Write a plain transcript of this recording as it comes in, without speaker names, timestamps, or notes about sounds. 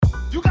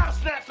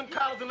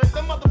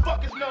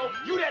motherfuckers know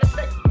you there to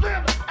take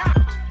family out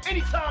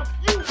anytime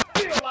you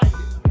feel like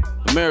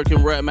it.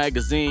 American Rap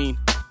Magazine.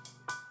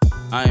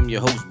 I am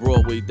your host,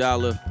 Broadway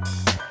Dollar,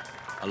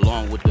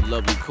 along with the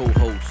lovely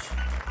co-host,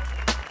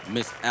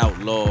 Miss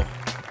Outlaw.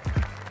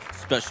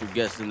 Special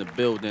guest in the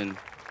building,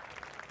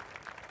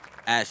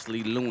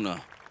 Ashley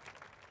Luna.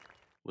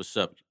 What's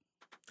up?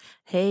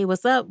 Hey,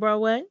 what's up,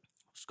 Broadway?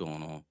 What's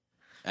going on?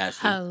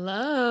 Ashley.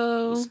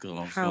 Hello. What's going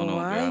on? How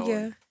are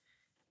you?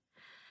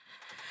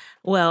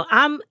 Well,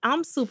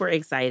 I'm super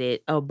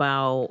excited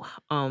about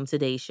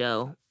today's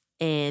show.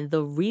 And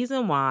the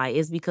reason why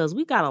is because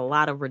we got a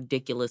lot of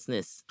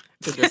ridiculousness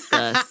to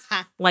discuss.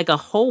 Like a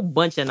whole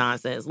bunch of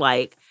nonsense.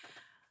 Like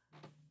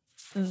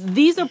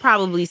these are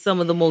probably some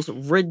of the most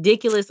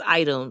ridiculous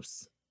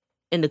items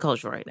in the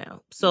culture right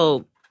now.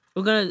 So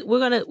we're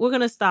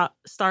gonna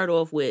start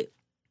off with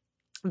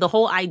the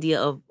whole idea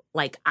of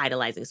like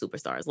idolizing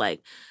superstars.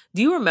 Like,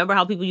 do you remember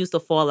how people used to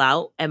fall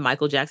out at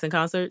Michael Jackson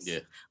concerts? Yeah.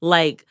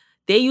 Like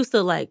they used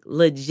to like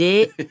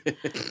legit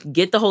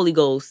get the Holy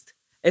Ghost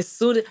as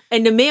soon as,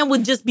 and the man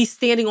would just be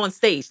standing on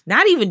stage,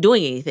 not even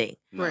doing anything.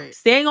 Right.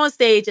 Standing on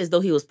stage as though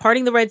he was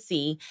parting the Red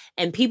Sea,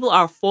 and people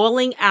are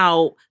falling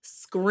out,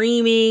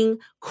 screaming,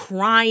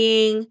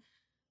 crying.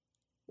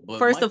 But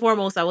First Mike- and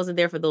foremost, I wasn't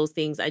there for those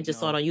things. I just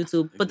saw it on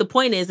YouTube. But the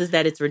point is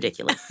that it's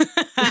ridiculous. You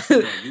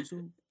on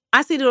YouTube?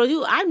 I see it on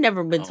YouTube. I've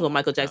never been to Oh, a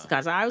Michael Jackson God.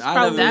 concert. I was I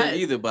probably never been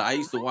either, but I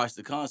used to watch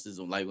the concerts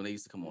like when they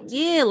used to come on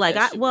TV. yeah, like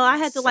That shit was I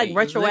had to like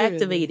insane.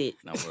 retroactivate it.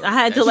 No, bro. I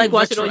had That to like shit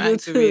watch it on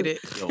YouTube.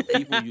 Retroactivated. Yo,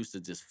 people used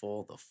to just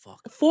fall the fuck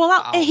Fall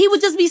out, and he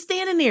would just be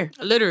standing there.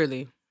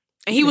 Literally.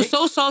 And he was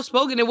so soft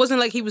spoken. It wasn't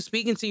like he was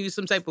speaking to you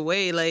some type of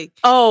way. Like,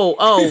 Oh,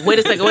 wait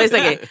a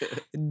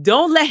second.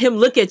 Don't let him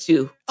look at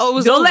you. oh, it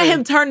was Don't over. let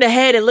him turn the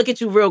head and look at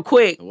you real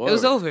quick. It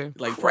was over.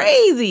 Like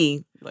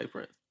Crazy. Like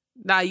Prince.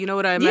 Nah, you know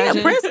what I Yeah,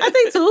 imagine? Prince, I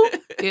think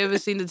too. You ever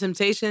seen The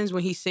Temptations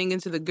when he's singing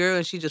to the girl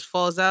and she just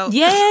falls out?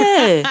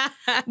 Yeah.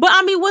 But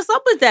I mean, what's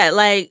up with that?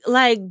 Like,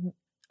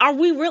 are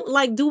we real?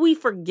 Like, do we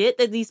forget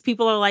that these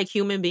people are like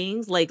human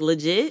beings? Like,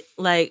 legit?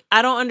 Like,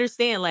 I don't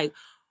understand. Like,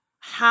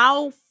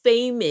 how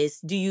famous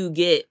do you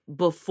get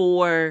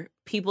before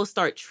people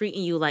start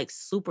treating you like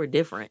super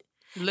different?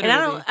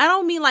 Literally. And I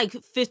don't mean like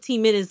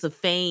 15 minutes of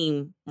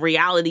fame,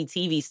 reality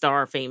TV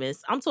star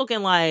famous. I'm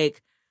talking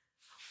like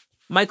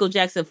Michael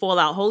Jackson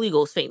Fallout Holy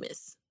Ghost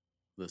famous.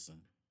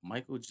 Listen,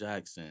 Michael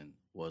Jackson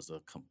was a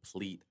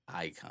complete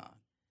icon.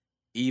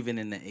 Even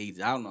in the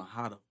 80s. I don't know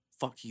how the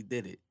fuck he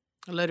did it.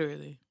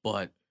 Literally.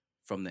 But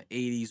from the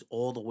 80s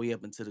all the way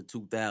up into the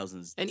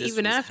 2000s, And this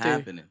even was after.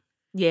 happening.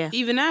 Yeah.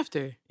 Even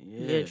after.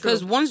 Yeah. true.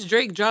 Because once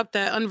Drake dropped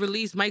that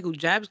unreleased Michael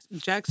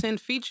Jackson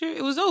feature,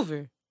 it was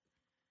over.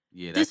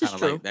 Yeah, This is that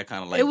true.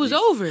 kind of like It was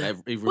over.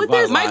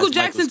 revitalized Michael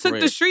Jackson Michael's took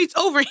career. the streets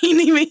over. He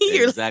didn't even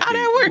hear. Exactly.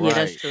 Like, how that work? Yeah,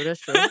 Right. that's true. That's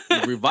true.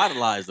 He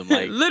revitalized him.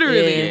 Like,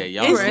 Literally. yeah,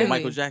 y'all Instantly. remember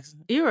Michael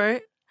Jackson? You're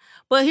right.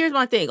 But here's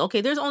my thing. Okay,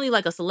 there's only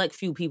like a select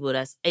few people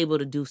that's able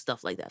to do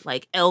stuff like that.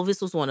 Like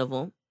Elvis was one of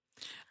them.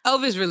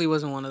 Elvis really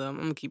wasn't one of them.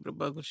 I'm gonna keep it a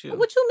bug with you.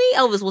 What you mean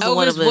Elvis wasn't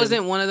one of Elvis them?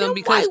 wasn't one of them Them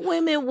because white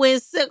women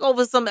went sick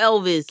over some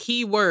Elvis.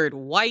 keyword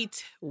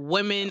white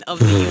women of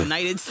the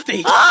United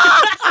States.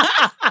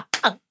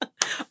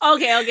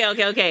 Okay.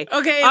 Okay,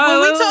 All right,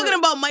 when wait, we talking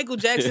about Michael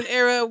Jackson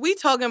era, we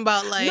talking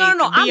about like No,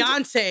 I'm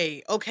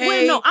Beyonce. Okay,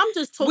 Wait, no, I'm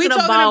just talking we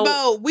talking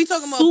about we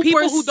talking about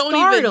people who don't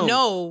even superstardom.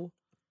 know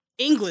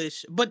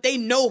English, but they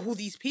know who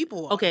these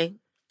people are. Okay.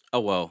 Oh,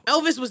 well.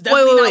 Elvis was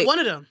definitely wait. not one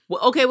of them.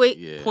 Well, okay, wait.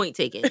 Yeah. Point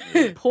taken.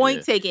 Yeah, Point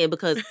yeah. taken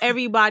because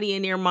everybody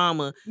and their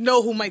mama,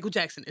 Know who Michael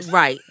Jackson is.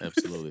 right,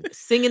 Absolutely.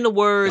 singing the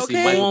words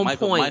Okay. on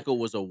Michael, point. Michael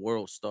was a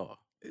world star.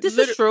 This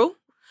Liter- is true.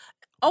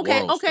 Okay,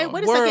 World okay. star.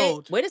 Wait a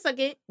World. second. Wait a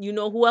second. You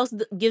know who else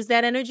gives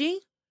that energy?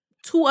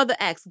 Two other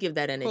acts give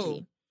that energy.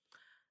 Who?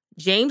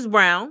 James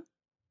Brown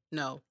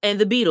No, and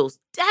the Beatles.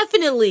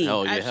 Definitely.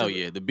 Hell yeah,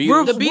 Absolutely. The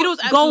Beatles. The Beatles,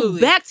 Go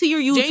absolutely. back to your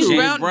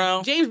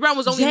YouTube. James Brown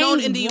was only known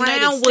in the Brown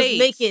United was States.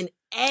 making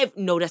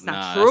no, that's Nah,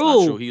 not that's true.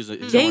 not true. He was a,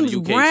 he was James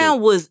on the UK Brown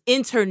too. was He was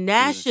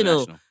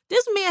international.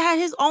 This man had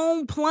his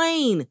own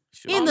plane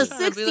Sure in did. the I'm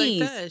trying to be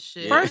like 60s. that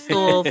shit. First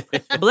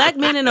off, Black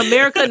men in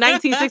America,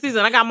 1960s,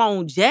 and I got my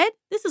own jet.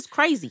 This is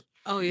crazy.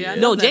 Oh yeah, I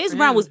Yeah. No, love that James for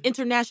Brown him. was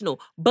international,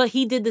 but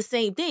he did the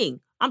same thing.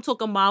 I'm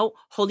talking about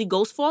Holy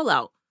Ghost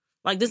Fallout.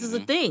 Like, this is a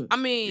Mhm. thing. I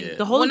mean, Yeah.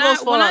 The Holy when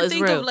Ghost I Fallout is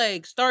think real. of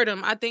like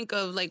stardom, I think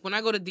of like when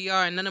I go to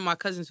DR and none of my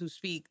cousins who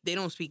speak, they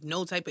don't speak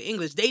no type of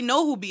English. They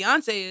know who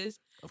Beyonce is.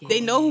 Of They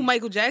course. know who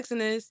Michael Jackson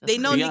is. That's They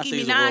know right.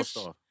 Nicki Beyonce's a world Minaj.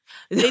 star.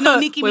 They know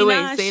Nicki Minaj.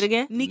 Wait, say it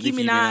again. Nicki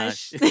Nicki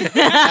Minaj.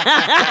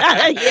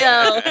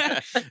 Yo.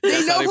 They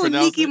That's how know they who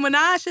pronounce Nicki it?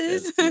 Minaj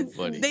is. That's too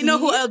funny. They know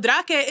who El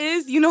Drake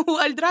is. You know who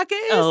El Drake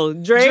is? Oh,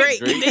 Drake.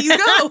 There you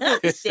go.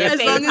 As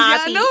Champagne long as y'all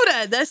Poppy. know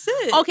that, that's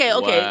it. Okay.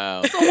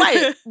 Wow. So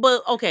wait,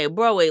 but okay,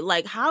 Broadway,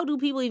 like, how do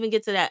people even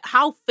get to that?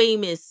 How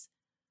famous?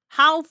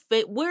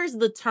 Where's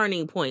the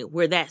turning point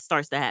where that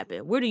starts to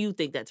happen? Where do you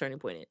think that turning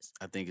point is?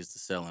 I think it's the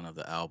selling of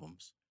the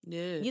albums.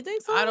 Yeah. You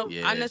think so? I don't.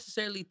 Yeah. I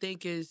necessarily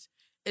think it's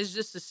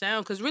just the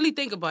sound. Because really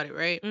think about it,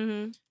 right?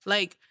 Mm-hmm.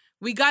 Like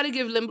we got to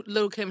give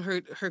Lil' Kim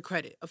her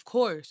credit, of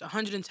course,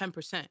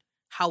 110%.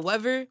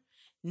 However,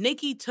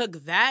 Nicki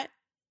took that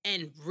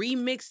and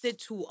remixed it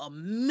to a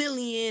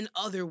million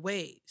other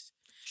ways.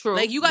 True.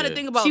 Like, you got to Yeah.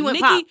 think about She went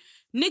pop.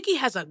 Nicki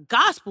has a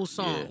gospel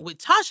song Yeah. with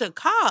Tasha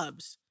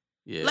Cobbs.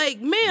 Yeah. Like,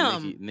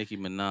 ma'am, Nicki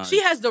Minaj.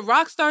 she has the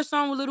Rockstar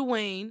song with Lil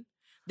Wayne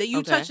that you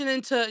Okay. touching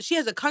into. She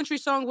has a country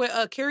song with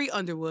Carrie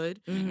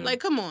Underwood. Mhm. Like,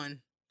 come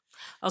on.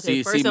 Okay,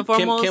 See, first and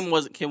foremost,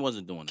 Kim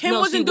wasn't doing that. Kim No,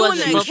 she wasn't doing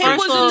wasn't, that. but Kim first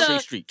was off- in Straight the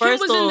street. Kim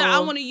First was in the I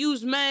off- want to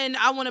use men,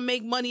 I want to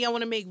make money, I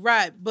want to make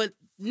rap. But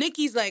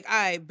Nicki's like,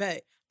 I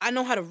bet I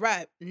know how to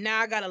rap. Now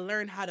I gotta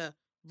learn how to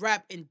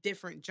rap in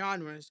different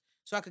genres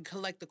so I could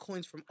collect the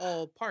coins from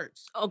all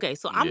parts. okay,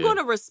 so I'm Yeah. going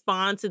to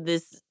respond to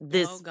this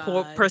Oh,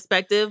 God.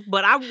 perspective,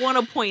 but I want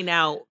to point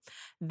out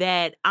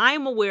that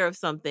I'm aware of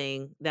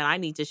something that I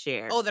need to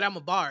share. Oh, that I'm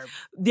a barb.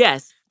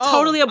 Yes, Oh,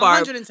 totally a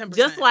barb. 110%.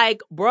 Just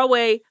like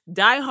Broadway,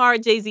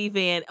 diehard Jay-Z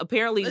fan.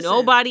 Apparently, Listen.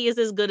 nobody is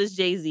as good as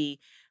Jay-Z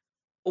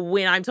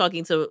when I'm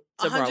talking to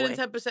Broadway.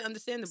 110%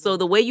 understandable. So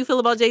the way you feel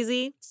about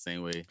Jay-Z,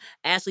 Same way.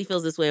 Ashley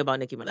feels this way about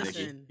Nicki Minaj.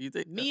 Listen, You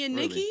think me and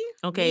really? Nicki.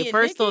 Okay, me and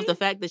first off, Nicki, the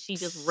fact that she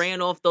just ran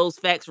off those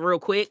facts real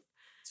quick,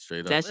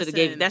 Straight up. that should have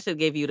Listen.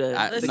 gave you the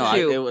I, the no,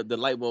 cue. the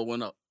light bulb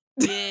went up.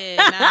 Yeah,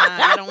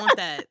 nah, I don't want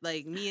that.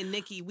 Like, me and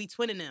Nicki, we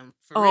twinning them.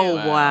 For Oh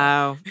real.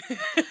 wow.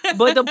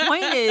 But the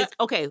point is,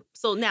 okay,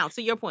 so now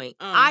to your point,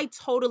 I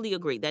totally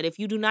agree that if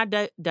you do not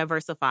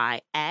diversify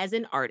as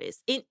an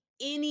artist in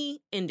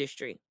any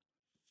industry,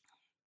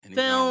 Any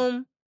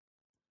film,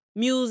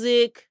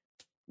 music,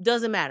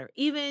 doesn't matter,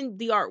 even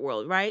the art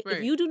world, right? If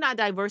Right. you do not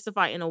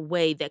diversify in a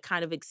way that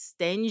kind of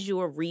extends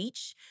your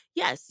reach,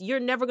 yes, you're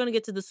never going to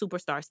get to the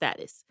superstar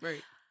status.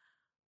 Right.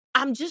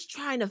 I'm just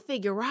trying to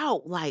figure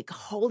out, like,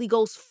 Holy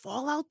Ghost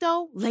fallout,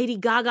 though. Lady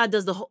Gaga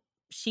does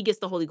she gets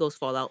the Holy Ghost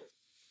fallout.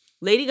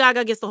 Lady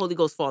Gaga gets the Holy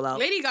Ghost fallout.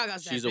 Lady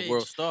Gaga's that She's bitch. a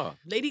world star.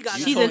 Lady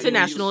Gaga. She's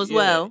international as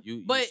well.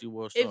 You But see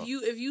world star.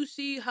 if you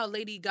see how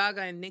Lady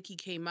Gaga and Nicki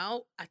came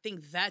out, I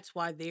think that's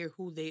why they're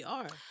who they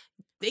are.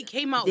 They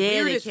came out Yeah,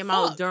 weird they as came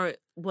fuck. out during,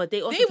 but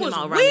they also They came was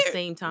out around the weird.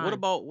 same time.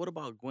 What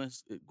about Gwen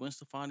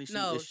Stefani?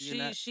 No, is she in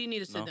that? she need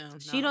to sit No. down.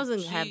 She No,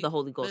 doesn't have she- the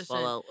Holy Ghost listen,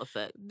 fallout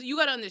effect. You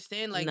gotta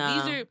understand, like No.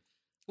 these are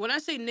when I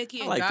say Nicki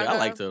I and liked her. Gaga. I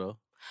liked her though.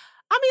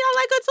 I mean, I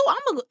like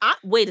her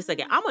too. Wait a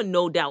second. I'm a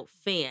No Doubt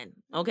fan.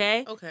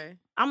 Okay, Okay.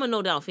 I'm a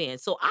No Doubt fan,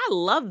 so I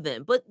love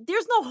them. But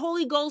there's no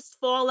Holy Ghost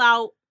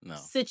fallout No.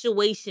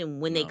 situation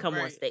when they No. come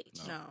on Right. stage.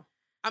 No.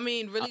 I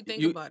mean, really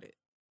think you- about it.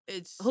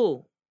 It's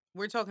Who?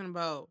 we're talking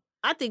about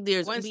I think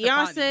there's Gwen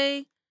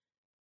Beyonce.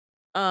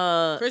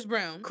 Chris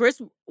Brown.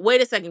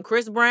 Wait a second.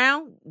 Chris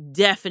Brown,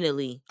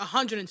 definitely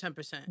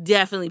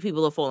 110%.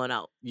 people are falling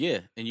out.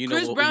 Yeah, and you know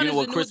Chris what? Brown you know is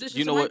what? the new Chris, addition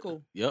you to know what?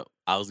 Michael. Yep,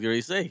 I was going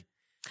to say.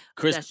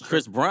 That's true.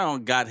 Chris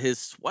Brown got his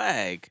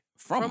swag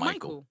from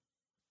Michael.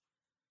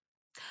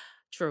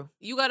 True.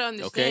 You gotta Okay,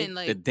 understand, the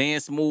like,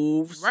 dance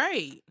moves,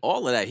 right?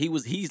 all of that.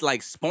 He's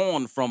like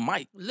spawned from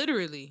Mike,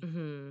 Literally.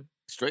 Mm-hmm.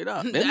 straight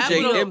up. The MJ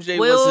Apple- MJ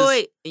Wait, was his.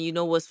 wait. And you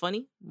know what's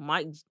funny?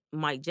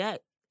 Mike Jack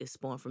is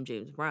spawned from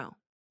James Brown.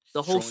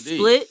 The whole True indeed.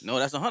 split, No,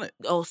 that's 100.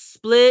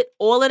 split,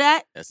 all of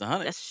that. That's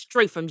 100. That's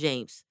straight from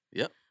James.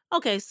 Yep.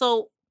 Okay,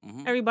 so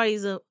Mhm.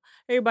 everybody's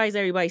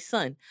everybody's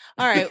son.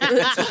 All right.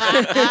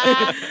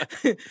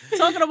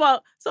 talking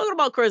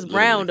about Chris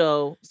Brown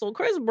though. So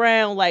Chris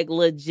Brown, like,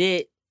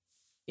 legit.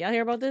 Y'all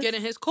hear about this?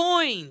 Getting his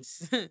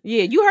coins.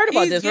 Yeah, you heard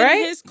about He's this, getting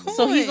right? his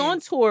So he's on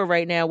coins. tour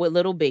right now with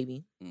Little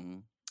Baby.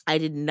 Mhm. I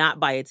did not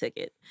buy a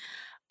ticket.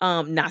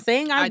 Not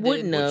saying I I did,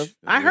 wouldn't have. which-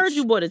 I heard which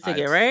you bought a I-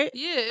 ticket, right?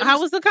 Yeah. How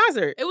was the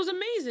concert? It was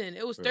amazing.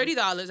 It was Really?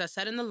 $30. I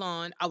sat in the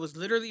lawn. I was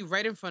literally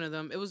right in front of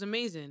them. It was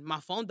amazing. My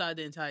phone died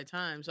the entire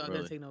time, so I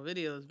couldn't Really? take no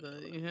videos.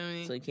 But you know what I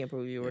mean? So you can't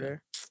prove you were Yeah.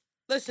 there.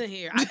 Listen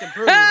here, I can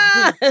prove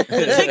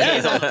the ticket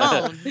is on the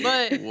phone.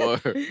 But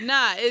Word.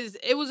 nah,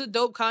 it was a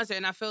dope concert,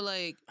 and I feel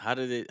like How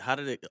did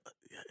it?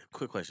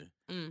 Quick question.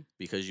 Mm.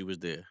 Because you was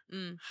there,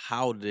 mm,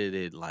 how did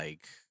it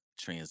like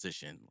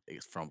transition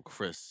from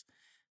Chris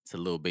to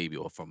Lil Baby,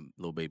 or from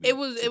Lil Baby? it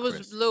was to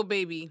Chris? Lil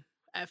Baby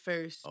at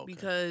first Okay.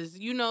 because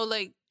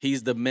like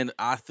He's the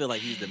I feel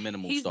like he's the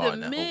minimal he's star. the in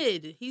that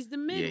mid. He's the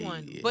mid Yeah,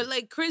 one. yeah. But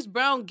like Chris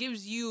Brown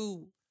gives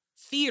you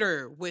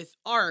theater with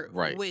art,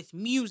 Right. with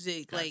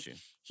music. Got Like you.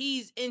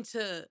 he's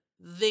into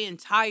the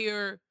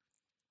entire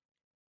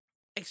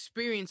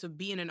experience of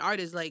being an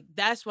artist. Like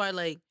that's why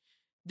like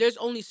there's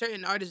only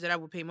certain artists that I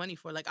would pay money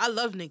for. Like I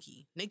love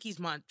Nicki. Nicki's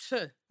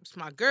it's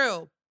my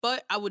girl,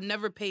 but I would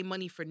never pay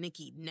money for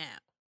Nicki now.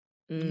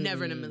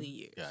 Never in a Mm. million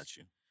years. Got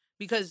you.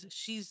 Because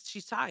she's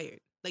tired.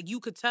 Like you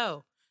could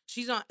tell.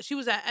 She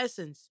was at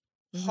Essence.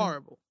 Mhm.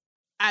 Horrible.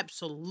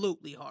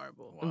 Absolutely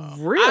horrible. Wow.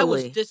 Really? I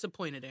was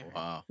disappointed in her.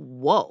 Wow.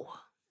 Whoa.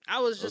 I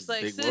was Those just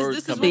like, big sis, words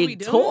this is coming- what we Big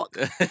doing. talk.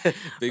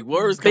 Big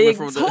words coming Big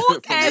from talk,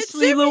 the from Ashley.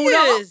 the, Ashley Luna.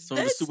 serious. from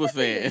the That's super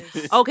fan.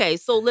 serious. Okay,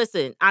 so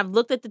listen, I've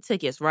looked at the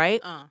tickets, right?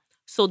 Uh,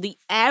 So the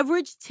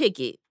average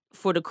ticket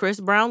for the Chris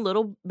Brown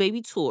Little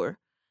Baby tour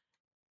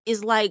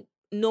is like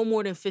no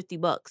more than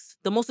 $50.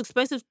 The most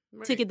expensive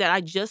right. ticket that I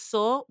just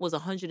saw was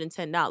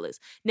 $110.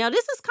 Now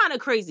this is kind of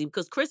crazy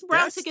because Chris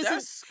Brown tickets is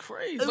That's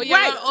crazy. But you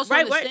Right, gotta also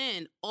right.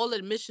 understand, all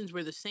admissions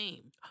were the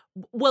same.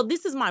 Well,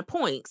 this is my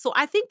point. So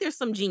I think there's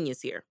some genius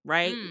here,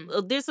 right?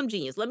 Mm. There's some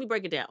genius. Let me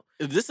break it down.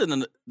 Is this in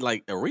the,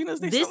 like, arenas?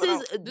 They This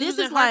selling is out? this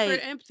in is Hartford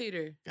like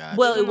Amphitheater. Gotcha.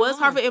 well, This it is was on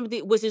Hartford Long.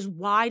 Empathy, which is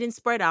wide and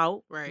spread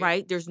out, Right.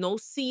 right? There's no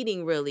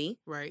seating really,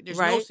 Right. There's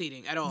no right?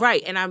 seating at all.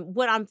 Right. And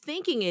what I'm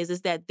thinking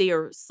is that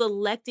they're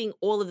selecting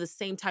all of the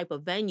same type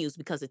of venues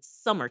because it's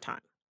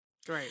summertime,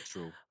 Right.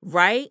 True.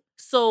 right?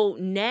 So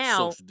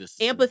now Social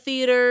distancing.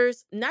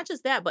 amphitheaters, not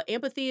just that, but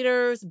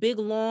amphitheaters, big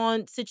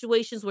lawn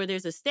situations where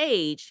there's a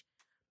stage,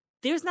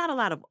 there's not a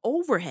lot of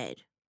overhead,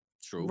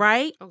 True.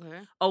 right?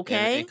 Okay.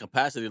 Okay. And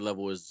capacity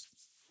level is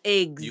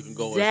Exactly. you can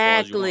go as far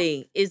as you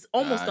want. It's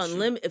almost Got you.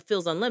 unlimited. It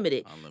feels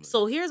unlimited. Unlimited.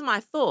 So here's my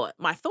thought.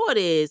 My thought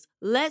is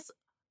let's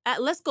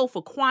go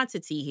for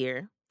quantity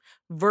here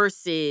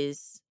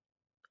versus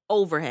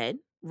overhead,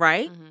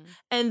 right? Mhm.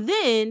 And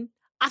then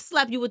I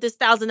slap you with this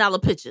 $1,000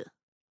 picture.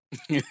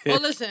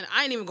 Well, listen,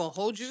 I ain't even gonna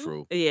hold you.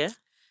 True. Yeah.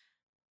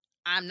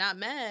 I'm not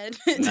mad.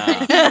 Nah. He's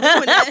doing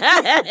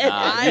that.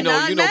 Nah, I'm you know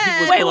not people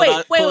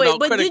mad. pulling out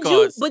But credit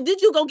cards.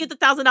 did you go get the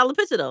 $1,000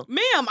 picture though?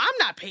 Ma'am, I'm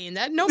not paying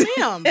that. No,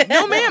 ma'am.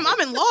 No, ma'am.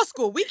 I'm in law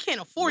school. We can't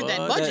afford that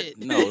Well, budget.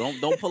 no,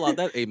 don't pull out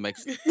that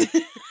Amex.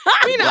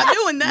 We're not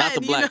doing that. Not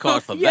the black you know?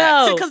 card for Yo.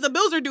 that. Because the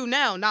bills are due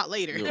now, not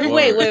later. Word.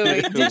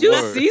 Wait. Did you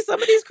Word. see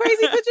some of these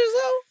crazy pictures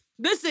though?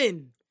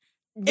 Listen,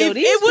 Yo, if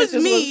these it was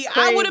pictures me, look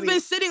I would have crazy.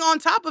 been sitting on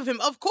top of him.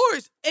 Of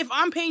course. If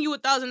I'm paying you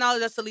 $1,000,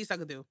 that's the least I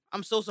could do.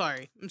 I'm so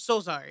sorry. I'm so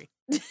sorry.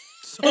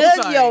 So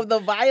sorry. Yo, the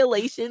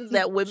violations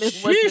that women must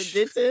have Sheesh.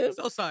 did to him.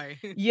 So sorry.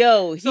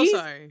 Yo, So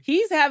sorry.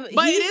 he's having.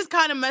 But it is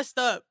kind of messed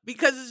up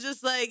because it's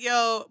just like,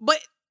 yo, but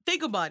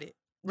think about it.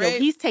 Yo,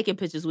 Right? he's taking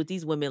pictures with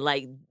these women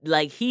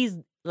like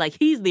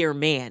he's their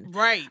man.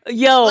 Right.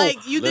 Yo, Like,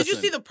 did you listen,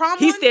 see the prom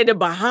he's one? standing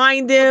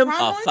behind them.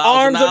 prom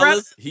Arms around-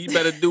 $1,000. He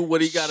better do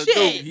what he gotta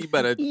Shit. do. He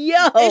better. Yo,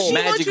 If she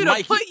Magic wants you to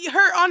Mikey. put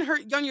her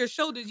on your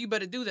shoulders, you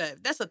better do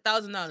that. That's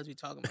 $1,000 we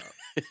talking about.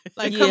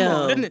 Like, come Yo.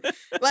 on.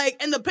 Like,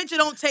 and the picture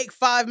don't take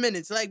 5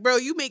 minutes. Like, bro,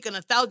 you making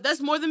 $1,000. That's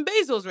more than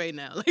Bezos right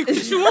now. Like,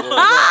 what you Word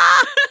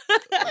want?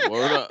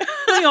 Word up.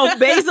 we on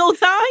Basil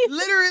time.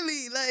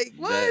 Literally, like,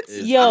 what? That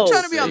is Yo, I'm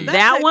trying to be on insane.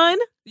 that type- one.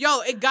 Yo,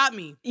 it got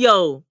me.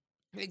 Yo,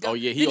 It got Oh,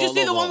 yeah, he Did you all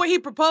see the over one her. where he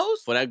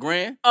proposed? For that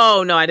grand?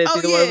 oh no, I didn't Oh,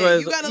 see the yeah, one.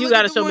 you gotta You look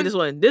gotta at the show me one- this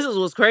one. This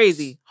was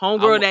crazy.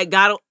 Homegirl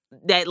I'm-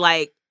 that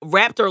like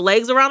wrapped her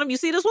legs around him. You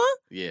see this one?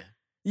 Yeah.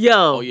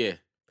 Yo, Oh, yeah.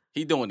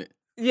 He doing it.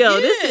 yo,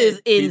 this Yeah.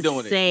 is He doing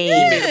it. insane.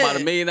 He made Yeah. about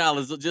 $1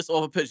 million just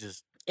off of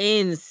pictures.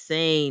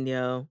 Insane,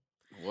 yo.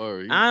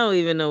 Word. I don't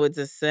even know what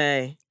to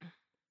say.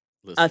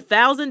 Listen,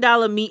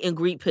 $1,000 meet and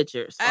greet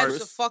pictures.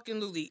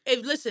 Absolutely.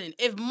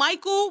 If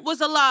Michael was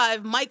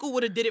alive, Michael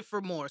would have did it for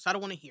more. So I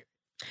don't want to hear.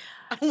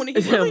 I don't want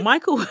to hear. it.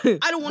 Michael,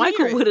 I don't wanna hear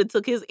Michael it. would have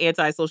took his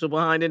antisocial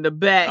behind in the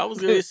back. I was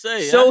gonna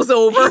say, show's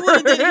over. He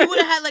would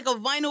have had like a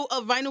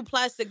vinyl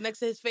plastic next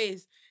to his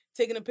face,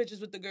 taking the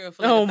pictures with the girl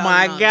for like Oh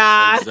my $1,000.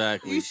 God.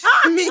 Exactly. You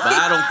shit me. But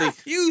I don't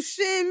think You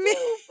shit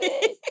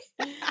me.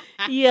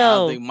 I Yo,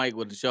 don't think Mike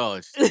would have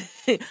charged.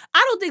 I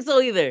don't think so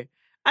either.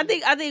 I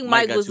think Mike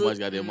Mike got was. too much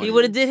goddamn money. He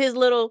would have did his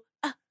little.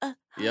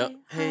 Yep.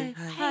 Hi, Hey,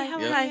 hi, hi. hi,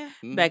 Yep. hi,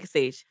 Mm.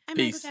 backstage. I'm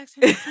Peace. Michael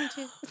Jackson. Nice to meet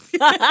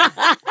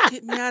you.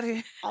 Get me out of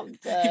here. I'm He be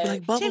done.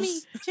 like,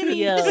 Bubbles. Jimmy,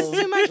 Yo, this is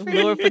too much for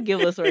Lord me.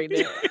 forgive us right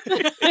now.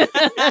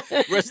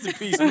 Rest in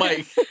peace,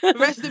 Mike.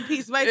 Rest in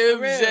peace, Mike. For real.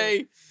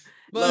 MJ.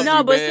 But- Love No,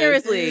 you, but man.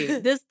 seriously,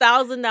 this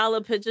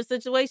 $1,000 picture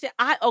situation.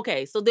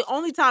 So the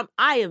only time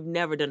I have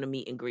never done a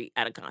meet and greet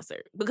at a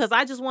concert because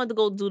I just wanted to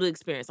go do the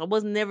experience. I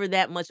was never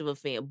that much of a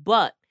fan,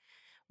 but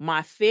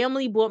my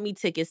family bought me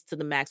tickets to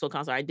the Maxwell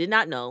concert. I did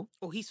not know.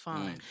 Oh, he's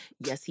fine.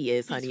 Yes, he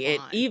is, He's honey. And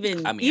fine.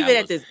 even I mean, I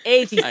at was- this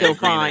age, he's I still ain't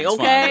agreeing fine. that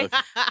it's Okay.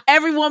 fine,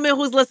 Every woman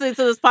who's listening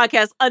to this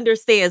podcast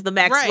understands the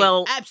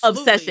Maxwell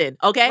absolutely. obsession.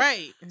 Okay.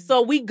 Right.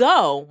 So we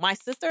go. My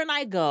sister and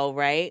I go,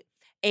 right?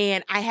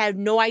 And I have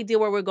no idea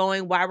where we're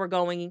going, why we're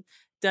going,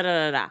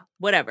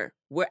 whatever.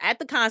 We're at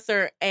the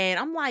concert, and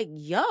I'm like,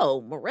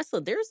 yo,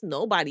 Marissa, there's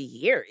nobody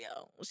here,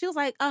 yo. She was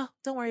like, oh,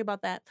 don't worry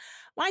about that.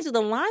 Mind you, the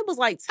line was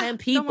like 10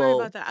 people. Don't worry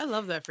about that. I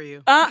love that for you. You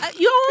know what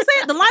I'm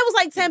saying? The line was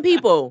like 10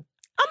 people.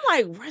 I'm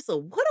like,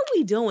 Marissa, what are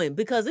we doing?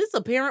 Because it's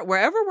apparent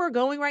wherever we're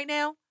going right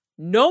now,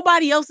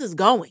 nobody else is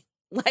going.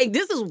 Like,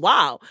 this is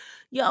wild.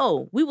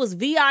 Yo, we was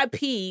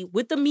VIP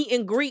with the meet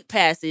and greet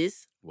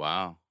passes,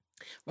 Wow.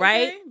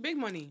 right? Okay, big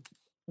money.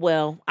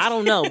 Well, I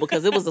don't know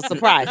because it was a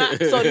surprise.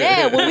 So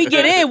now when we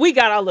get in, we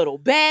got our little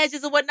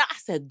badges and whatnot. I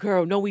said,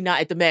 girl, no, we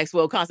not at the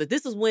Maxwell concert.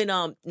 This is when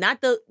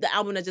not the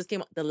album that just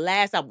came out, the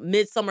last album,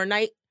 Midsummer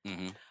Night.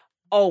 Mm-hmm.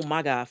 Oh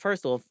my God.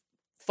 First off,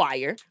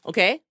 fire.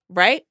 Okay.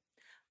 Right?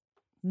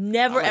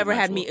 Never I like ever had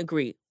Maxwell. meet and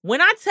greet.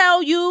 When I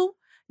tell you,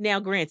 now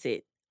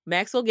granted,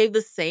 Maxwell gave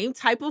the same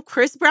type of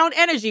Chris Brown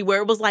energy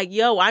where it was like,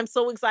 yo, I'm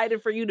so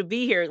excited for you to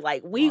be here.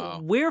 Like Wow.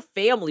 we're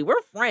family.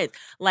 We're friends.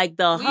 Like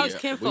the We hug. is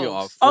kin we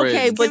are folks. friends.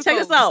 Okay, but check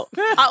this out.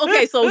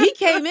 Okay, so he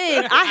came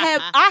in.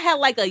 I had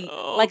like a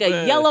Oh, a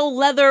man. yellow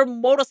leather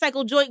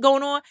motorcycle joint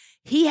going on.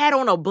 He had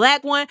on a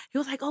black one. He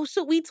was like, "Oh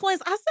shoot, we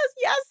twins." I says,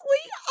 "Yes, we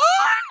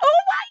are." Oh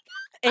my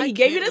God. And I he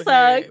gave me can't this with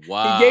hug. her.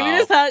 Wow. He gave me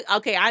this hug.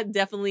 Okay, I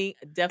definitely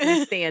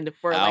stand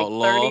for like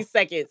Outlaw. 30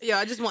 seconds. Yo,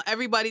 I just want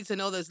everybody to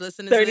know that's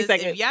listening 30 to this.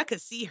 seconds. If y'all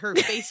could see her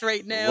face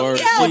right now, Word.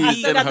 yo, I She's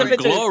still in got the her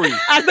pictures. glory.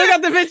 I still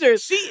got the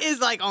pictures. she is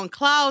like on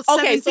cloud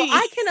Okay, 17. so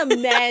I can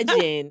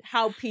imagine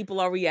how people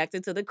are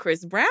reacting to the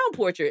Chris Brown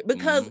portrait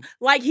because,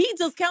 like, he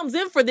just comes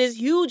in for this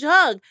huge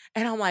hug,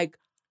 and I'm like,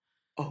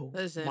 oh,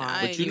 Listen,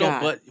 my But you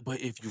God. know,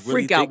 but if you really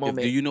Freak out think, moment.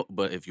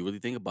 but if you really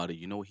think about it,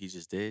 you know what he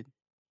just did?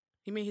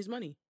 He made his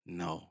money.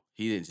 No,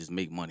 he didn't just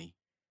make money.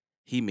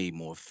 He made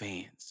more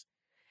fans.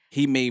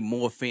 He made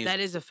more fans. That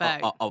is a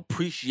fact.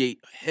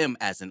 Appreciate him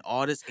as an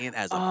artist and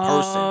as a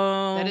person.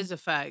 That is a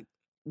fact.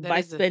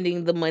 By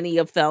spending the money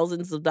of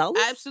thousands of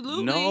dollars?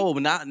 Absolutely.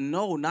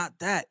 No, not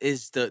that.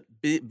 It's the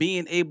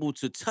being able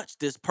to touch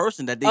this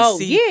person that they Oh,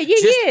 see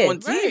yeah. on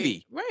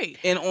TV Right.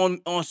 and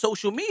on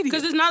social media.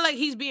 Because it's not like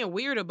he's being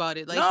weird about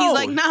it. Like No. he's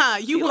like, nah,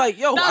 you He like,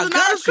 yo, I $1,000,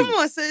 got come you.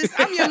 on, sis.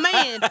 I'm your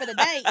man for the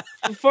night.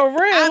 For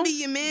real. I'll be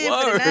your man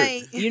for the Word.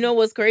 night. You know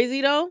what's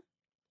crazy, though?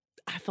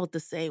 I felt the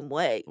same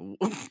way.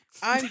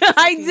 I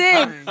I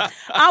did.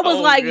 I was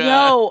Oh, like, God.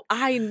 yo,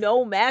 I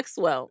know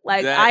Maxwell.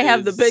 Like, That I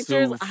have the is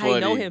pictures. so I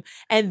know funny. him.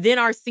 And then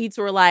our seats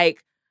were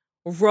like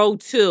row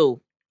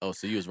 2. Oh,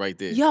 so you was right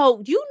there.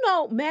 Yo, you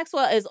know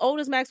Maxwell, as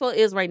old as Maxwell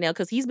is right now,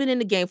 because he's been in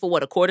the game for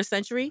what, a quarter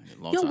century?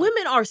 Long Yo, time.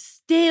 women are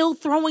still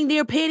throwing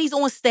their panties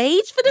on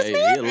stage for this Hey,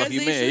 man? he a lucky As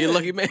they man. He a should.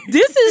 lucky man.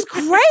 This is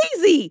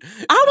crazy.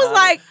 I was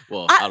like,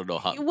 well, I- I don't know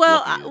how.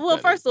 well, lucky is well,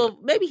 better, first but of all,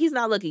 maybe he's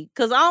not lucky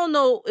because I don't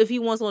know if he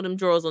wants one of them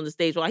drawers on the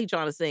stage while he's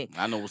trying to sing.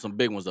 I know some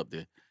big ones up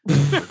there.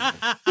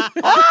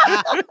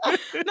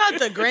 Not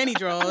the granny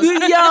draws.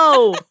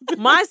 Yo,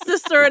 my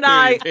sister and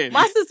I, Period.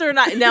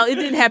 now it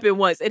didn't happen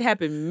once, it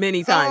happened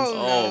many times.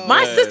 Oh, no.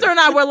 My man. sister and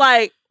I were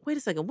like, wait a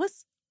second,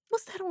 what's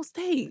that on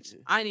stage?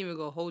 I ain't even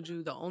gonna hold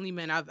you. The only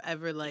man I've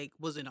ever like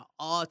was in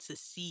awe to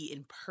see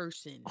in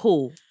person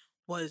Who?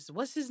 was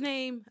what's his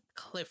name?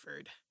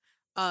 Clifford.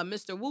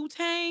 Mr.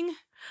 Wu-Tang.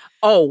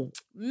 Oh,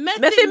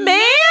 Method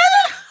Man?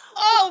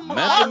 Oh my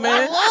Method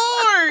Man?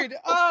 Lord.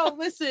 Oh,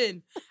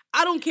 listen.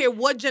 I don't care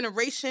what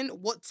generation,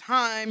 what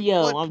time,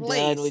 Yo, what I'm place.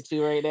 done with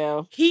you right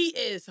now. He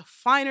is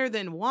finer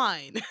than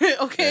wine.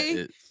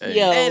 Okay?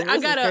 Yo, and I this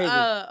is got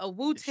crazy. a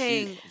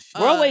Wu-Tang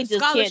Broadway just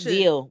can't scholarship.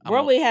 deal.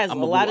 Broadway has a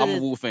lot of I'm this.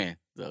 a Wu fan.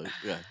 So,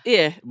 yeah.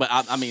 Yeah. But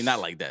I mean, not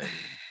like that.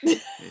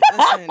 Listen,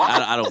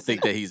 I don't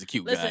think that he's a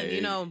cute guy. listen,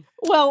 you know,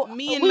 Well,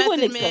 Me and we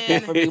wouldn't Method expect Man.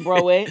 that from you,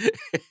 Broadway.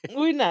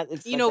 We're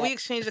not. you know, we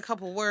exchanged a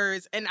couple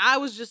words, and I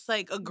was just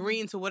like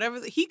agreeing to whatever.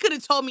 He could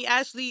have told me,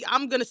 Ashley,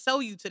 I'm gonna sell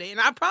you today, and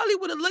I probably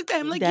would have looked at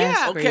him like, That's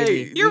yeah, crazy.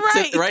 Okay, You're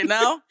right. Right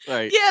now,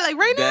 right? yeah, like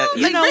right now, That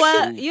You like, know right-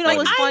 what? so You know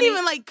what's I funny? ain't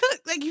even like cook.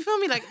 Like you feel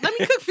me? Like let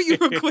me cook for you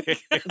real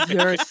quick.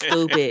 You're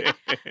stupid.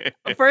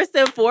 First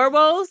and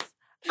foremost,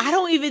 I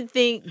don't even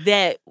think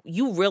that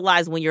you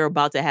realize when you're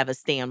about to have a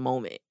stand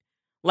moment.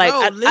 Like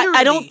Bro,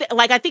 I don't literally.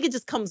 like I think it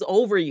just comes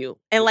over you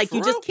and like For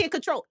you just real? can't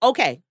control.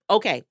 Okay,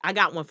 I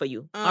got one for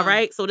you. All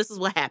right, so this is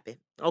what happened.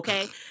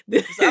 Okay,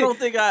 I don't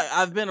think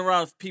I've been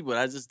around people.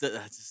 I just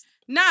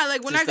Nah,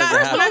 like when Just I got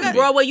doesn't when I happen. got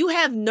Broadway, you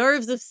have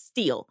nerves of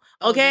steel.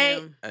 Oh, Okay,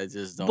 damn. I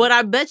just don't. but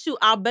I'll bet you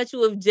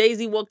if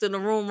Jay-Z walked in the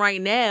room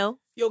right now,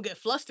 You'll get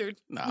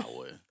flustered. Nah, I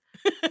would.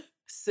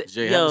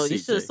 Jay, have a yo, you seat,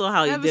 should have Jay. saw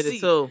how he Have a did it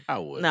seat. too. I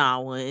would. Nah,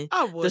 I wouldn't.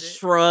 I The would.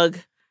 shrug.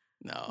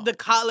 No. The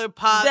collar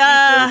pop.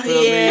 Yeah, you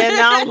feel me? yeah,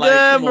 now I'm Like, good,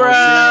 come on,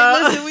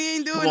 bro. Listen, we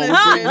ain't doing Come on, this.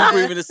 Jay, shit, we man.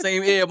 breathing the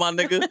same air, my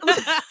nigga.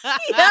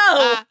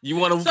 Yo. You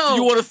want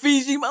So- a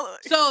Fiji, mother?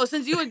 So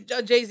since you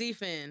a Jay-Z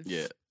fan,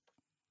 Yeah.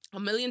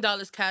 $1 million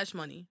cash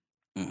money,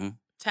 Mm-hmm.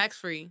 tax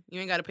free. You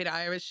ain't got to pay the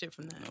IRS shit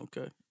from that.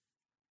 Okay.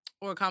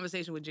 Or a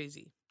conversation with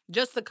Jay-Z.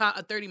 Just a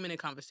 30-minute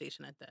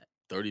conversation at that.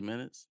 30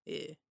 minutes,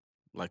 Yeah.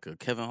 like a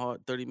Kevin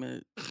Hart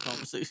 30-minute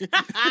conversation.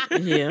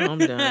 Yeah, I'm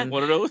done.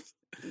 One of those.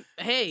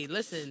 Hey,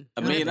 listen. $1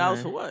 I'm million done.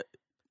 for what?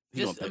 He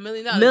Just gonna $1 pay-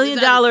 million. $1 million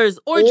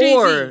Or or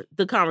Jay-Z.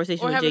 the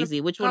conversation Or with having a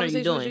Jay-Z. Which one are you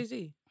Conversation with doing?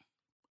 Jay-Z.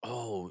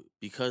 Oh,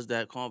 because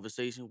that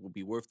conversation will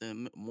be worth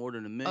more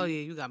than $1 million. Oh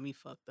yeah, you got me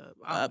fucked up.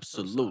 I'm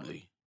so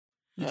Absolutely.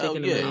 You Hell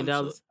taking $1 yeah.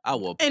 million? I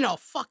will. sorry. In a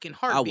fucking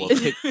I will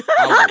heartbeat. pick.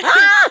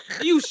 I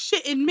You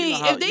shitting me. You know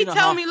how- If they you know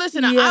tell how- me,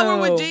 listen, an hour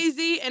Yo. with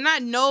Jay-Z and I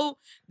know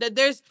that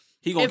there's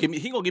He gonna If- give me.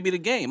 He gonna give me the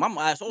game. I'm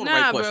gonna ask all the nah,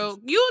 right bro. questions.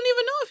 You don't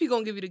even know if he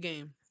gonna give you the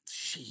game.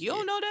 Shit. You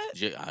don't know that?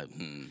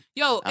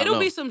 Yo, I don't it'll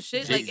be know. some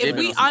shit. Jay- Like Jay if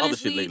been we on some other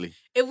shit honestly, lately.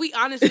 if we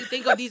honestly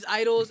think of these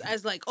idols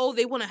as like, oh,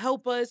 they want to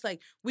help us,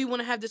 like we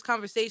want to have this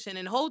conversation,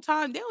 and the whole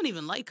time they don't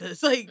even like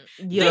us. Like,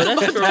 Yo, think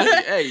that's about true.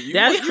 that. Hey, you,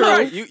 That's you true.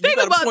 Right. You Think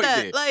got a about point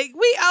that. there. Like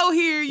we out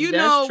here, you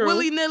That's know, true.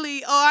 willy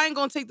nilly. Oh, I ain't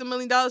gonna take the $1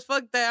 million.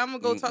 Fuck that. I'm gonna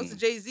go talk to Mm-mm.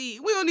 Jay-Z.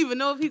 We don't even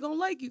know if he gonna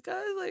like you,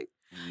 guys. Like,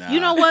 Nah. You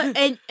know what?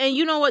 And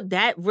you know what?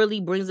 That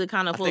really brings it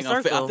kind of full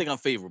circle. I think I'm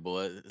favorable.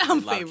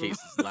 I'm a lot favorable. Of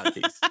cases. A lot of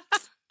cases.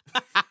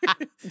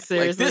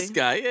 Seriously. Like this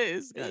guy, yeah,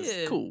 this guy's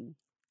Yeah. cool.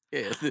 Yeah,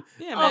 yeah, Oh,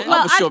 man. I'm well,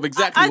 gonna show him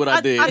exactly what I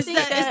did. I it's think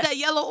that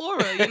yellow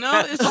aura, you know.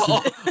 It's just,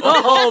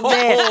 Oh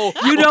man!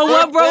 You know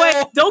what,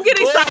 bro? Don't get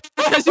excited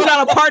because you got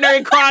got a partner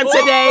in crime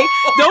today.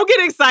 Don't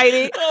get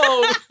excited.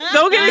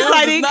 Don't get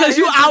excited because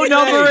you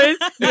outnumbering.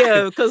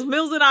 Yeah, because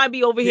Mills and I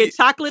be over here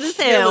chocolate as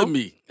hell. Killing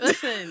me.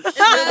 Listen,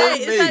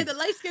 it's like the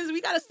light skins,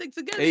 we gotta stick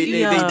together.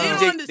 They don't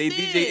understand. They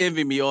DJ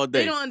envy me all day.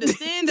 They don't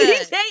understand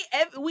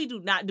that. We do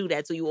not do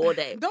that to you all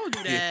day. Don't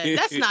do that.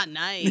 That's not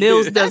nice.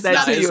 Mills does that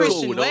That's to not you. the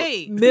Christian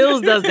way.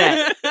 Mills does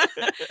that.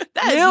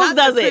 That is Mills not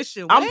does the it.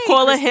 Christian I'm way,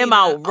 calling him Christina.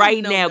 out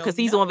right no, now no, because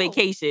he's no. on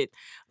vacation.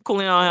 I'm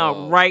calling him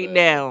out right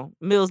now.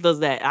 Mills does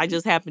that. I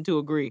just happen to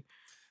agree.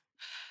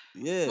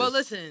 Yeah. Well,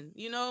 listen,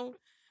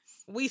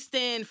 we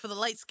stand for the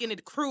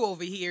light-skinned crew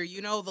over here,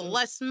 the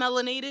less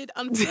melanated,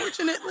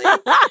 unfortunately.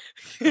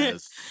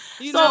 Yes.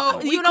 We you know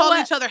call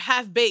what? each other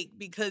half-baked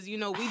because, we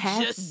just made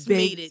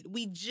Half-baked. it.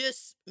 We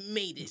just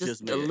made it.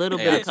 Just made a it. little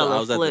Hey, bit I of color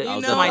was at the- flip. I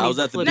was Somebody at needs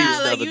the to flip beach it.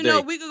 the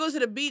other day. we could go to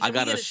the beach I and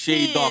got we a get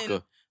shade tan,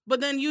 darker. But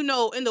then, in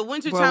the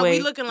wintertime, Bro, we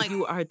wait, looking like...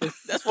 you are the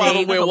That's why I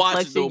same don't wear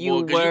watches complexion no more,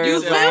 you 'cause you were can You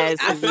tell. feel me?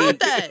 last I felt week.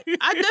 that.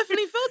 I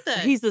definitely felt that.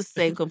 He's the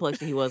same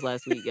complexion he was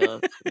last week,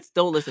 yo.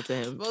 Don't listen to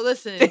him. Well,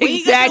 listen. when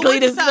he gets to Exactly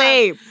the wintertime,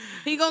 same.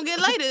 He gonna get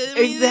lighter. I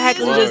mean, Exactly it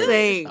is the what it is.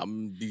 same.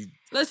 I'm be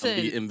Listen,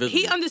 invisible.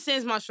 he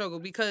understands my struggle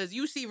because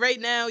you see right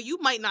now, you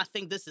might not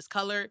think this is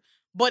color,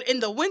 but in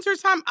the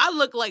wintertime, I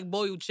look like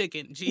boiled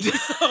chicken. G.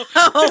 So,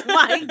 Oh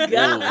my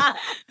god.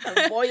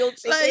 Boiled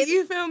chicken. like,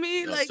 you feel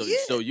me? Yo, Like, so, yeah.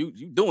 so you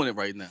doing it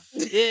right now.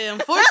 Yeah,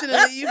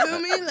 unfortunately, you feel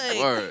me? Like,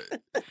 Word.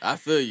 I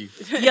feel you.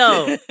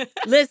 Yo,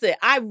 listen,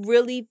 I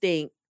really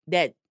think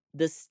that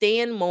the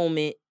stand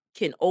moment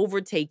can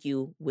overtake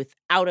you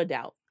without a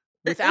doubt,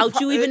 without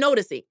you even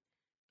noticing.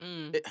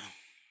 Mm.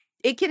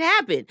 It can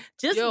happen.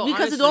 Just Yo,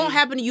 because it don't honestly.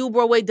 happen to you,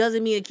 Broadway,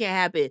 doesn't mean it can't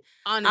happen.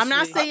 Honestly. I'm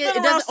not saying I've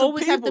been it around doesn't some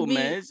always have to people, be.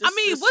 man. It's I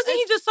mean, just- wasn't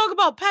he just talking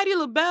about Patti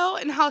LaBelle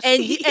and how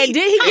And she... did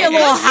he get a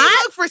little How she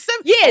hot? looked for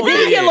some... Yeah, Oh,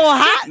 did he get a little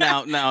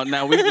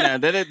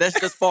hot? That's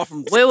just far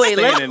from Wait, staying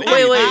in wait.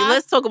 anything.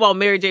 Let's talk about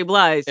Mary J.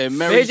 Blige. And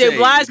Mary J.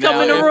 Blige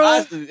come in the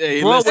Now, room.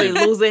 hey, Broadway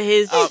listen, losing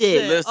his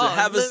shit. listen, Oh,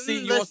 have a listen,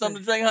 seat. You want something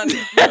to drink, honey?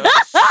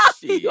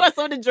 You want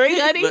something to drink,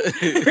 honey?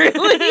 Really?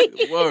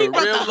 Really? Word,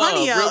 brought real the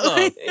honey love, out.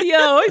 real love.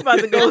 Yo, he about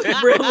to go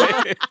real.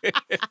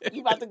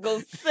 You about to go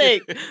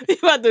sick. You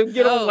about to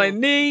get on Yo. my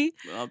knee.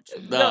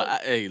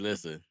 Hey,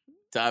 listen.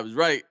 Time is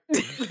right.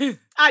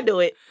 I do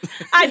it.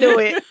 I do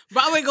it.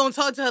 Broadway gonna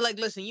talk to her like,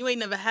 listen, you ain't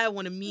never had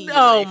one of me. in your Oh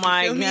life, you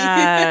my feel me?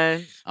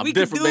 god. I'm we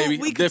different, can do,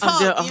 baby. We I'm can different.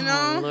 talk,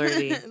 Oh,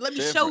 Lordy. Let me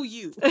Different. show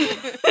you.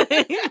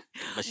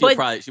 But she But-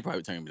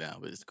 probably turned me down,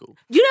 but it's cool.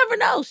 You never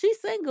know. She's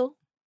single.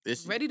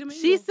 It's, Ready to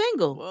mingle? She's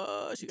single.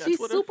 What? She got She's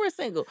Twitter? super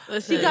single.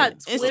 Listen, She got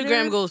Instagram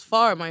Twitter. goes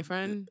far, my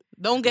friend.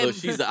 Don't get Look,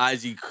 she's the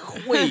IG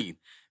queen.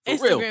 For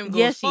Instagram real. goes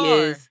Yes, she far.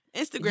 is.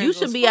 Instagram You goes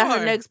should be at her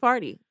far. next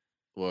party.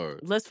 Word.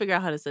 Let's figure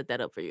out how to set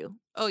that up for you.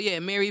 Oh yeah,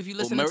 Mary, if you're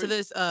listening Mary- to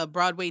this,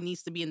 Broadway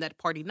needs to be in that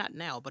party, not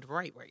now, but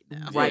right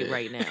now. Right, Yeah.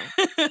 right now.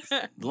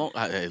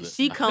 Hey, look,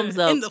 She comes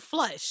up in the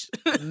flesh.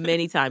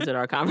 many times in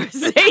our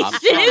conversation. trying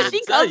to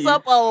She tell comes you.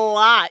 up a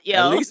lot,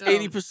 yo. at least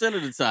 80%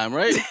 of the time,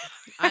 right?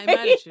 I ain't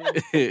mad at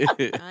you.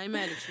 I ain't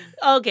mad at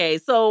you. Okay,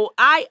 so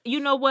you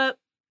know what?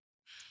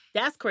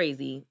 That's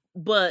crazy.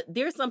 But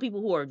there's some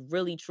people who are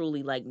really,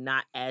 truly like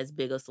not as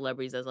big of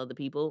celebrities as other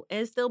people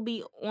and still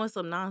be on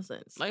some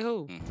nonsense. Like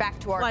who? Back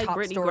to our Like top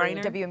Brittany story,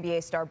 Griner?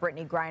 WNBA star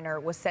Brittany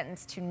Griner was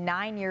sentenced to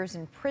 9 years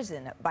in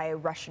prison by a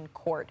Russian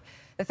court.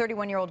 The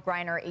 31-year-old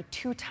Griner, a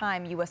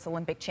two-time U.S.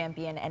 Olympic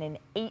champion and an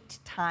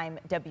 8-time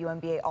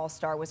WNBA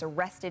All-Star, was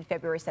arrested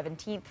February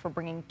 17th for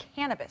bringing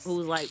cannabis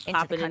Who's like into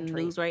popping the in the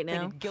country. news right now?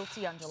 Pleaded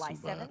guilty on July Too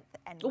bad. 7th.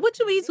 And What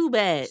you mean too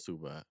bad? It's too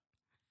bad.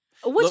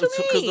 What you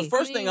Because mean? the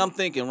first thing I'm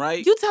thinking,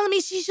 right? You telling me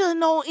she shouldn't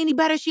know any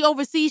better? She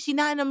overseas. She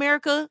not in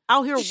America.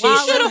 Out here She wild.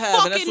 should should've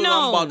have, and that's fucking what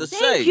I'm about known. to say.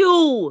 Thank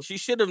you. She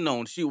should have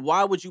known.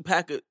 Why would you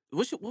pack it?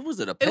 What was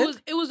it? A pen?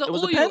 It was an It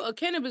was a oil, pen? a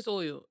cannabis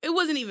oil. It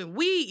wasn't even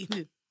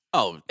weed.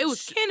 Oh, It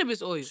was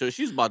cannabis oil. So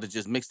she's about to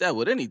just mix that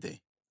with anything.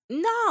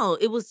 No,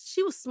 it was.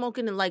 She was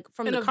smoking it like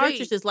from In the a vape.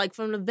 cartridges, like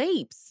from the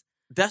vapes.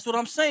 That's what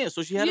I'm saying.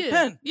 So she had yeah, a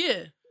pen.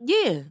 Yeah.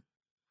 Yeah.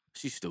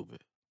 She's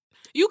stupid.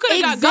 You could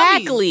have got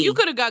Exactly. gummies. You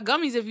could have got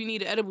gummies if you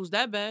needed edibles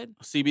that bad.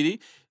 CBD.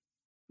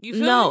 You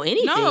feel No, me?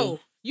 anything. No.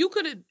 You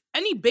could have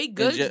any baked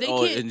goods. Inje- they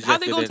or can't. How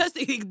they gonna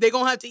injected test it? They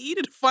gonna have to eat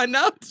it to find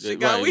out. She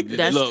got Right. weed.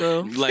 That's Look,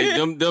 true. Like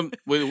them.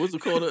 What's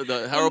it called?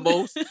 The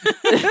Haribos.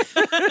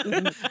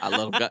 I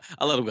love them.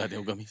 I love them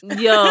goddamn gummies.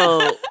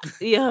 Yo.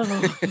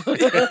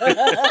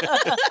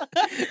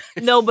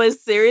 No, but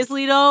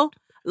seriously though,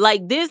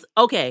 like this,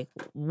 okay,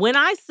 when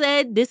I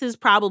said this is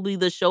probably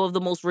the show of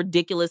the most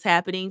ridiculous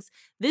happenings,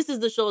 this is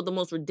the show of the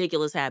most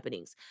ridiculous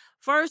happenings.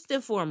 First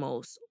and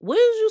foremost, what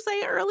did you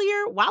say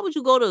earlier? Why would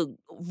you go to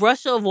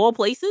Russia of all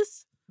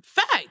places?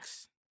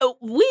 Facts.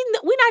 We're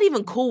not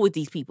even cool with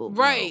these people.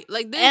 Right.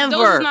 Like this, Ever.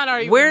 those is not our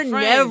even We're friends.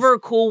 never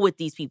cool with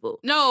these people.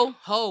 No.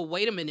 Oh,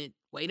 wait a minute.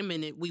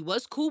 We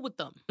was cool with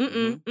them.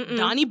 Mm-mm.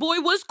 Donnie Boy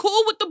was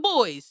cool with the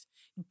boys.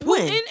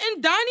 When? Putin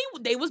and Donnie,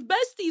 they was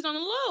besties on the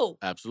low.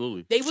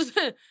 Absolutely. They was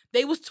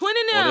They was twinning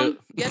Well, them.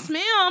 Yes,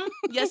 ma'am.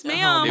 Yes, Oh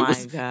ma'am.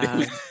 my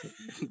God.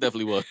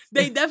 Definitely was.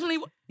 They definitely.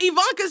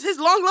 Ivanka's his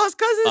long lost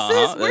cousin.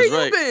 Sis, where That's you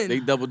right. been? They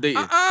double dating.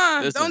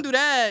 Uh-uh. Don't do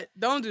that.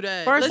 Don't do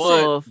that. First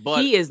Listen, off,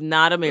 he is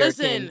not American.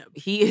 Listen.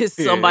 He is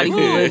somebody who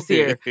lives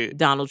here.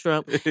 Donald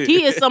Trump.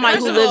 He is somebody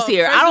First who of lives all-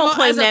 here. first I of don't all,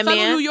 claim as that a fellow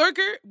man. New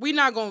Yorker, we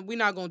not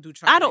gonna do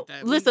Trump I don't like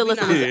that. listen. We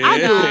not- Listen. we I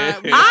not-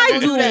 do. we not I gonna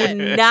do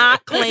that.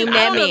 not claim Listen,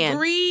 that I don't man.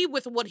 agree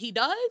with what he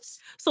does.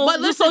 So,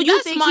 but listen, so you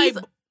that's think my, he's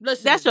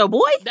listen, that's your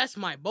boy? That's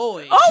my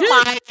boy.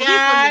 Oh my He from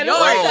God! New York.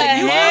 What the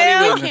Like,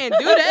 hell? we can't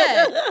do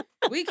that.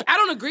 I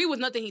don't agree with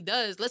nothing he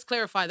does. Let's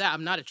clarify that.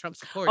 I'm not a Trump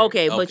supporter.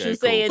 Okay, but Okay, you cool.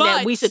 saying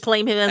that we But should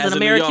claim him as as an a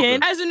New Yorker.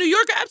 American? As a New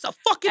Yorker,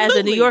 absolutely. As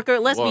a New Yorker,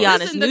 let's be Word.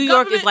 honest. Listen, the New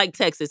York is government- like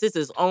Texas. It's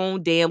his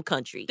own damn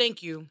country.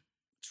 Thank you.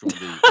 True indeed.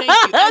 Thank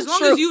you. As long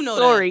True as you know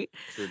story.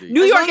 True indeed.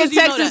 New As York long and as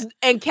you know Texas that.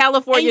 and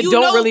California And you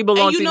don't know- really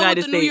belong and to you the know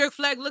United what the New States. York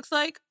flag looks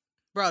like?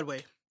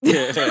 Broadway.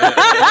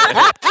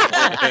 that.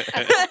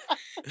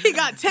 He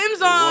got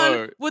Tim's on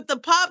Word. with the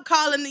pop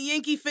collar and the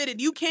Yankee fitted.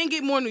 You can't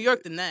get more New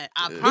York than that.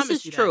 I This promise This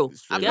is you true.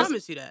 It's that. I true.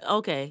 promise you that.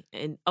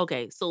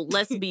 Okay, so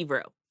let's be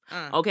real.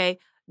 Uh. Okay,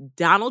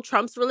 Donald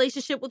Trump's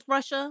relationship with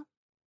Russia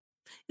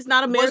is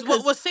not Was America's.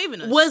 what was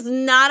saving us? was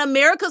not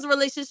America's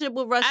relationship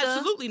with Russia.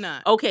 Absolutely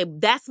not. Okay,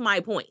 that's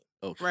my point.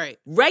 Right.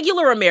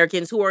 Regular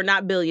Americans who are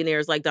not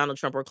billionaires like Donald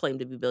Trump or claim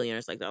to be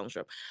billionaires like Donald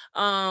Trump.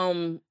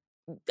 I'm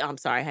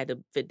sorry, I had to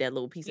fit that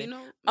little piece You in.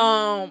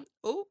 know.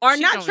 Ooh, Are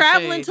she not throwing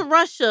traveling shade. to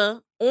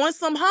Russia on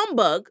some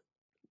humbug.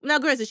 Now,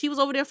 granted, she was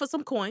over there for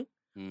some coin,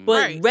 but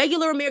Right.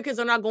 regular Americans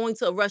are not going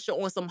to Russia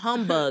on some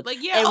humbug. Like,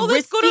 yeah, and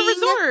let's go to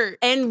risking- resort.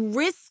 and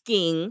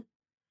risking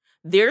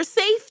their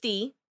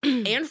safety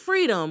and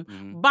freedom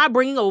Mhm. by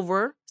bringing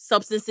over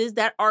substances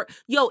that are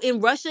in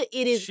Russia.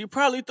 It is She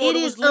probably thought it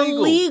it was is legal.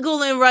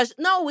 illegal in Russia.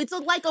 No, it's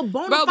like a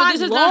bona Bro, fide but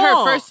this is law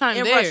not her first time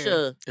in there.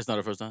 Russia. It's not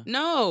her first time.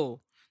 No.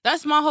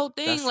 That's my whole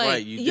thing. That's like,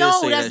 right. You did yo,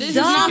 say that's that. this She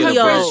is dumb, used to not get her a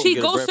yo. bread- first. She get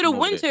a goes bread to the from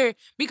over there. winter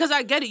because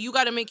I get it. You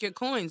got to make your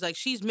coins. Like,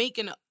 she's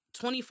making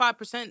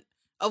 25%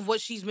 of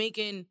what she's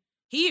making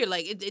here.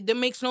 Like, it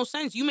makes no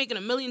sense. You making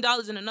 $1 million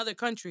in another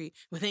country,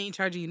 but they ain't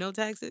charging you no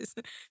taxes.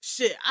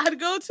 Shit, I'd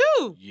go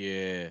too.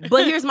 Yeah.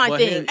 But here's my But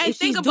thing: here- if And she's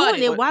think about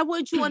doing it. it, why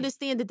wouldn't you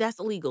understand that that's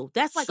illegal?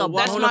 That's like So a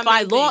why- bona That's my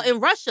fide main law thing. in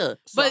Russia.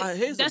 So But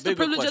here's a that's the bigger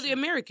privilege of the question.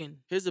 American.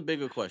 Here's a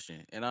bigger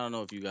question, and I don't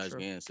know if you guys True.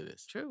 can answer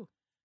this. True.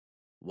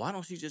 Why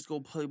don't she just go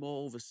play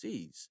ball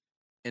overseas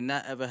and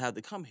not ever have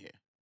to come here?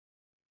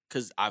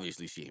 Because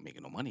obviously she ain't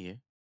making no money here.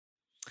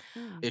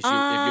 If you're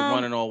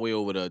running all the way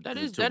over That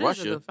is to a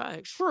Russia good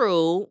fact.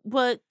 True,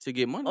 but to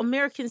get money,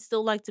 Americans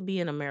still like to be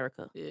in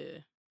America. Yeah.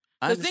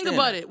 I Because think understand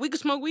about that. it. We could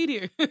smoke weed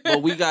here.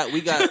 But we got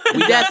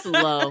That's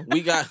low.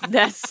 we got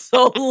That's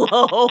so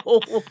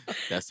low.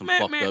 that's some Meh,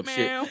 fucked meh, up meh.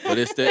 shit. But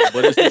it's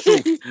the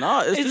truth. No,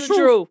 it's It's the the truth.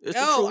 truth. It's the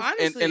Yo, truth.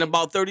 honestly. In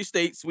about 30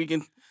 states, we can.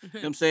 You know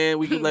what I'm saying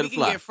we can let we it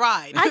fly. get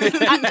fried.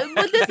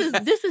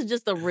 But this is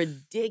just a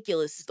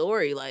ridiculous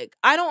story. Like,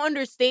 I don't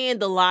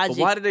understand the logic.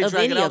 But why did they of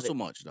drag any it out of so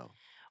much though?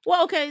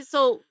 Well, okay,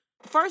 so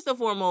first and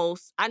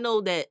foremost, I know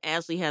that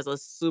Ashley has a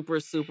super,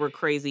 super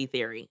crazy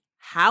theory.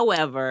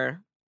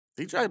 However,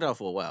 They dragged it out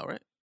for a while, right?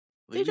 At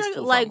they least drag-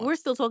 4 or 5 like months. we're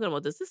still talking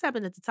about this. This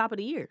happened at the top of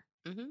the year.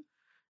 Mhm.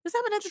 This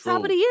happened at the top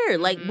of True. the year.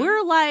 Like Mhm.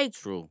 we're like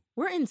True.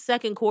 we're in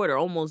second quarter,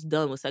 almost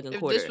done with second If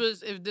quarter. this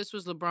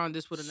was LeBron,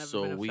 this would have never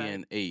So been a we fact.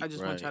 in 8. I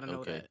just want y'all to know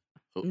okay.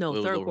 that. No, It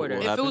was third what quarter.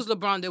 happened? If it was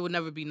LeBron, there would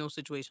never be no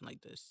situation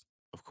like this.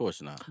 Of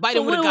course not. Biden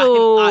So would have got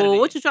him out of there.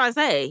 What you trying to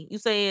say? You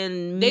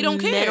saying They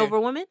don't men care. over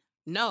women?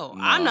 No,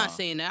 I'm Nah. not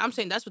saying that. I'm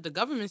saying that's what the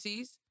government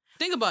sees.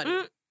 Think about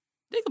Mm. it.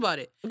 Think about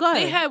it. Go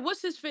ahead. They had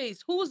what's his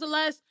face? Who was the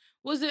last?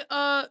 Was it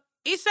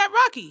ASAP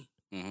Rocky?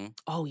 Mm-hmm.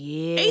 Oh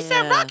yeah.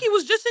 ASAP Rocky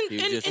was just He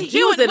was in just- in He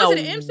jail. was in Was a it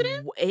in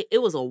Amsterdam?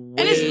 It was a And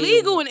it's way-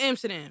 legal in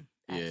Amsterdam.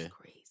 That's Yeah.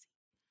 crazy.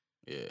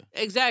 Yeah.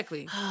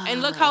 Exactly.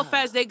 And look how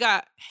fast they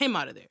got him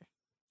out of there.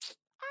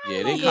 Yeah, I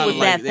they don't think kind it of was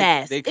like that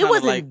fast. They It kinda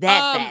wasn't like,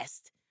 that fast.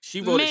 She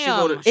wrote it.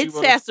 ma'am, It's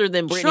faster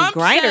than Brittany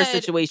Griner's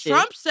situation.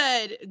 Trump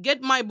said,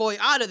 "Get my boy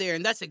out of there,"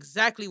 and that's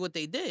exactly what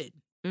they did.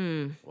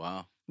 Mm.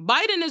 Wow.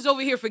 Biden is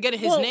over here forgetting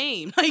his Well,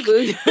 name. Like,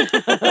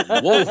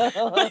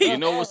 Whoa. You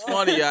know what's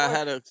funny? I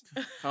had a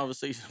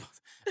conversation.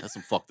 That's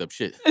some fucked up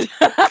shit.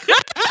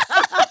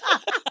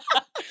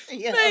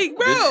 like,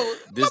 bro,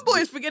 This- my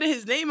boy's forgetting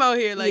his name out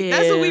here. Like,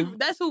 Yeah.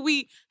 that's who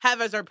we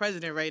have as our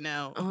president right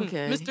now.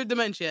 Okay. Mr.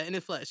 Dementia in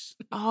the flesh.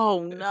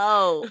 Oh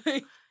no.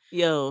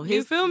 Yo,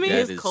 You feel me?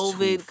 His That is too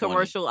COVID funny.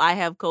 commercial, I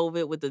have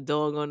COVID with the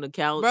dog on the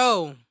couch.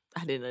 Bro,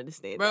 I didn't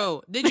understand.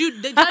 bro, did that.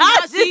 y'all I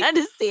not didn't see?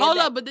 understand. Hold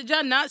that. up, but did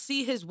y'all not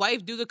see his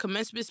wife do the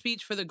commencement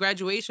speech for the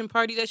graduation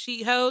party that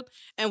she held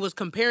and was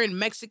comparing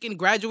Mexican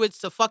graduates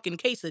to fucking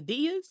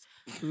quesadillas?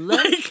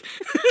 Look, Like,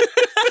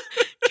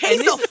 And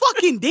this-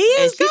 queso-fucking-dillas,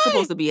 and she's guy?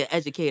 supposed to be an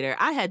educator.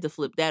 I had to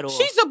flip that off.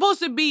 She's supposed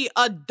to be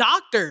a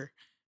doctor.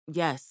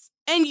 yes.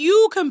 And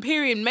you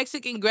comparing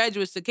Mexican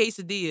graduates to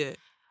quesadilla.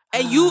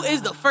 And you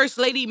is the first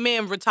lady,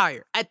 ma'am,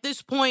 retire. At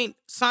this point,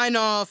 sign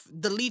off,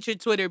 delete your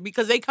Twitter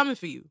because they coming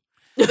for you.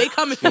 They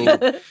coming for you.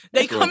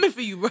 They coming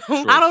for you, bro.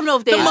 I don't know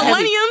if The they heavy,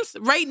 millenniums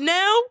right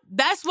now,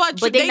 that's why.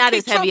 but they not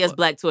as heavy as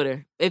Black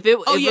Twitter. If it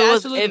was,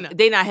 absolutely not.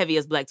 they not heavy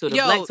as Black Twitter.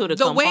 Yo, Black Twitter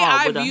the come way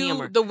hard I with a view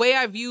hammer. the way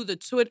I view the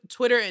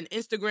Twitter and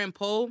Instagram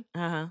poll,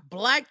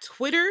 Black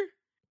Twitter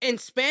and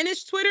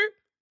Spanish Twitter,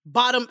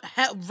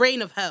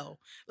 reign of hell.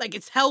 Like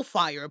it's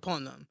hellfire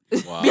upon them.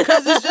 Wow.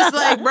 Because it's just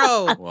like,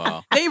 bro,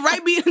 Wow. they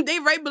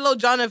right below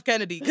John F.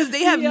 Kennedy because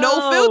they have no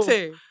Yo.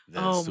 filter.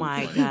 Oh so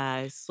my funny.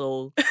 God,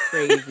 so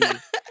crazy.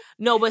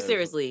 No, but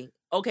seriously.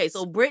 Okay,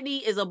 so Brittany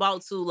is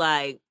about to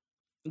like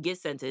get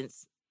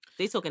sentenced.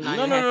 They took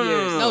 9.5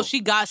 years. No, she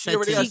got She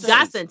already sentenced. She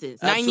got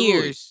sentenced. 9 Absolutely.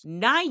 years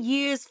 9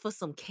 years for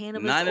some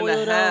cannabis 9.5.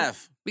 oil, though.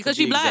 because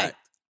to she be black. exact.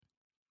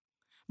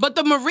 But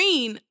the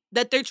Marine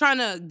that they're trying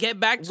to get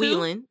back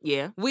to,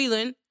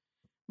 Whelan,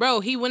 bro,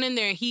 he went in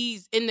there and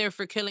he's in there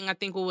for killing, I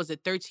think,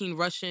 13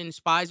 Russian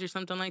spies or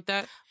something like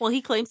that? Well,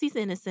 he claims he's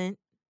innocent.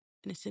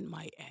 Innocent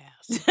my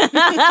ass.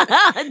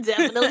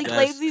 Definitely That's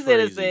claims he's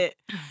crazy. innocent.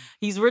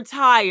 He's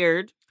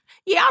retired.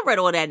 Yeah, I read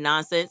all that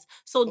nonsense.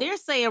 So they're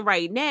saying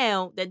right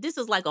now that this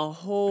is like a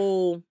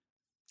whole.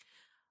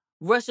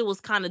 Russia was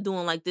kind of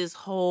doing like this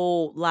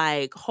whole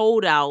like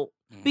holdout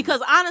Mhm.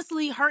 because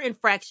honestly, her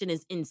infraction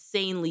is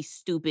insanely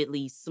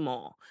stupidly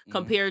small Mhm.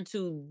 compared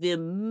to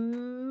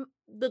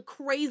the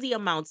crazy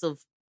amounts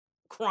of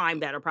crime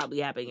that are probably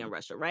happening in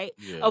Russia, right?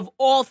 Yeah. Of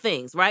all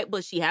things, right?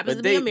 But she happens But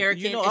to be they-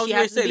 American you know, I and was she gonna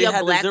happens to say be they a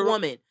had the black zero-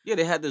 woman. Yeah,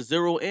 they had to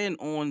zero in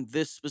on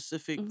this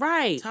specific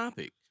Right.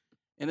 topic,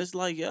 and it's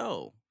like,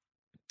 yo,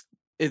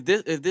 if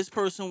this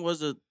person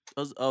was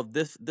of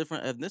this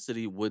different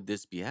ethnicity, would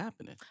this be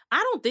happening? I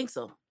don't think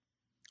so.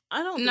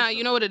 I don't Nah, think so.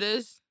 you know what it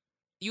is?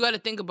 You got to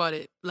think about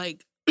it.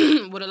 Like,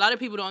 what a lot of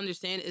people don't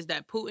understand is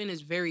that Putin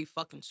is very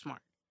fucking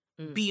smart.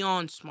 Mm.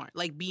 Beyond smart.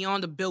 Like,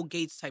 beyond the Bill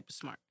Gates type of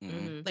smart.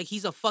 Mhm. Like,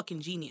 he's a fucking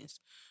genius.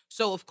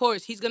 So, of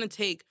course, he's going to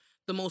take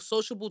the most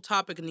sociable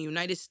topic in the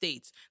United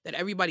States that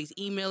everybody's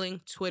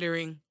emailing,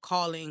 Twittering,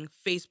 calling,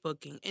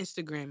 Facebooking,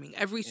 Instagramming.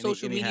 Every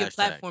social any media hashtag.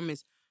 platform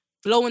is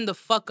blowing the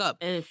fuck up.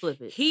 And then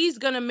flip it. He's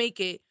going to make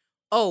it,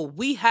 oh,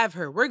 we have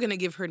her. We're going to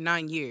give her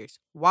 9 years.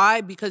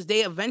 Why? Because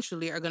they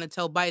eventually are going to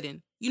tell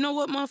Biden, you know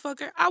what,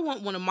 motherfucker? I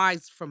want one of mine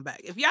from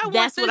back. If y'all want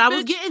That's this what I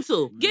was bitch, getting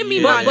to. give me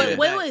Yeah. mine. But back.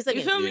 wait a You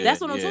second. feel me? That's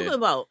what I'm Yeah. talking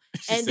about.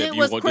 She And said, then "You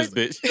what's want crazy?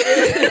 this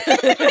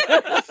bitch?"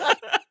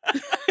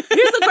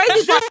 Here's the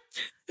crazy part.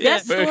 Yeah.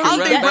 That story, I I don't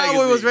think Rap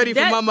Broadway was magazine. ready for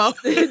That- my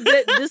mouth.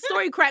 the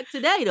story cracked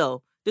today,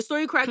 though. The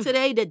story cracked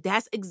today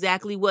that's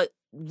exactly what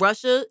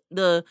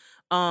the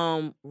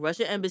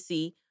Russia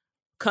embassy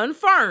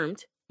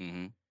confirmed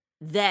Mhm.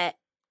 that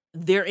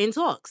they're in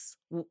talks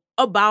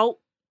about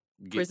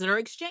Get- prisoner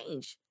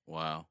exchange.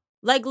 Wow.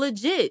 Like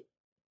legit.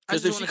 I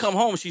Because just if she wanna- come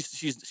home,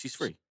 she's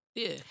free.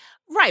 Yeah.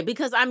 Right,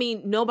 because I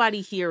mean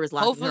nobody here is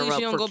locking Hopefully her she up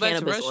don't for go back to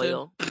cannabis Russia.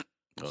 oil.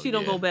 Oh, She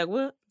don't yeah, go back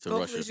what? to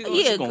Hopefully Russia. she Oh, go-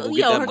 she Yeah, gonna yo,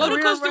 get that her Go to money. career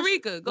in Costa Russia-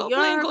 Rica. Go Yo,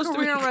 play in her Costa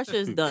career in Rica. Russia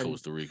is done.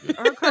 Costa Rica.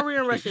 Her career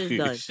in Russia is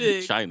done.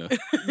 Shit. China.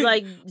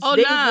 Like Oh,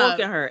 they nah.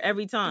 walking her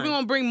every We time.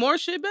 gonna bring more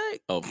shit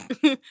back? Oh,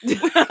 We ain't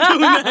doing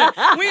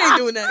that. We ain't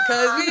doing that,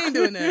 cuz. We ain't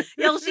doing that.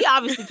 Yo, she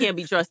obviously can't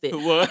be trusted.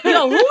 what?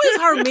 Yo, who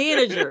is her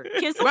manager?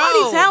 Can somebody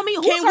Bro, tell me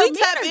who's can her we manager?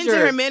 tap into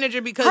her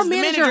manager because Her the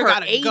manager, manager her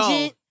gotta agent.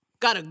 go.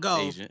 Gotta go.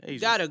 Agent.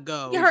 Gotta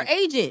go. Yeah, her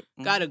agent.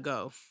 Gotta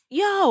go.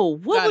 Yo,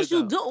 what Gotta was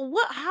you go. doing?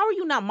 What? How are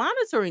you not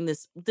monitoring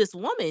this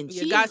woman?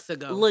 You She's gots to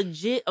go.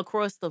 legit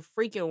across the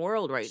freaking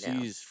world right now.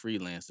 She's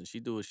freelancing.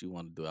 She do what she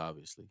want to do,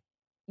 obviously.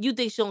 You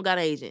think she don't got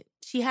an agent?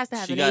 She has to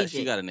have She an got- agent.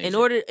 she got an In agent.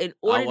 order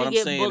what to I'm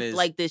get saying booked is-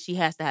 like this, she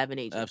has to have an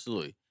agent.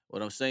 Absolutely.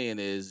 What I'm saying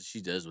is she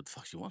does what the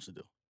fuck she wants to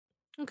do.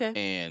 Okay.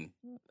 And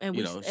And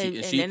you we, know, and, she and,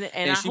 and she and,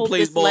 and I she hope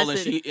plays this ball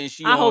lesson, and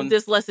she I hope on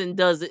this lesson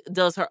does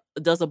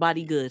a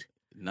body good.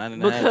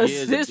 9.5 because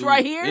years. this to do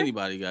right here-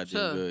 anybody got to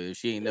Sure. do good if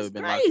she ain't never It's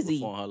been locked up crazy.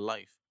 before in her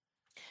life.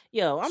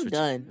 Yo, I'm It's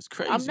done. It's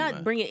crazy. I'm not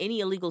man. bringing any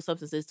illegal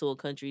substances to a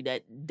country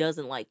that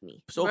doesn't like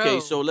me. So okay, Bro,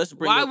 so let's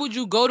bring. Why up, would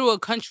you go to a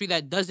country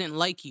that doesn't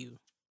like you?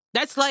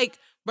 That's like,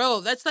 bro,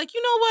 that's like,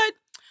 you know what?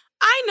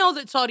 I know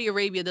that Saudi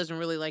Arabia doesn't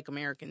really like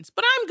Americans,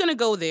 but I'm gonna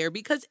go there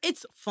because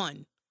it's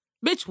fun.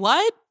 Bitch,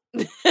 what?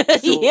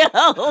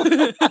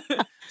 Yo.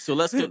 So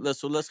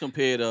let's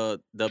compare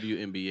the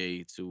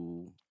WNBA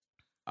to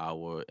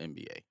our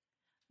NBA.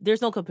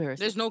 There's no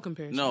comparison. There's no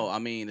comparison. No, I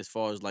mean as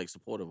far as like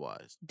supportive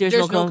wise. There's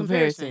no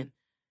comparison.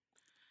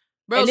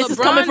 Bro, And this LeBron, is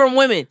coming from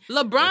women.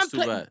 LeBron. That's too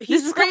Play, bad. he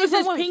This is coming sprains from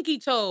his women. pinky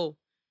toe.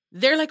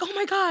 They're like, oh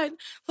my god,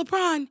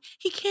 LeBron,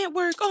 he can't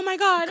work. Oh my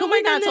god. Can oh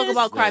we my not talk goodness.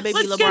 about crybaby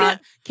Let's get LeBron? it.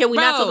 Can we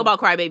not Bro, talk about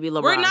crybaby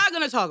LeBron? We're not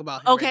gonna talk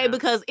about him. Okay, right now.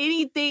 because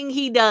anything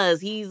he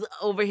does, he's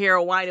over here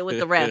whining with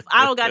the ref.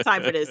 I don't got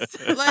time for this.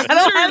 Like, I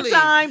don't have literally.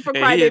 time for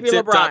And he in crybaby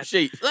tip-top LeBron.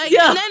 shape. like,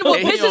 Yeah. and then what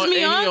And he pisses on,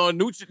 me and he off? on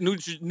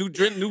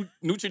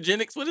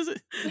Nutrigenics. What is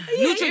it?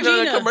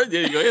 Neutrogena.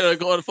 There you go.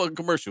 Go on the fucking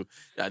commercial.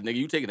 Nigga,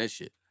 you taking that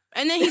shit?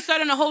 And then he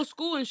started a whole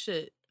school and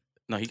shit.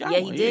 No, he got Yeah,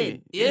 one. he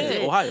did. Yeah.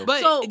 did. Ohio.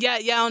 But So- yeah,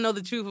 y'all don't know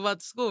the truth about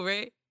the school,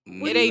 right?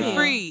 Nah. It ain't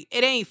free.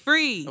 It ain't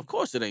free. Of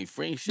course, it ain't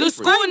free. The Shit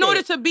school, free. in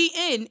order to be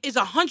in, is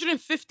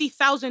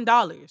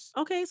 $150,000.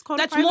 Okay, it's called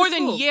a That's private more than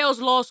school. Yale's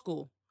law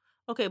school.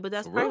 Okay, but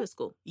that's For real? private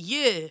school.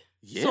 Yeah.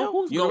 Yeah, So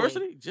who's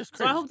university? going? Just So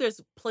crazy. I hope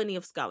there's plenty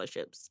of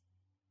scholarships.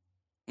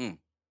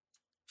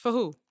 For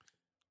who?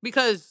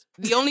 Because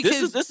the only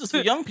this kids, is for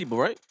young people,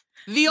 right?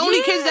 the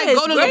only kids that Yes,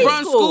 go to grade LeBron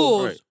school.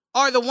 schools Right.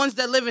 are the ones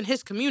that live in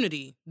his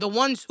community. The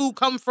ones who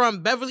come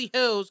from Beverly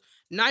Hills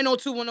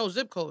 90210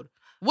 zip code.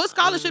 What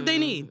scholarship they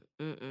need?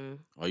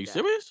 Are you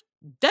serious?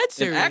 Dead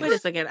serious. Akron? Wait a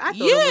second. I thought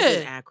it was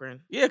in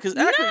Akron. Yeah, because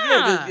Akron,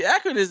 Nah.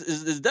 Akron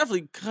is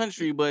definitely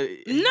country, but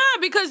Nah,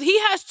 because he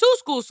has two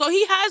schools. So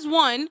he has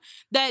one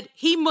that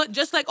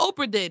just like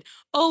Oprah did.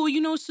 Oh,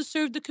 it's to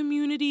serve the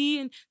community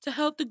and to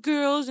help the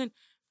girls. And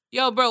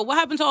yo, bro, what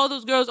happened to all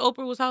those girls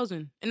Oprah was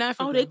housing in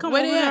Africa? Oh, they come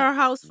Where over they to at? her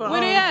house for Where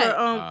they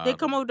at? they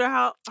come over to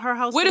her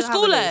house. Where for the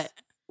school holidays. at?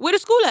 Where the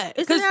school at?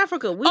 It's in 'Cause-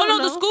 Africa. We Oh don't no,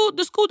 know.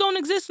 the school don't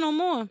exist no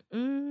more.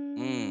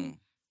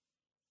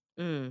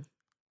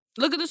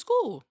 Look at the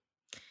school.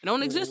 It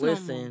don't exist no more.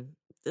 Listen,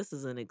 this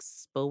is an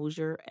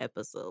exposure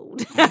episode.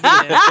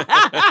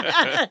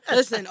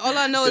 Listen, all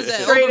I know is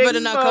that Straight Oprah better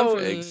not come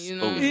for me. exposure. You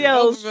know?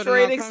 Yo, Oprah better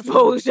straight not come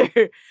for me.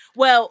 exposure.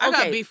 Well, I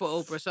got okay. beef with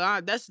Oprah,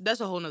 so that's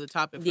a whole nother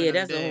topic. For Yeah, another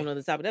that's a day. whole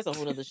nother topic. That's a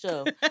whole nother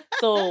show.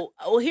 So,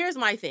 well, here's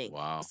my thing.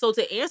 Wow. So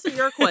to answer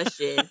your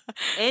question,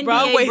 NBA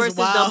Broadway's versus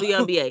wild.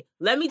 WNBA.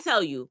 Let me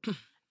tell you,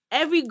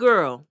 every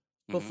girl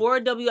Mhm. before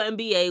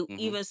WNBA Mhm.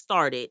 even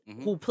started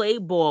Mhm. who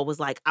played ball was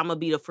like, I'm gonna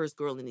be the first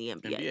girl in the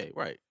NBA. NBA,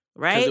 right?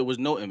 Right? Because there was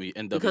no NBA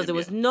and Because there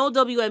was no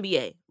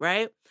WNBA,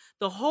 right?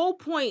 The whole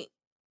point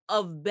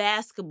of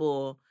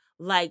basketball,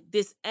 like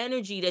this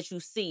energy that you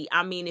see.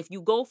 I mean, if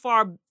you go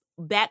far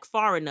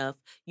enough,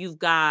 you've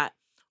got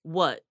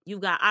what?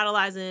 You've got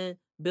idolizing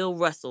Bill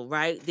Russell,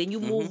 right? Then you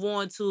move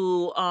on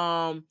to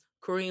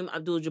Kareem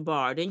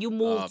Abdul-Jabbar. Then you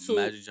move to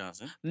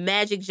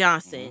Magic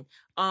Johnson,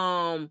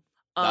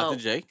 Dr.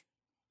 J,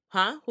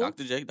 Huh? Who?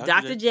 Dr. J,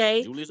 Dr.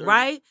 J, Julius Erving.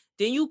 right?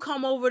 Then you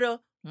come over to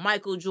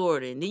Michael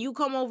Jordan. Then you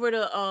come over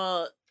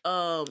to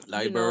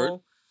Larry Bird.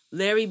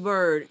 Larry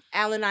Bird,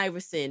 Allen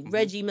Iverson,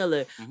 Reggie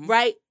Miller,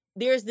 right?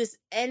 There's this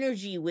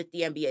energy with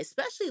the NBA,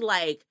 especially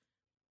like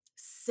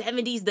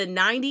 70s to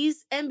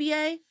 90s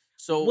NBA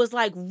So was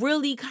like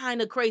really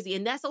kind of crazy.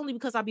 And that's only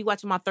because I be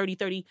watching my 30 on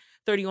 30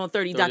 30 on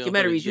documentaries.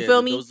 30, You yeah,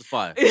 feel me? Those are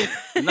fire.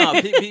 No,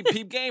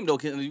 peep game though.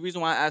 And the reason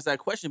why I asked that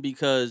question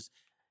because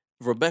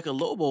Rebecca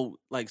Lobo,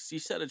 like, she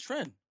set a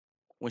trend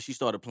when she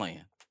started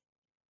playing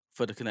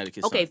for the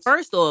Connecticut Okay, Suns.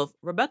 first off,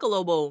 Rebecca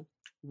Lobo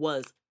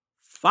was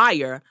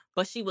fire,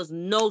 but she was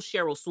no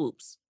Cheryl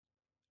Swoops.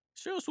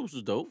 Cheryl Swoops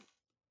was dope.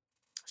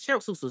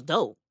 Cheryl Swoops was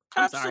dope.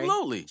 I'm sorry.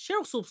 Absolutely.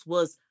 Cheryl Swoops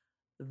was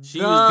She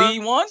was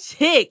the one?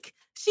 chick.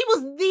 She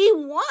was the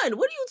one.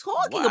 What are you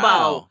talking about?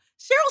 Wow.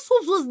 Cheryl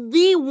Swoops was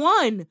the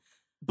one.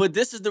 But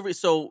this is the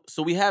so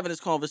we having this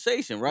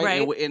conversation, right?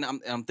 Right. And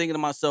I'm thinking to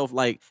myself,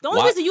 like, The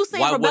only reason you saying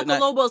why Rebecca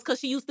wouldn't I- Lobo is because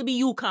she used to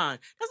be UConn.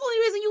 That's the only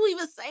reason you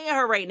even saying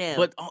her right now.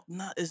 But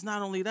it's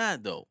not only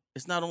that though.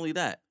 It's not only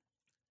that.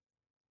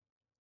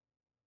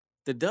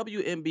 The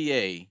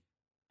WNBA,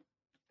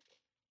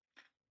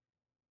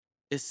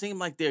 it seemed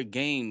like their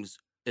games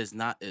is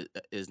not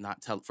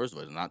first of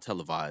all, they're not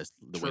televised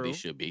the way they True.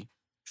 should be,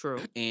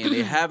 True. and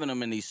they're having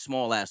them in these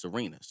small ass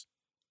arenas.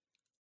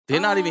 They're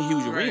not even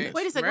huge Right. arenas.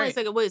 Wait a second.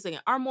 Right. Wait a second.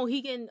 Our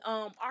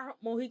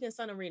Mohegan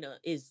Sun Arena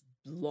is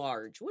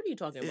large. What are you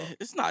talking about?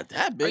 It's not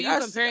that Are big. you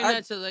comparing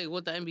that to like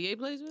what the NBA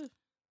plays with?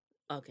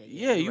 Okay.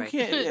 Yeah, you you're right.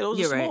 can't. Yeah, those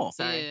You're are right. small.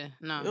 Sorry. Yeah,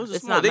 no. Those are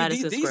It's small. not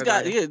Madison these Square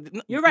guys. Garden.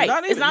 Yeah, You're right.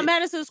 Not It's even, not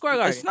Madison Square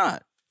Garden. It's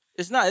not.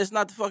 It's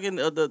not the fucking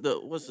the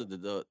what's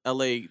the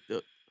LA.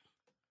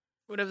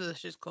 Whatever the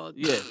shit's called.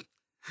 Yeah.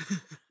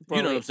 Bro,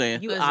 You know what I'm wait,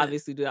 saying? You Listen.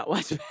 obviously do not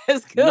watch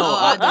basketball. No,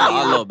 I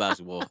do. love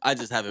basketball. I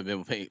just haven't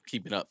been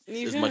keeping up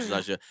You as much as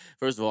I should.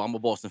 First of all, I'm a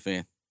Boston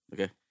fan.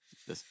 Okay,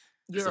 That's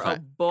You're a a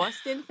fact.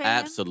 Boston fan?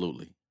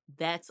 Absolutely.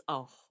 That's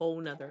a whole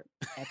nother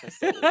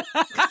episode.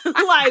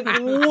 Like,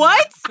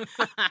 what?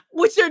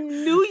 With your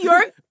New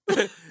York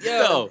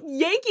Yo,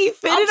 Yankee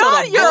fitted I'm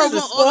talking on? You're a Boston-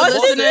 Boston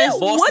Boston- fan?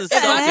 Boston What the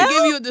If I hell? could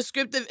give you a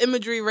descriptive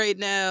imagery right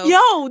now,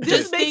 Yo, this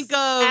Just makes think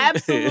of-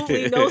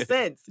 absolutely no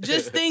sense.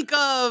 just think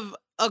of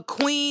a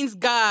Queens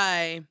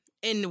guy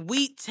in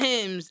wheat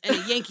Timbs and a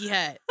Yankee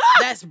hat.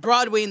 That's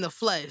Broadway in the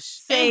flesh.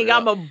 saying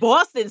I'm a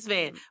Boston's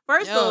fan.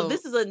 First Yo. off,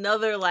 this is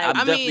another like I'm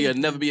I definitely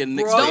mean, never be a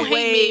Knicks Broadway. Don't fan.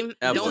 hate me.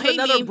 Ever. This Don't is hate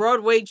another me.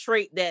 Broadway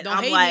trait that Don't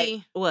I'm hate like,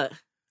 me. what?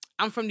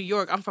 I'm from New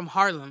York. I'm from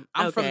Harlem.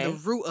 I'm from the Okay.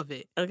 root of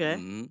it. Okay.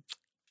 Mhm.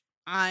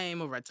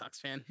 I'm a Red Sox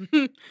fan.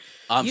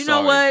 I'm You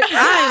sorry. know what?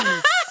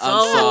 I'm so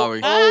I'm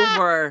sorry.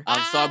 over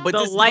I'm sorry, but the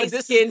this light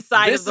skin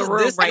side of the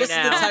room this, right this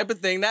now. is the type of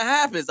thing that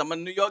happens. I'm a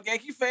New York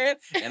Yankee fan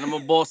and I'm a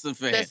Boston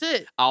fan. That's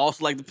it. I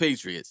also like the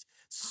Patriots.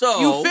 So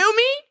You feel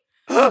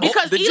me?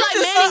 Because did you Eli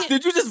just, Manning.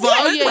 did you just Oh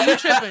vomit? yeah, you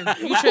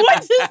tripping. You tripping.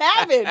 What just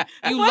happened?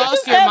 You What lost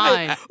just your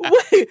happened?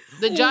 Wait,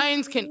 The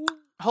Giants can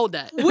hold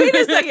that. wait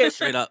a second.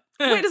 Straight up.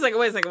 Wait a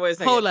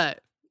second. Hold that.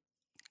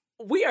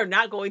 We are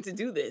not going to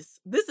do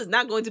this. This is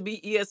not going to be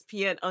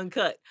ESPN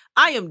Uncut.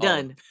 I am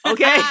done.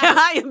 Okay?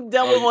 I am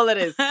done with all of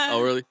this.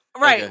 Oh, really?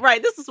 Right, Okay.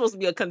 right. This is supposed to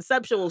be a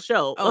conceptual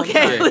show. Oh,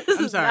 Okay? sorry. This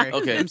I'm is sorry.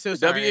 not- Okay. I'm so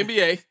sorry.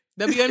 WNBA.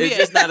 WNBA. It's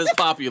just not as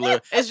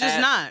popular. It's just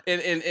not.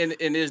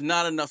 And there's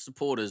not enough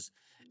supporters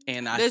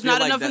And I There's feel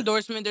not like enough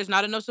endorsement. There's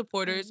not enough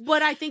supporters.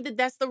 But I think that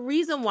that's the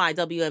reason why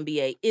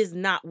WNBA is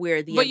not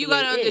where the But NBA you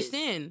gotta is.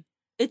 understand.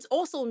 It's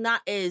also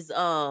not as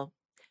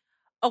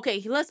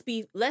okay, let's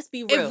be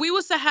real. If we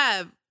was to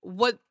have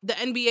what the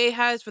NBA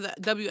has for the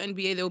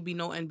WNBA, there will be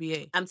no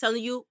NBA. I'm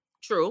telling you,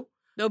 true.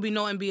 There'll be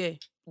no NBA.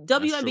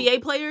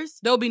 WNBA players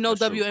There'll be no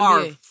That's true. WNBA.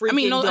 are I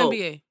mean, no freaking dope.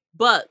 NBA.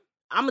 But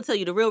I'm gonna tell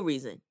you the real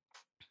reason.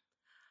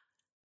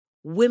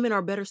 Women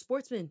are better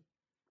sportsmen.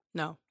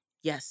 No.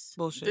 Yes.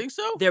 Bullshit. Think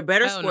so? They're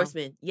better Hell no.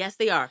 sportsmen. Yes,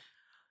 they are.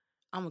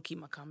 I'm gonna keep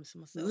my comments to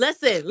myself.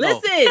 Listen. No,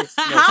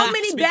 How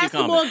many speak your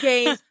basketball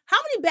games? How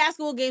many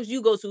basketball games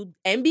you go to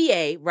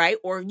NBA, right?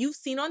 Or you've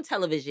seen on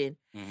television?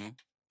 Mm-hmm.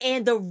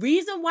 And the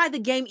reason why the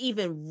game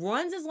even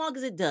runs as long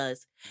as it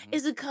does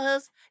is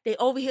because they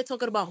over here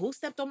talking about who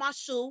stepped on my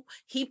shoe,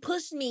 he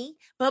pushed me,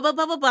 blah blah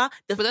blah blah blah.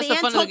 The But that's the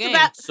fan fun of the talked game.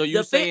 about So you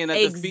the saying that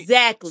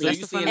exactly, so That's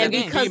you the fun saying of that the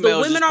the game. because the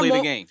females women just are play more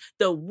the game.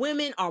 the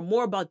women are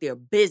more about their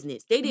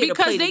business. They there to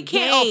Because play they the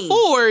can't game.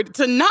 afford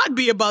to not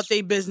be about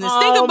their business.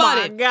 Think Oh about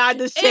my it. God,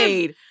 the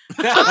shade.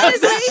 Honestly,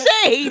 The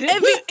shade.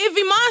 if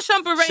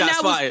Iman Shumpert right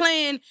Shots now was fired.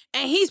 playing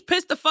and he's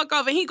pissed the fuck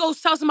off and he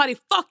goes tell somebody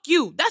 "fuck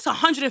you," that's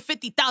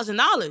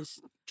 $150,000.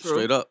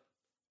 Straight up.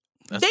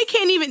 They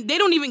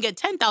don't even get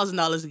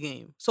 $10,000 a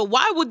game. So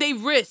why would they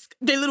risk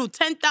their little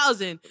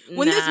 $10,000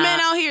 when this Nah. man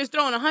out here is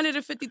throwing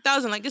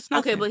 $150,000 like it's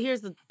nothing? Okay, but here's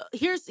the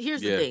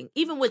Yeah. thing.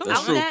 Even That's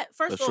without true. that,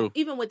 first That's of all, true.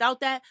 even without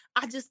that,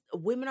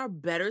 women are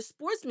better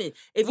sportsmen.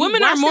 If you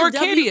Women are watch the more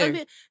WNBA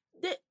kiddier.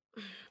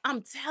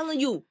 I'm telling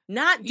you,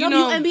 not You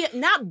know- WNBA,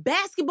 not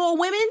basketball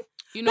women.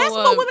 You know,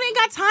 Basketball women ain't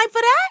got time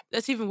for that.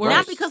 that's even worse.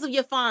 Not because of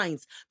your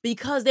fines,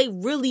 because they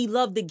really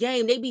love the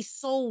game. They be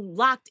so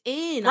locked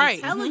in. Right.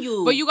 I'm telling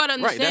you. But you gotta Right.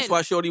 understand. That's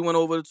why Shorty went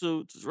over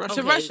to Russia.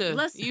 To Russia.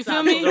 Let's You stop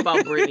feel me? talking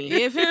about Brittany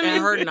You feel me?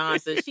 and her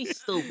nonsense. She's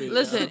stupid.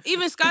 Listen,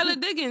 even Skylar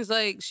Diggins,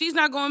 like, she's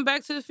not going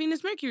back to the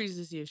Phoenix Mercuries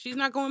this year. She's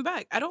not going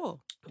back at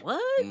all.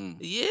 What? Mm.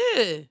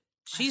 Yeah.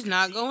 She's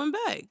not going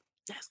back.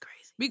 That's crazy.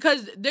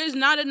 Because there's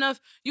not enough.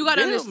 You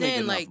gotta They don't make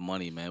understand, enough like,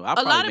 money, man. a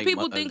lot of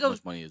people think as of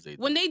much money as they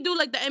do. when they do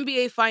like the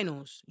NBA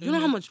finals, you know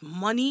how much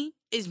money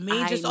is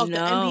made just off the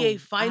know. NBA I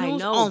finals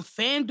know. on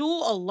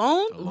FanDuel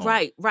alone?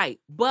 Alone. Right.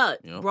 But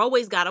Yep.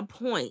 Broadway's got a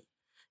point.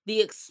 The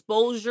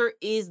exposure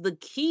is the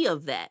key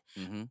of that.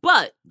 Mm-hmm.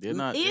 But They're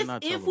not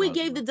if we televising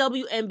gave the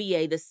it.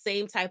 WNBA the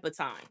same type of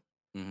time,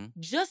 Mm-hmm.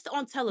 just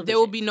on television, There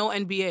will be no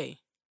NBA.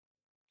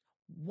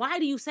 Why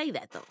do you say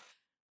that though?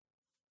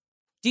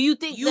 Do you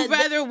think You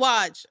rather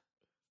watch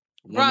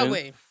Women,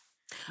 Broadway.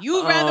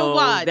 You rather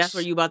watch That's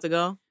where you about to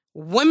go?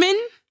 women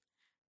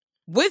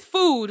with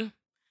food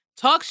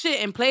talk shit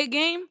and play a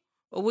game,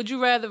 or would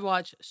you rather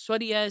watch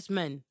sweaty ass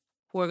men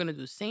who are gonna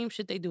do the same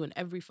shit they do in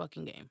every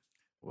fucking game?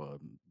 Well,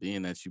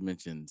 being that you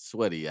mentioned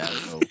sweaty, I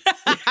don't know.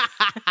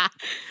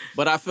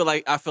 But I feel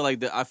like Ashley,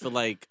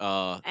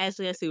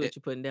 I see what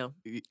you're putting down.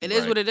 It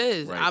is what it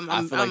is. Right. I'm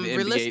I feel like the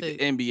realistic.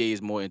 NBA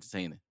is more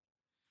entertaining.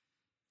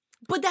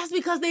 But that's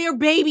because they are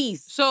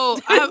babies. So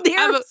I have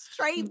They're a-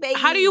 straight babies.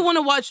 how do you want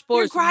to watch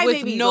sports with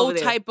crybabies no over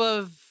there. type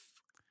of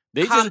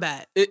They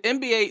combat?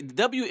 NBA,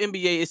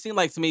 WNBA. It seemed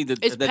like to me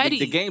that It's petty.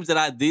 the games that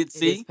I did It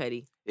see, is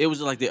petty. it was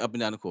just like they're up and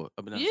down the court,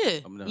 up and down. Yeah.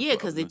 up and down the Yeah, court,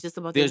 because up they and down. just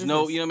about There's their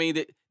no, business. you know what I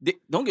mean?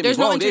 Don't get There's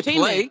me no wrong, they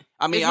entertainment. play.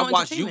 I mean, There's I no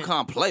watched entertainment.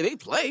 UConn play. They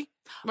play.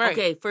 Right.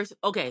 Okay, you know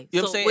You know what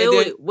what I'm so saying? wait.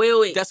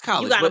 And then- That's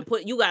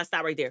college. You gotta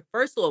stop right there.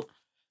 First off,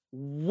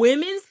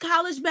 women's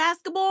college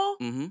basketball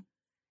Mm-hmm.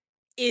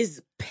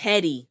 is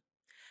petty.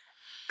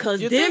 Cause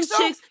You them think so?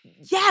 chicks,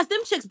 yes, them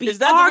chicks be Is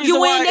that the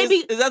arguing. reason why? They be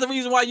Is that the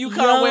reason why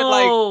UConn went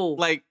Yo.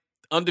 like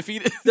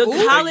undefeated? the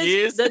for college,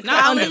 years? the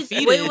Not college.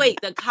 undefeated.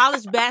 Wait. The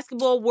college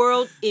basketball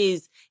world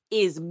is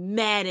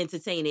mad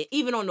entertaining,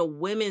 even on the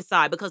women's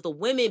side, because the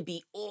women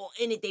be all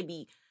in it. They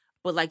be,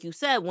 but like you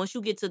said, once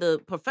you get to the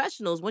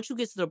professionals, once you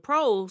get to the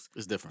pros,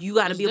 It's different. you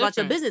got to It's be about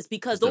your different. business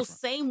because It's those different.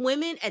 same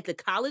women at the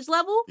college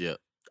level. Yeah.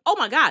 Oh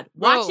my God,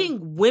 Bro.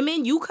 watching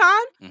women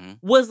UConn Mhm.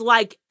 was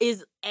like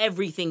is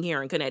everything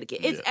here in Connecticut.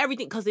 It's Yeah.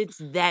 everything because it's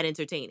that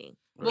entertaining.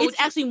 Right. It's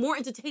actually more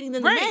entertaining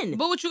than the Right. men.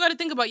 But what you got to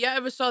think about, y'all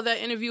ever saw that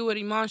interview with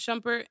Iman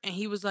Shumpert? And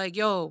he was like,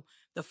 yo,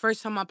 the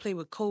first time I played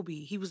with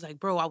Kobe, he was like,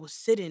 bro, I was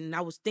sitting and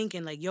I was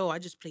thinking like, yo, I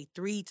just played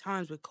 3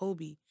 times with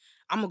Kobe.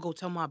 I'm going to go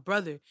tell my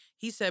brother.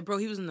 He said, bro,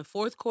 he was in the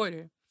 4th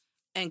quarter.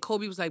 And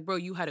Kobe was like, bro,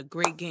 you had a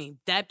great game.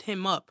 Dapped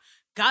him up.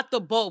 Got the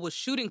ball, was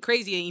shooting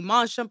crazy. And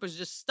Iman Shumpert's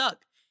just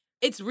stuck.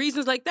 It's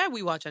reasons like that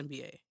we watch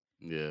NBA.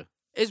 Yeah.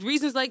 It's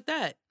reasons like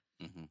that.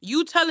 Mhm.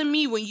 You telling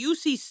me when you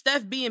see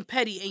Steph being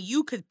petty and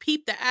you could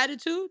peep the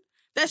attitude,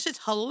 that shit's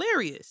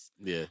hilarious.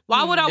 Yeah.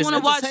 Why would I It's want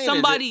to watch entertaining.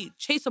 somebody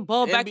chase a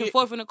ball back and NBA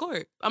forth in the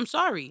court? I'm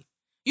sorry.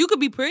 You could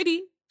be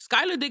pretty.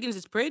 Skylar Diggins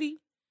is pretty.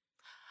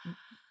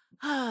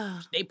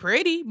 They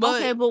pretty,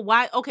 but okay, but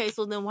why? Okay,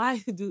 so then why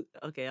do?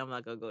 Okay, I'm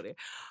not gonna go there.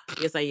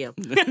 Yes, I am.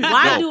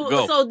 Why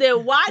Go. So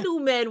then why do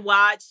men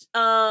watch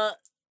the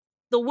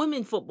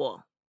women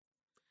football,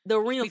 the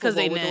arena Because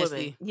they football with the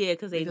nasty. women? Yeah,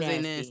 because they because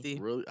they nasty. nasty.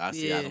 Really? I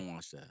see. I Yeah. don't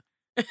watch that.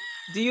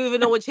 Do you even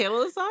know what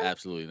channel it's on?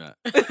 Absolutely not.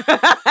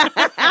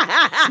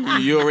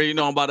 You already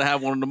know I'm about to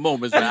have one of the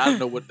moments where I don't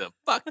know what the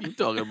fuck you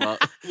talking about.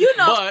 You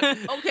know, But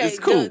okay, it's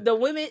cool. the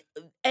women,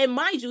 and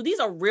mind you, these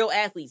are real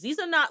athletes. These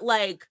are not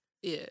like,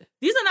 Yeah.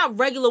 these are not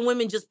regular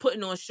women just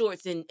putting on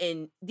shorts,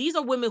 and these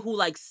are women who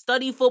like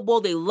study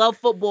football, they love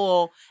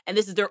football, and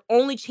this is their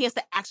only chance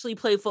to actually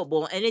play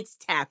football, and it's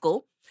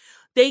tackle.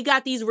 They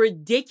got these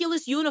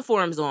ridiculous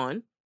uniforms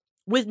on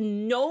with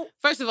no...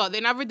 First of all,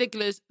 they're not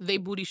ridiculous. They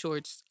booty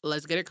shorts.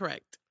 Let's get it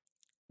correct.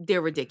 They're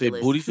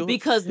ridiculous. booty shorts?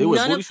 Because They wear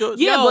none booty of... shorts?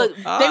 Yeah, Yo, but...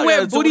 they I wear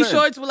gotta booty tune in.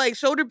 shorts with like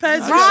shoulder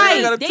pads. and I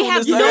shit. gotta Right. They tune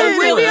have this no in.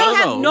 real... They I don't don't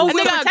have know. no And they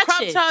real got crop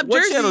protection. top What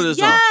jerseys. channel is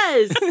this on?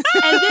 Yes.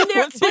 And then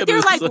they're... What But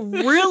they're like channel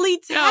is really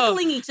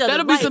tackling each other.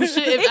 That'll be Like, some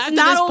shit if it's after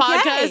not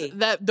this okay. podcast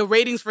that the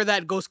ratings for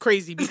that goes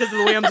crazy because of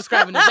the way I'm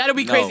describing it. That'll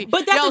be No. crazy.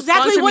 But that's Yo,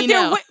 exactly sponsor what me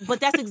they're now. but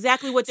that's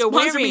exactly what they're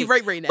Sponsor wearing.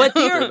 me right now. But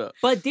Straight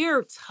up.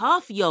 they're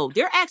tough, yo.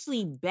 They're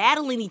actually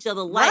battling each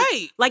other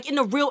like in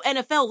the real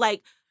NFL.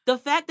 Like the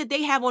fact that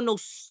they have on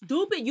those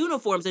stupid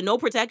uniforms and no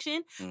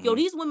protection, yo,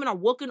 these women are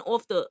walking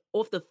off the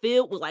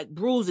field with like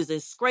bruises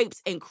and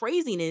scrapes and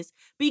craziness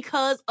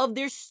because of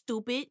their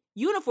stupid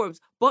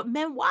uniforms. But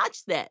men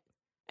watch that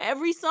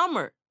every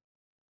summer.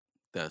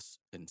 That's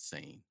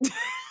insane.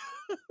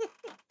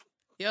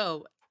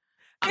 Yo,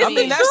 I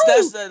mean,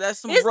 that's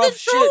some It's the rough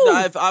shit.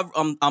 truth.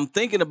 That I'm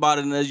thinking about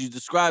it, and as you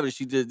described it,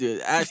 she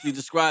did actually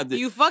described it.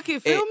 you fucking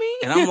feel me?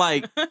 And I'm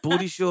like,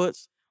 booty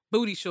shorts,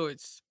 Booty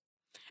shorts.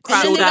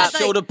 Crop And then they top. got,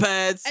 like- shoulder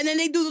pads. And then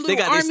they do the They little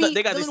got their army,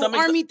 they got the their little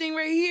stomachs army thing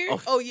right here.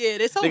 Oh. Oh, yeah,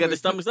 that's over. They got their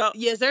stomachs out.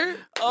 Yes, sir.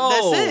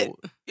 Oh, That's it.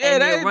 Yeah,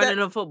 and that, you're running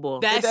that, a football.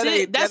 That's that it.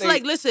 ain't- That's that like,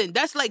 ain't- listen,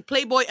 that's like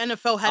Playboy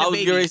NFL had I a was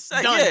baby. gonna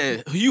say, Done.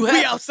 yeah, you have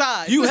We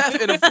outside. You have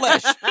in the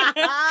flesh.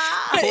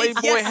 Playboy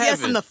yes, heaven.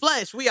 yes, in the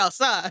flesh. We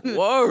outside.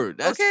 Word,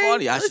 that's Okay,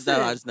 funny. I listen.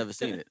 just never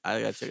seen it.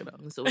 I gotta check it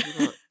out. So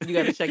you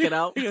gotta check it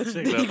out. You gotta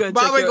check it out. You gotta check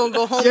Barbara your- gonna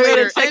go home you're gonna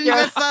later. check your-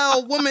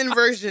 NFL woman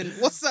version.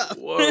 What's up?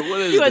 Word, what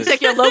is You gonna this?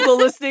 check your local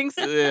listings?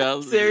 Yeah,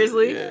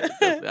 Seriously? Yeah,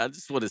 definitely. I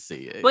just want to see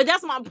it. But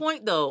that's my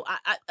point, though.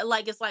 I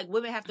like it's like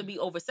women have to be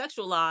over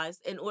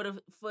sexualized in order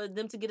for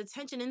them to get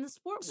attention in the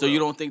sport. So you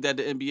world. don't think that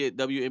the NBA,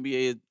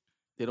 WNBA,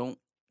 they don't?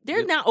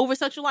 They're not over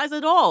sexualized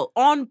at all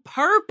on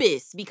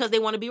purpose because they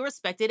want to be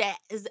respected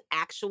as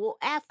actual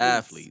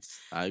athletes.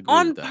 I agree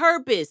On with that.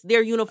 purpose,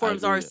 their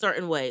uniforms agree are a with that.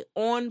 certain way.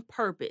 On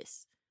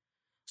purpose,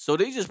 So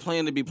they just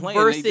playing to be playing.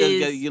 versus They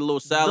just get a little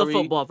the salary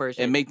football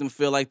version. and make them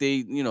feel like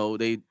they,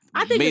 they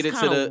I think made it's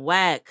it to kind of the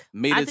whack.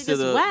 made I it think to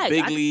it's the whack.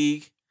 big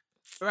league,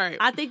 Right.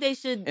 I think they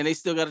should. and they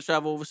still got to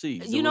travel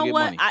overseas. You know get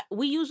what? money.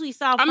 We usually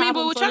solve. I mean, but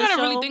problems what on y'all the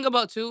gotta really show. think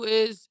about too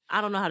is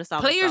I don't know how to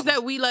solve the players problem.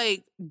 that we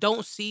like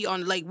don't see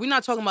on like we're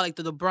not talking about like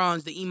the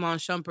LeBrons, the Iman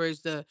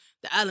Shumpers, the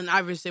Allen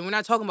Iverson. We're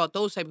not talking about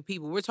those type of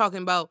people. We're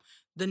talking about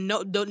the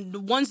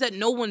ones that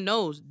no one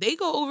knows. They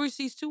go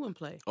overseas too and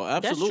play. Oh,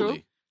 That's true.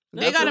 absolutely.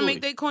 They gotta Absolutely.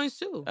 make their coins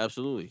too.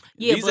 Absolutely.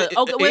 Yeah, These but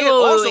are, okay, and wait,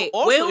 also, wait.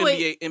 also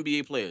Wait.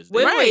 NBA players.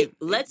 Wait, They- wait.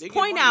 they- Let's they get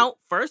point money. out,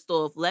 first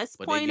off, let's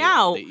But they point get-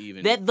 out they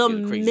even that the get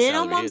a crazy salary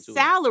minimum here, too.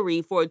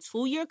 salary for a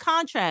 2-year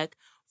contract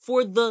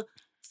for the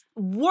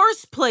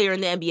worst player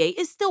in the NBA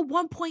is still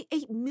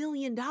 $1.8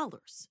 million.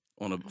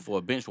 For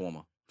a bench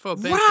warmer. For a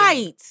bench warmer.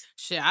 Right.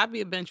 Shit, I'd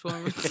be a bench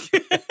warmer.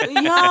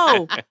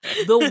 Yo,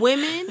 the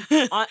women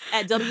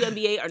at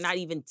WNBA are not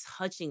even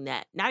touching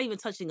that. Not even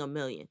touching $1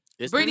 million.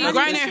 It's Brittany because-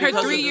 Griner, it's her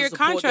because of the 3-year support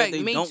that contract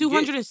they made don't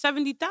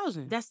get.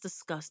 $270,000. That's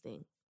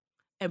disgusting.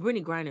 And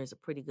Brittany Griner is a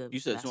pretty good. You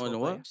said basketball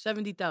 200 what? player.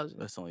 70,000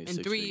 That's only a in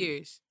 6 3 figure.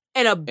 years.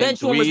 And a bench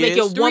 3 warmer's years?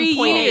 making 3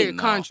 1.8. year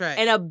No. contract.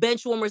 And a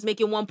bench warmer's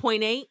making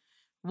 1.8.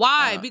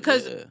 Why?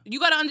 Because yeah. you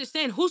got to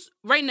understand who's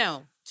right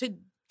now, to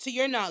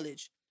your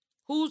knowledge,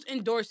 who's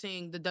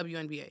endorsing the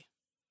WNBA?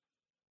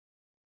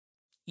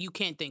 You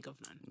can't think of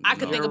none. I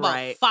could No. think You're about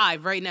right.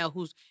 5 right now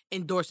who's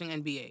endorsing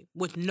NBA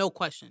with no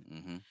question.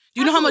 Mm-hmm. Do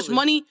you know how much Absolutely.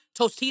 money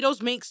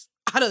Tostitos makes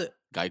out of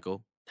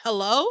Geico.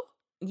 hello?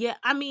 Yeah,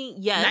 I mean,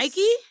 yes.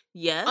 Nike?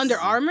 Yes. Under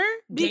Armour?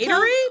 Because,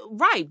 Gatorade?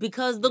 right,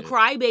 because the Yeah.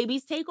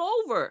 crybabies take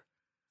over.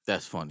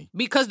 That's funny.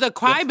 Because the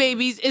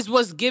crybabies is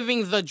what's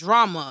giving the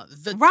drama,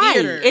 the Right.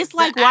 theater. It's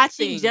like the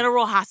watching acting.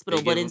 General Hospital,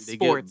 They but give in 'em- they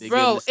give- sports. they give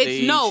Bro, 'em the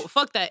it's no, stage.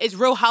 fuck that. It's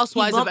Real He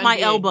Housewives of bumped NBA. my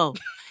elbow.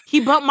 He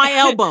bumped my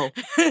elbow.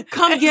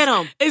 Come get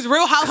him. It's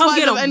Real Come Housewives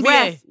get of him. NBA.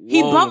 Ref.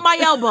 He Whoa. bumped my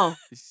elbow.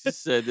 She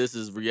said this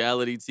is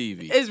reality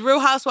TV. It's Real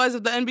Housewives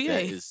of the NBA.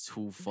 That is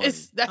too funny.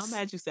 That's I'm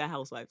mad you said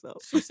housewives though.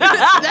 She said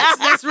housewives.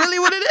 that's really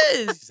what it She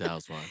is. said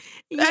housewives.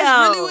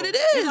 That's really what it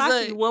is, If I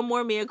see like- one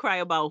more man cry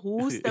about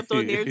who stepped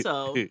on their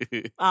toe,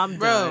 I'm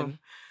Bro. done.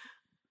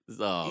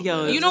 Oh,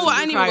 Yo, man. You know what?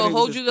 I ain't even Crybabies gonna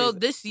hold is you though. crazy.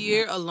 This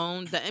year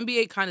alone, the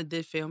NBA kind of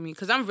did fail me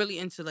because I'm really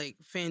into like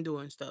FanDom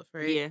and stuff,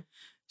 right? Yeah.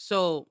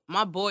 So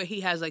my boy, he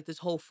has like this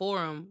whole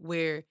forum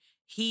where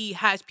he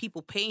has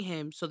people pay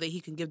him so that he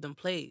can give them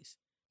plays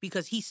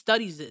because he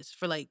studies this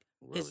for like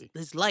Really?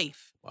 his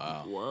life,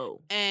 Wow.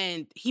 Whoa.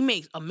 and he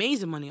makes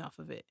amazing money off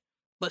of it.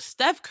 But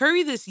Steph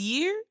Curry this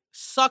year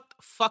sucked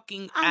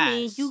fucking ass. I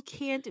mean, you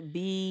can't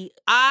be.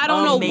 I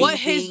don't know what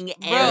his amazing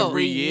bro.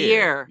 every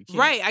year.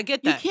 Right, I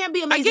get that. You can't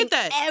be I amazing get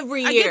that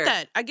every I year.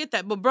 get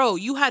that. But bro,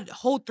 you had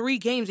whole 3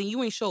 games and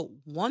you ain't show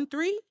 1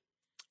 3.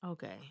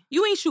 Okay.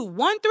 You ain't shoot 1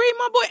 3,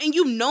 my boy, and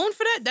you known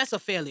for that. That's a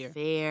failure.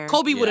 Fair.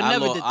 Kobe would have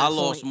never did that. I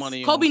lost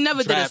money. Kobe on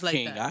never did us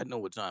DraftKings. like that. I know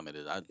what time it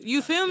is.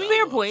 You feel me?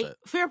 Fair point.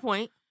 Fair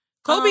point.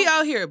 Kobe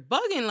out here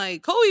bugging.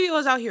 Like, Kobe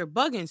was out here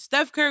bugging.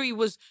 Steph Curry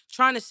was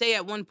trying to say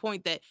at one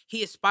point that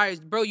he aspires,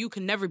 bro, you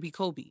can never be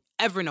Kobe.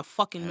 Ever in a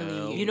fucking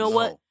million years. You know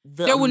what?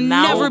 There will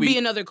never be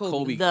another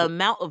Kobe. The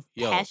amount of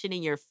passion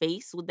in your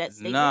face with that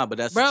statement. Nah, but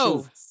that's the bro.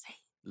 truth.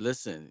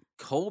 Listen,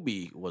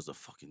 Kobe was a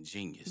fucking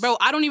genius. Bro,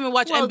 I don't even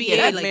watch NBA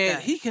that like man,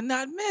 that. he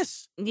cannot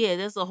miss. Yeah,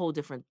 that's a whole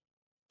different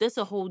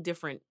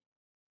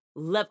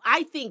level.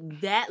 I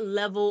think that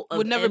level of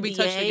would never NBA, be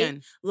touched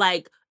again.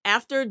 Like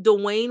after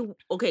Dwayne,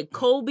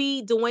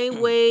 Kobe, Dwayne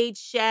Wade,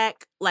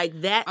 Shaq,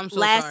 like that I'm so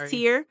last sorry.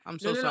 tier. I'm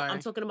so sorry. I'm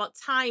talking about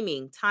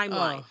timeline.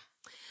 Oh.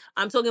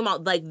 I'm talking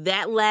about like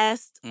that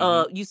last.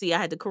 You see, I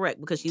had to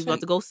correct because she's about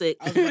to go sick.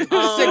 I was about to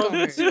go sick on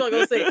her. She's about to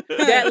go sick.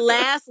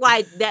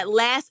 that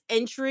last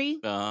entry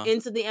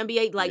into the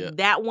NBA, like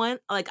that one.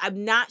 Like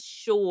I'm not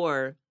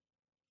sure.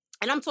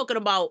 And I'm talking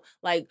about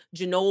like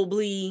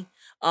Ginobili,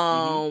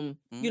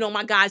 you know,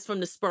 my guys from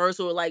the Spurs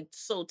who are like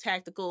so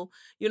tactical.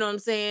 You know what I'm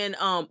saying?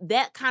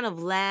 That kind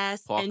of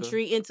last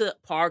entry into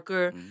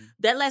Parker,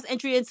 that last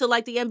entry into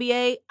like the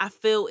NBA, I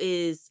feel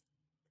is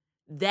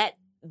that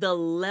the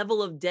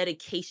level of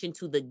dedication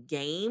to the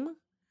game.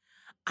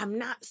 I'm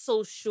not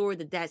so sure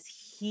that that's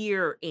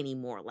here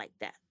anymore like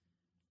that.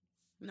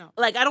 No,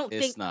 like I don't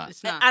think it's not.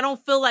 I don't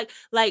feel like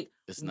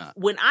it's not.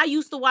 When I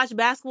used to watch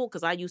basketball,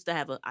 because I used to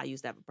have a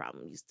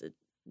problem. I used to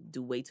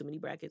do way too many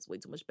brackets, way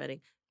too much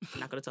betting. I'm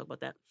not gonna talk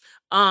about that.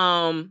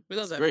 We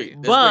love that. Great,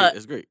 but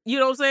it's great. You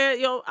know what I'm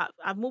saying? Yo,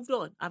 I've moved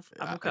on. I've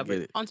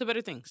recovered. On to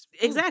better things.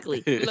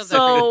 Exactly. We love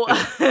so,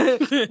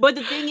 that. but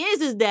the thing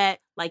is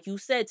that like you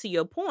said, to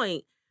your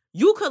point,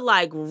 you could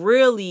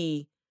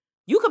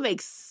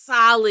make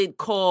solid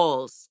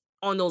calls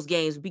on those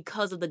games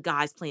because of the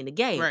guys playing the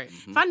game. Right.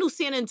 If I knew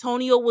San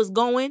Antonio was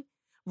going,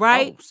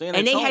 right,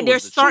 and they had their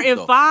starting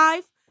starting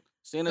 5,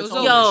 San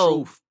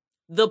Antonio,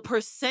 the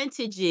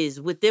percentages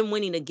with them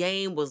winning the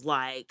game was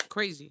like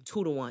crazy,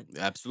 2-1.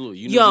 Absolutely.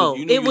 You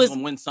knew it was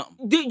gonna win something.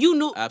 You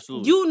knew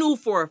absolutely. You knew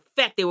for a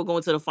fact they were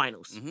going to the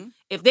finals.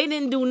 If they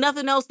didn't do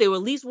nothing else, they were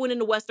at least winning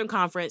the Western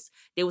Conference.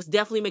 They was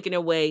definitely making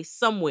their way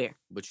somewhere.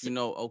 But you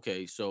know,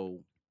 okay,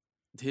 so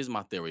here's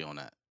my theory on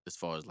that. As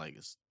far as like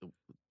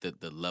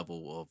the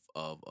level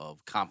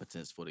of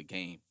competence for the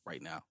game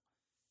right now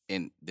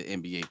in the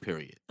NBA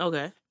period.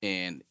 Okay.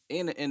 And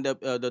in the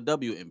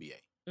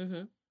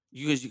WNBA.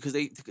 Because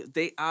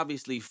they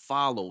obviously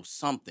follow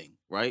something,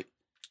 right?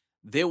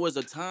 There was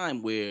a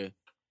time where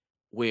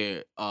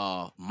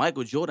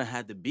Michael Jordan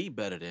had to be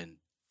better than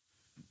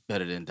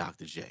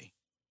Dr. J.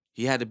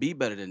 He had to be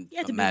better than He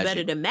had to Magic. be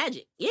better than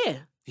Magic. Yeah.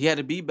 He had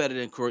to be better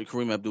than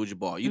Kareem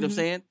Abdul-Jabbar. You know what I'm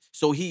saying?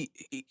 So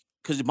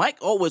because Mike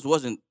always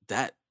wasn't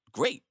that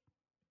great.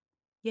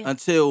 Yeah.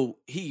 Until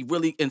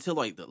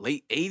like the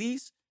late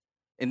 80s.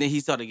 And then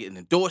he started getting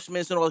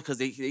endorsements and all because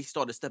they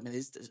started stepping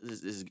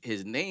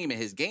his name and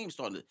his game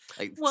started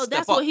like. Well,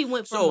 that's up. what he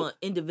went from an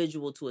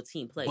individual to a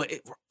team player. But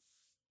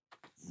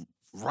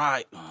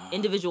right.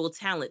 Individual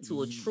talent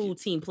to a true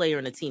team player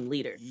and a team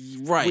leader.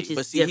 Right. Which is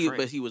but see,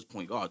 different. he was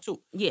point guard too.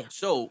 Yeah.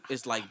 So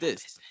it's like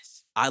this.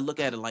 I look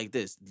at it like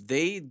this.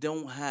 They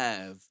don't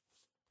have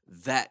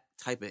that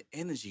type of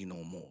energy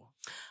no more.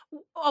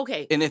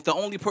 Okay. And if the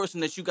only person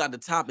that you got at the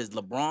top is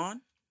LeBron,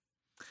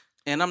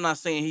 and I'm not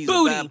saying he's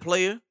Booty. a bad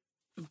player.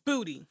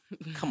 Booty.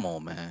 Come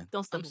on, man.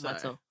 Don't step on my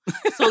toe.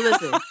 So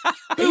listen,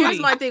 here's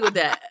my thing with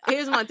that.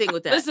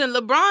 Listen,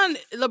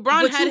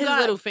 LeBron had his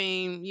little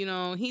fame. You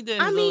know, he did.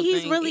 I mean,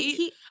 he's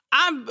really.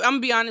 I'm gonna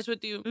be honest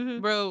with you,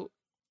 bro.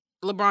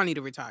 LeBron need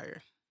to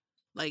retire.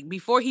 Like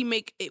before he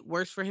make it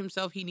worse for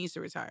himself, he needs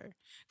to retire.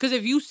 Because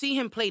if you see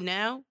him play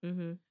now,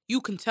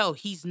 you can tell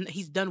he's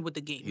done with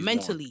the game.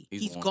 Mentally,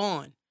 he's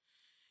gone.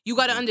 You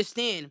got to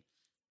understand.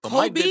 But Kobe,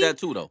 Mike did that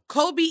too, though.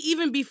 Kobe,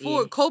 even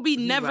before, Kobe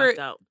never,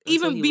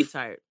 even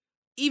before,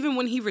 even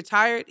when he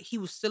retired, he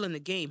was still in the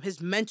game.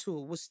 His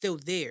mental was still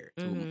there.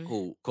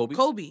 Who? Kobe?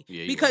 Kobe.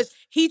 Yeah, because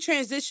he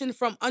transitioned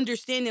from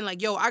understanding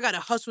like, yo, I got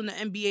to hustle in the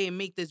NBA and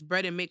make this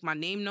bread and make my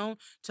name known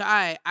to,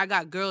 I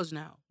got girls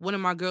now. One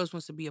of my girls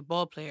wants to be a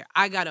ball player.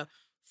 I got to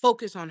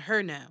focus on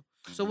her now.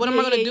 So what am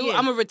I going to do?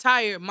 I'm going to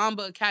retire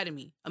Mamba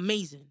Academy.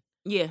 Amazing.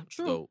 Yeah,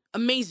 true. Dope.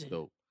 Amazing.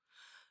 Dope.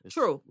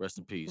 True. Rest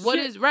in peace. What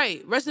is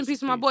right? Rest in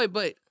peace to my boy.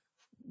 But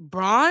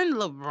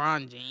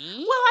LeBron James.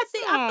 Well, I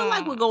feel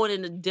like we're going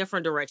in a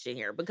different direction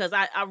here because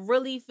I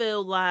really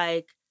feel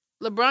like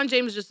LeBron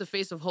James is just the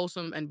face of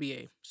wholesome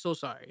NBA. So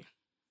sorry.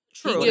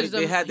 True.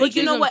 But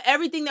you know what?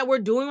 Everything that we're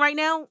doing right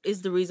now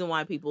is the reason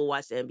why people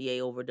watch the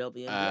NBA over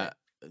WNBA.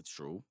 It's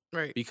true.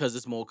 Right. Because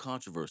it's more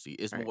controversy.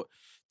 It's more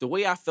the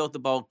way I felt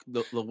about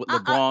LeBron when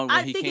he came in.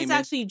 I think it's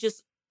actually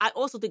just I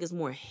also think it's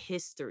more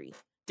history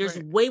There's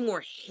Right. way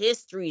more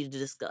history to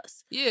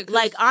discuss. Yeah,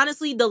 Like,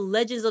 honestly, the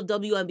legends of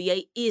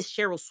WNBA is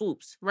Cheryl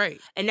Swoops. right.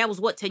 And that was,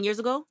 what, 10 years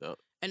ago?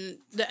 And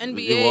the It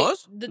NBA,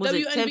 was? the Was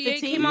it 10, WNBA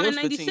 15? came out It in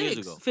was 15 years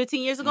 96. ago.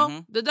 15 years ago?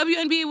 Mhm. The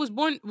WNBA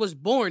was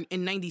born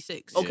in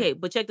 96. Yeah. Okay,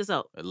 but check this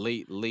out.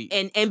 Late.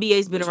 And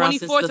NBA's been around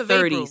since 24th the of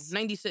April, 30s.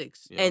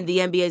 96. Yeah. And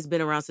the NBA's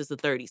been around since the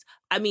 30s.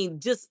 I mean,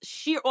 just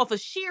off of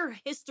sheer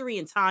history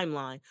and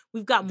timeline,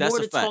 we've got That's more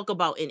a to fact. talk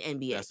about in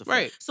NBA. That's a fact.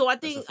 Right. So I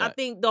That's a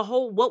think fact. the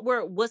whole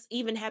what's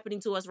even happening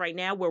to us right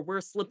now, where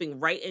we're slipping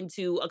right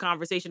into a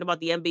conversation about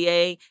the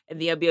NBA and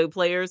the NBA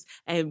players,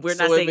 and we're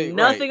So not it saying make-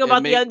 nothing right, it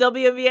about make- the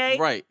WNBA.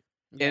 Right.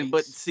 And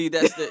but Yikes. see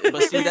that's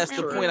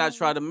the True. point I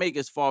try to make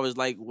as far as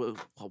like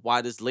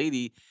why this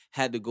lady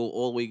had to go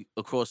all the way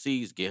across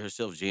seas, get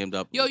herself jammed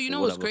up. Yo, you or know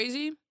what's whatever.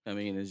 crazy? I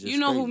mean, it's just You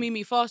know who crazy.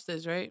 Mimi Foster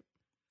is, right?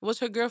 What's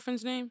her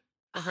girlfriend's name?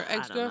 Or her I don't know.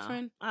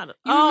 ex-girlfriend? I don't.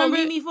 You Oh, remember-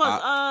 Mimi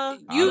Foss. I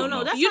You don't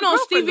know. That's you her know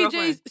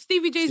girlfriend.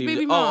 Stevie J's Stevie-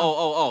 baby mom.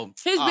 Oh.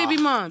 His baby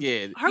mom.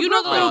 Yeah. Her You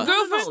know the little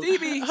girlfriend? girlfriend?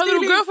 Stevie. Her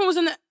little girlfriend was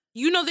in the.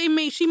 You know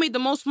she made the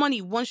most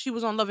money once she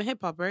was on Love and Hip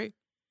Hop, right?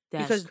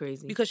 That's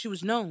crazy. Because she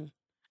was known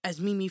as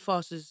Mimi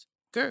Foster's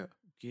girl.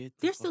 Get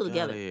the They're still fuck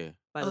together. outta here.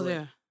 by the Oh, way.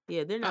 yeah.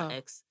 Yeah, they're not Oh.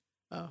 ex.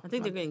 Oh, I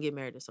think my they're gonna get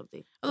married or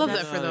something. I love But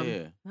that for Outta them.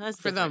 here. That's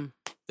For different.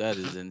 them. That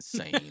is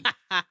insane.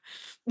 But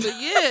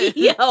yeah.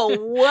 Yo,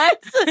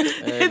 what?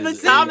 In the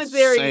is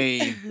commentary,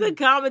 insane.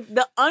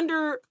 the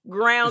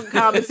underground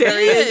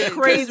commentary Yeah, is 'cause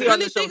crazy on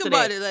really the show think today.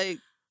 about it. Like,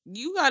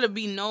 you gotta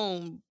be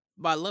known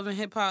by Love and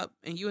Hip Hop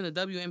and you in the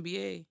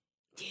WNBA.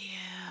 Yeah.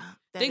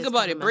 that Think is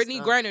about kinda it. messed Brittany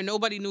up. Griner,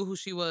 nobody knew who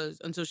she was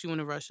until she went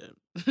to Russia.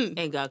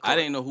 And got caught. I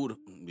didn't know who.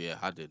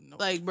 I didn't know.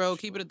 Like, bro,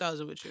 keep it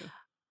 1,000 with you.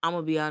 I'm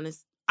gonna be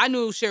honest. I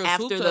knew Cheryl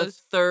After Swoops the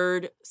was.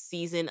 third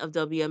season of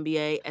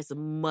WNBA, as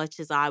much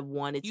as I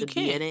wanted You to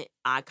be in can't. it,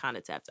 I kind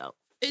of tapped out.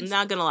 It's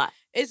Not gonna lie.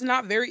 it's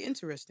not very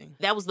interesting.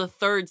 That was the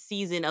third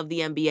season of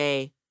the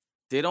NBA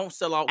They don't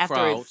sell out after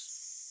crowds. it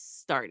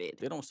started.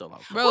 They don't sell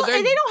out. Bro, Well, they're-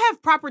 and they don't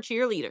have proper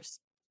cheerleaders.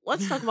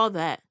 Let's talk about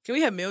that. Can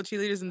we have male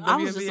cheerleaders in the I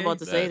WNBA? was just about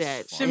to say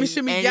That's that. funny.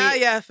 Shimmy, And yeah,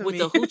 it- yeah, for with me.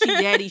 the hoochie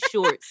daddy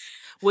shorts.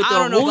 With I the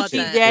don't know about hoochie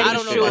that. daddy I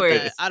don't know about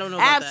shorts. that. I don't know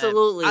about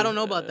Absolutely. that. I don't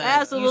know about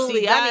that. Absolutely. You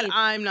see, I that mean-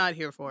 I'm not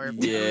here for.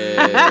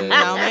 Yeah.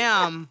 No,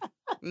 ma'am.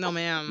 No,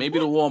 ma'am. Maybe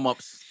the warm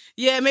ups.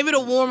 Yeah, maybe the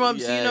warm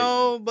ups, Yeah. you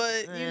know,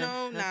 but you Eh,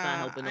 know, that's nah. not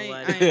helping I ain't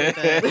nobody. with that.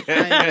 I ain't with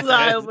That's not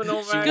that. helping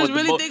nobody. Because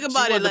really think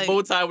about she it, want like- the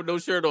bow tie with no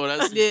shirt on.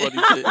 That's some Yeah.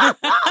 funny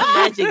shit.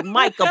 Magic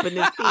Mike up in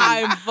this piece.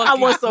 I'm I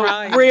fucking want some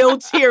crying. real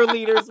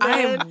cheerleaders, I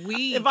man. am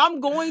weak. If I'm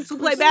going to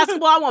play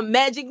basketball, I want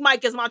Magic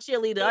Mike as my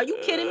cheerleader. Are you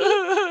kidding me?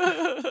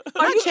 Are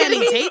Not you kidding Channing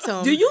me?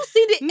 Tatum. Do you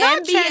see the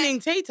Not NBA? Channing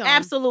Tatum.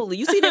 Absolutely.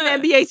 You see them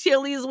NBA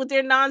cheerleaders with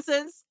their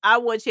nonsense? I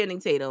want Channing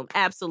Tatum.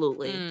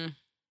 Absolutely. Mm.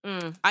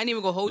 Mm. I ain't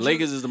even gonna hold you.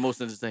 Lakers is the most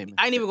entertainment.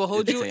 I ain't even gonna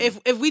hold you.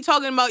 If we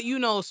talking about, you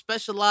know,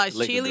 specialized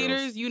Laker cheerleaders,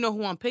 girls. you know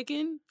who I'm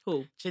picking?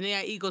 Who?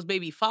 Janae Eagles'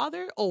 baby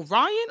father,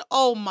 Orion.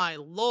 Oh my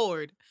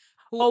lord.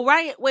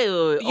 Orion. Wait.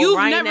 You've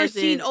Orion never as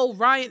seen in-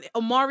 Orion,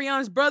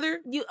 Omarion's brother?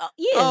 Yeah,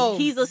 Oh,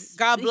 he's a.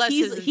 God bless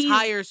he's, his he's-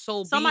 entire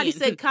soul. Somebody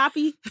being. said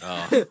copy,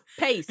 Oh.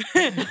 paste.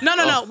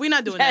 no, we're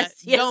not doing Yes,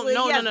 that. yes, Don't,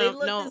 no, yes, no, they no,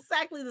 look no.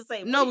 exactly the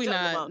same. No, What are we you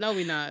talking not. about? No,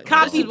 we not.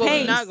 Copy, This is what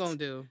we're not paste. gonna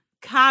do.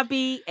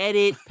 Copy,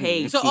 edit,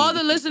 paste. So all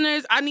the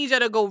listeners, I need y'all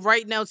to go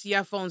right now to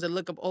your phones and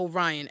look up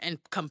Orion and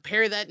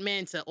compare that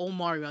man to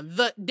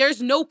Omarion.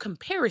 There's no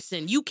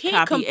comparison. You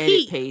can't Copy, edit,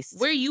 compete paste.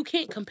 where you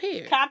can't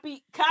compare.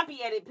 Copy,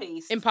 edit,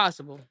 paste.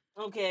 Impossible.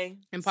 Okay.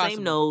 Impossible.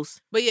 Same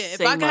nose. But yeah, if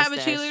Same I could have a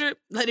mustache. cheerleader,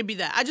 let it be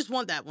that. I just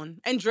want that one.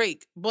 And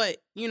Drake. But,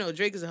 you know,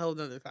 Drake is a whole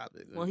other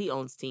topic. Well, he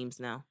owns teams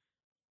now.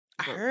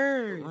 I but-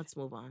 heard. Let's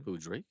move on. Who,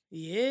 Drake?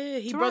 Yeah,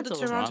 he brought the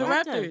Toronto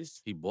Toronto.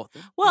 Raptors. He bought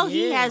them. Well,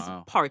 he Yeah. has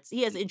Wow. parts.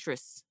 He has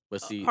interests.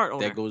 But see, part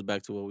owner. that goes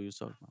back to what we was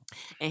talking about.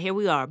 And here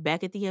we are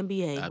back at the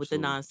NBA with the Absolutely.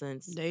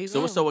 nonsense. There you So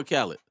go. what's up with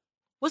Khaled?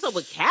 What's up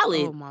with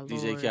Khaled? Oh, my Lord.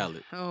 DJ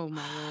Khaled. Oh,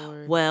 my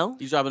Lord. Well,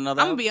 He's dropping another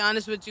I'm gonna album? be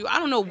honest with you. I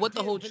don't know what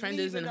the whole trend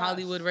is in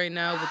Hollywood right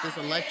now with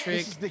this electric,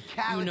 This is the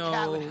Khaled you know,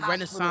 Hospital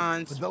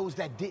renaissance. For those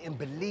that didn't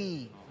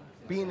believe,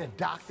 being a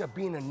doctor,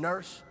 being a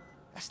nurse,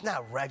 that's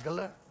not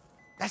regular.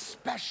 That's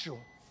special.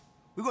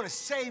 We're gonna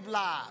save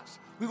lives.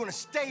 We're gonna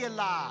stay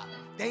alive.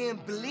 They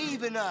didn't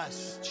believe in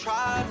us.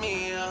 Tried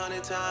me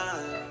 100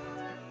 times.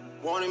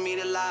 Wanted me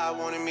to lie,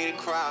 wanted me to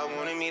cry,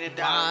 wanted me to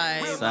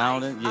die. Vibe.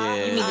 Sounding? Yeah.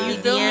 you mean You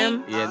feel me?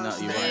 EDM? Yeah, no,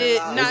 you're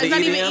right. Nah, Is it's it not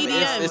even EDM?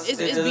 EDM. It's it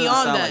doesn't beyond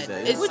sound that. like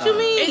that. It's- What you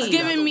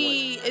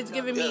mean? It's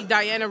giving me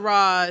Diana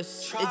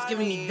Ross. It's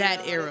giving me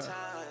that era.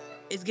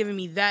 It's giving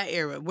me that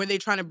era where they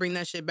trying to bring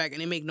that shit back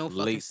and it make no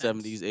fucking Late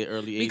sense. 70s,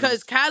 early 80s.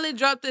 Because Khaled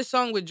dropped this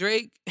song with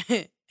Drake,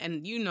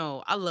 and you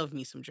know I love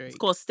me some Drake. It's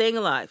called Staying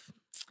Alive.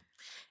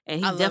 And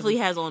he I love definitely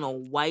it. has on a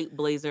white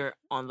blazer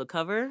on the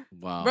cover.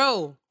 wow.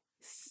 Bro,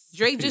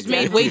 Drake just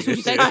Yeah. made way too I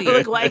sexy.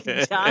 look like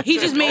John He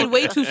just made Travolta.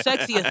 way too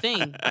sexy a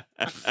thing.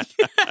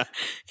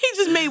 He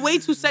just made way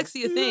too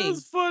sexy a thing.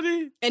 That's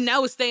funny. And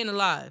now it's staying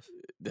alive.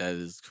 That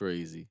is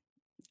crazy.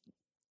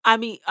 I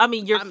mean,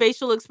 your I'm-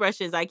 facial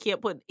expressions, I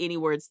can't put any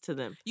words to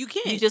them. You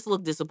can't. You just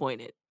look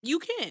disappointed. You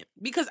can't.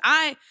 Because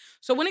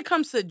so when it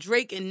comes to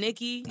Drake and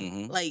Nicki,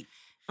 Mhm. like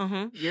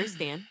Your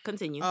stand.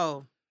 Continue.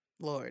 Oh,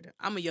 Lord.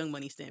 I'm a Young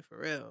Money stan for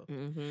real.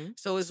 Mm-hmm.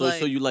 So it's So like...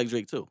 so you like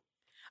Drake too?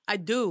 I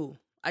do.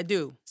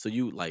 So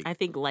you like... I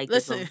think like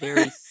Listen. is a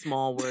very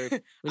small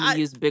word. We need to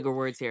use bigger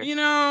words here. You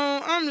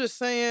know, I'm just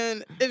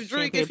saying, if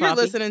Drake, Champagne if you're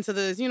Poppy? listening to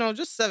this,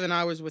 just 7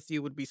 hours with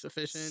you would be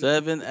sufficient.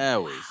 7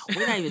 hours.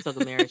 We're not even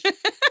talking marriage.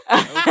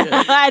 Okay.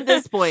 At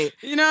this point.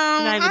 You know,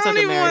 Not even I don't talking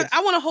even marriage.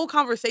 I want a whole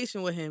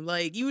conversation with him.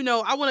 Like,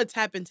 I want to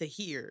tap into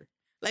here.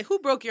 Like, who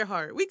broke your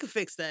heart? We could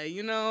fix that,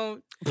 Yeah,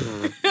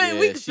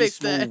 we could she's fix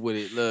smooth that. with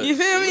it. Look, You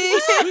feel me?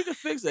 we can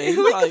fix that.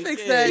 We can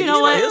fix that. You know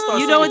what? he'll start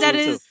You know what singing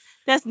that to you, is?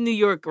 That's New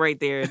York right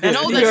there. That's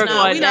No, New that's York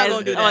not. on We not that,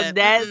 gonna do on that.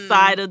 that Mm-mm.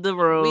 side of the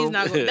road. We's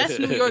not gonna, that's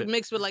New York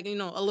mixed with, like, a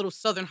little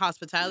Southern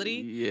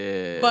hospitality.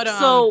 Yeah. But,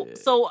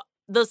 So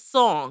the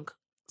song.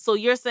 So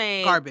you're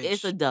saying Garbage.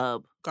 it's a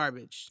dub.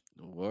 Garbage.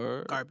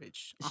 Word.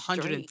 Garbage.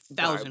 Straight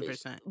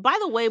 100,000%. By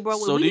the way, bro,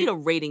 So we do need you- a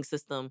rating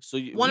system. So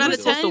you, 1 you out of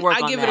was- supposed to 10, work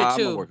I on give that. it a I'm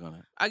 2. gonna work on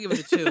it. I give it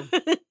a 2. 1 out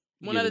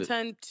Give of it a-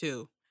 10,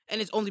 2.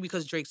 And it's only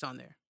because Drake's on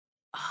there.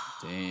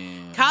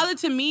 Damn. Khaled,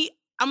 to me,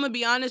 I'm gonna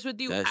be honest with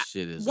you. That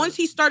shit is... Once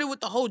he started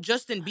with the whole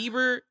Justin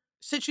Bieber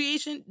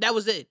situation, that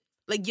was it.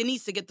 Like, you need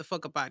to get the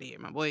fuck up out of here,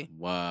 my boy.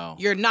 Wow.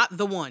 You're not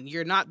the one.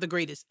 You're not the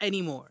greatest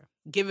anymore.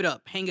 Give it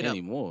up. Hang it up.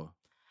 Anymore.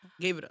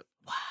 Give it up.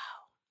 Wow.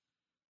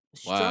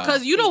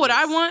 Because you know what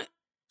I want?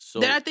 So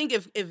That I think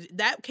if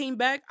that came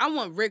back, I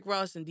want Rick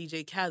Ross and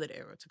DJ Khaled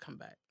era to come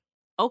back.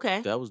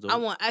 Okay. that was dope. I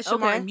want Asher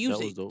Okay. Martin that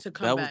music was dope. to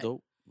come That back. was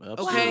dope.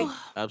 Okay. Absolutely.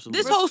 Absolutely.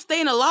 This whole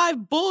staying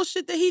alive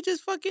bullshit that he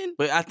just fucking...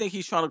 But I think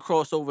he's trying to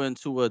cross over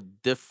into a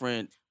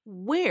different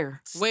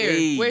Where?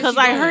 stage. Where's Because he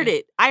I going? heard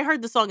it. I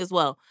heard the song as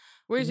well.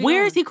 Where's he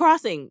Where going? is he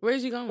crossing?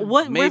 Where's he going?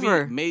 What Maybe,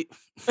 river?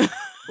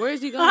 Where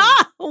is he going?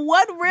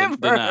 What river?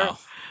 The Nile.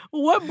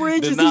 What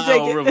bridge The is he Nile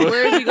taking? River.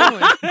 Where is he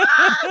going?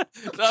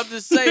 I'm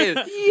just saying.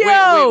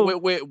 Yo.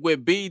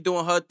 With B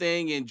doing her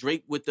thing and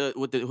Drake with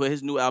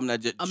his new album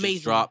that just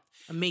Amazing. dropped.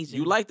 Amazing.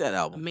 You like that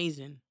album?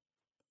 Amazing.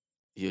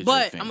 You're a Drake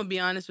But fan. I'm gonna be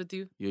honest with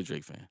you. You're a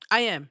Drake fan.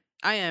 I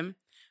am.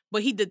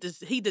 But he did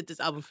this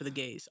album for the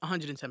gays,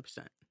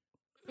 110%.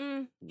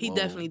 He Whoa,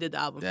 definitely did the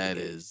album for That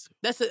the gays. is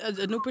That's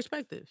a new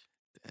perspective.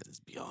 that is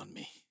beyond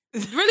me.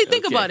 Really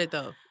think Okay. about it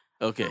though.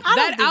 Okay.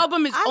 That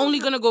album is I don't only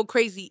know. gonna go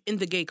crazy in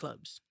the gay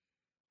clubs.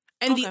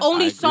 And Okay. the I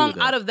only agree song with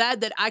that. out of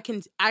that I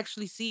can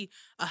actually see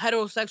a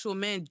heterosexual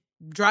man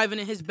driving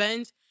in his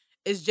Benz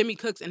is Jimmy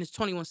Cooks and his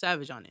 21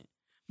 Savage on it.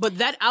 But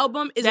that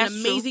album is That's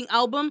an true. amazing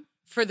album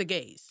for the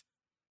gays.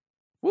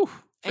 Woo.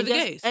 For the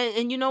guess- gays.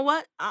 And you know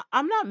what?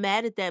 I'm not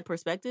mad at that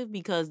perspective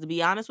because, to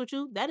be honest with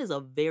you, that is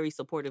a very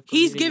supportive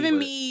He's community. giving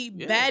but- me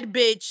yeah. bad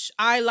bitch,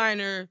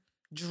 eyeliner,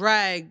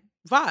 drag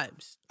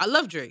vibes. I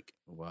love Drake.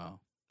 Wow.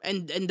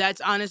 And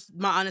that's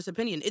my honest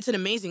opinion. It's an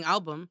amazing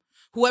album.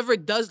 Whoever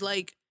does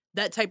like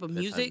that type of That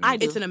type of music, I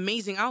do. it's an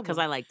amazing album. because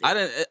I liked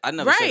it. I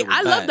never said Right, it was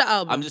I love bad. the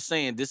album. I'm just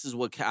saying this is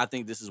what I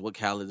think this is what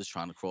Khaled is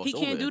trying to cross He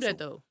over can't do that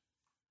into. though.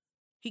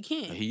 He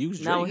can't. He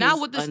used No, Drake. he- Now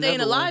He's with the staying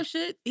another alive one.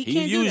 shit, he He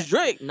can't do used that.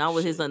 Drake. Not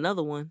with his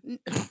another one.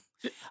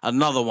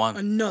 Another one.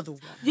 Another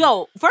one.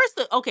 Yo, first,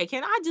 okay,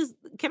 can I just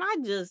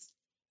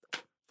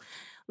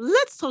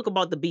let's talk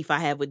about the beef I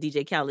have with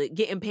DJ Khaled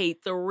getting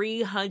paid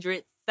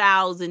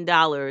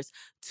 $300,000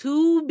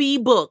 to be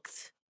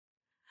booked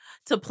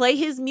to play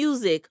his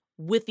music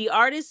with the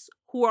artists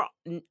who are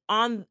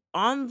on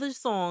the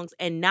songs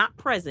and not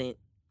present.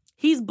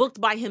 He's booked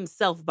by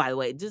himself, by the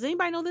way. Does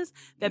anybody know this?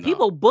 That No.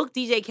 people book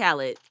DJ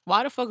Khaled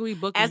Why the fuck are we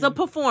booking as a him?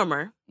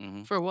 performer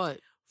Mhm. For what?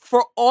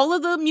 for all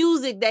of the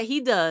music that he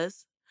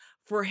does,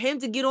 for him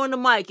to get on the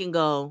mic and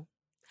go,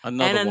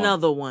 Another one.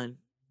 another one.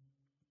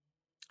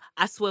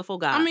 I swear for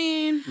God. I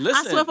mean,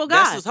 Listen, swear for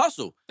that's God. his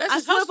hustle. that's I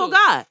his swear hustle. for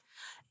God.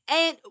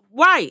 And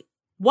right,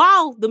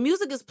 while the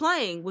music is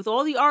playing with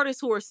all the artists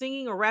who are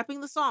singing or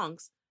rapping the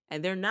songs,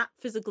 and they're not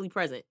physically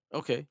present,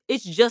 Okay.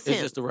 it's just It's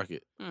him. just the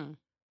record.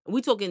 We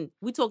talking.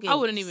 I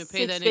wouldn't even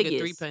pay 6 that nigga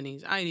figures. 3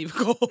 pennies. I ain't even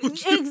go.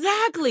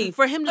 Exactly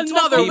for him to Another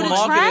talk He over the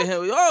one. track.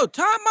 marketed him. Oh,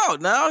 time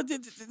out now.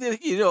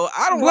 You know,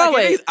 I don't Bro, like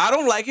wait. it. I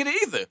don't like it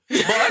either.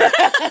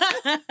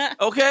 But,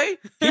 okay,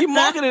 he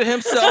marketed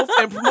himself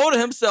and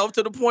promoted himself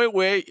to the point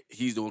where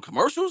he's doing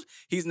commercials.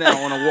 He's now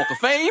on a Walk of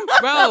Fame.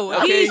 Bro,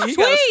 Okay, he's he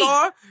sweet. got a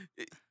star.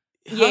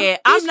 Yeah,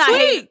 I'm He's not sweet.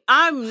 hating.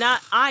 I'm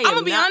not. I am I'm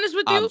gonna be not, honest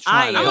with I'm you.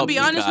 trying to I'm help gonna be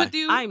this honest guy. with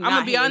you. I'm I'm not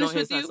gonna be hating honest on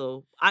his with you.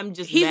 hustle. I'm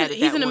just He's mad at he's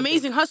that an one thing.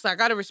 amazing hustler. I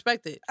gotta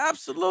respect it.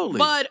 Absolutely.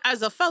 But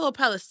as a fellow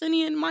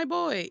Palestinian, my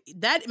boy,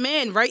 that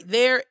man right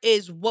there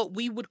is what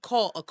we would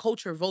call a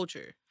culture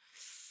vulture.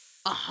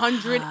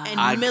 100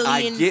 I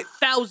million get-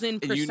 thousand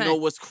and you percent. know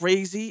what's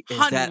crazy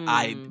is that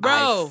I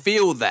Bro.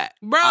 feel that.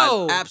 Bro,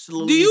 I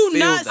absolutely do you feel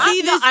not that.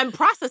 see this? I'm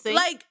processing.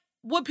 Like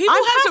what people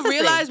I'm have to processing.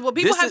 realize. What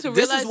people have to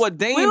realize. This is what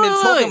Dame wait, been wait,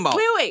 talking wait, about.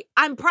 wait.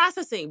 I'm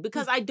processing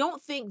because I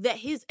don't think that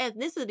his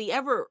ethnicity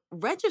ever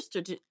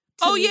registered to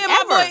Oh me yeah,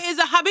 my ever. boy is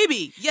a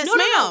Habibi. Yes, No,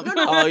 no, no, ma'am.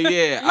 no, no. Oh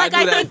yeah, Like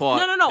I do that think,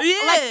 part. No. Yeah.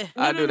 Like,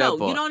 I do that no.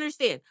 part. You don't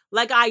understand.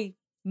 Like I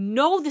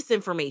know this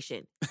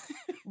information,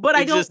 but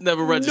I It don't just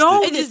never registered.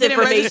 know It this just didn't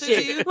register to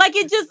information. you? Like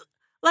it just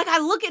like I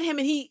look at him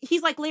and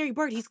he's like Larry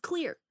Bird. He's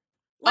clear.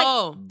 Like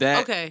oh,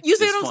 That okay. you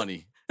see is what I'm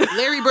funny.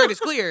 Larry Bird is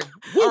clear.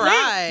 Well, All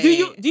right.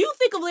 Do you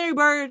think of Larry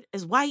Bird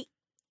as white?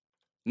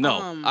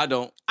 No, I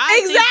don't.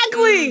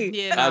 Exactly.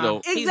 Yeah, I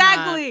don't.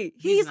 Exactly.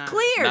 He's not.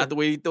 clear. Not the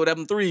way he threw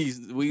them threes.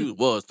 We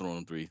was throwing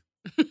them threes.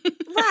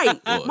 Right.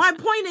 Was. My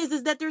point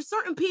is that there's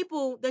certain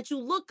people that you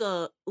look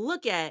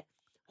at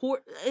who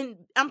are, and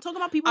I'm talking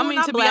about people I who mean,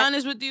 are not to black. be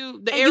honest with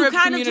you, the and you Arab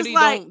kinda just community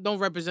like- don't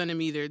represent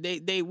him either.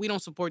 We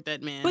don't support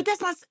that man. But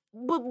that's not.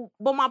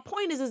 But my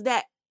point is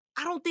that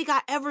I don't think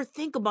I ever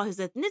think about his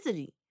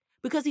ethnicity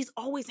because he's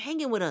always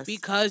hanging with us.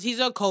 because he's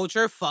a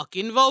culture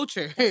fucking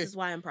vulture. This is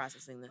why I'm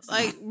processing this.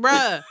 Like,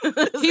 bruh,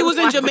 he was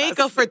in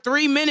Jamaica for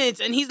 3 minutes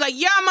and he's like,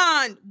 yeah,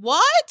 man,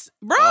 what?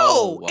 Bro,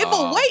 Oh, if a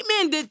wow. white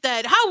man did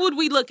that, how would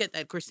we look at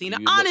that, Christina?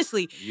 You look-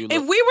 Honestly, you if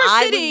look- we were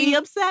I would sitting, be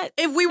upset.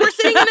 if we were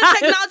sitting in a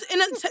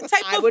technology,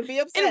 type I of would be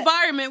upset.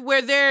 environment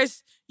where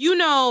there's,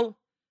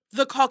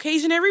 the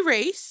Caucasianary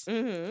race,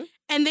 Mm-hmm.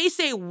 and they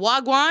say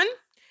wagwan,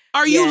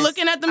 are you Yes.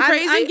 looking at them I'm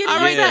crazy? getting All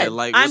right, upset. Yeah,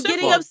 like, I'm what the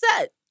getting fuck?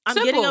 upset. I'm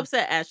getting Simple.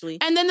 upset, Ashley.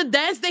 And then the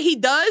dance that he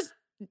does,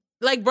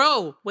 like,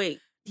 bro, Wait.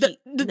 the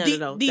no.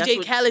 DJ That's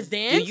what- Khaled's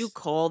dance. Do you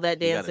call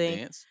that You gotta dancing?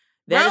 dance.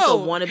 That is a Bro,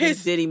 wannabe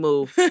his- Diddy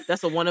move.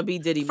 That's a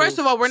wannabe Diddy move. First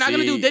of all, we're not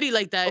gonna do See. Diddy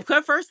like that.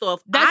 okay, first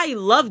off, That's- I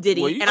love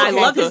Diddy Well, you and I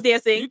talking love about his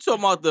dancing. You talking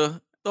about the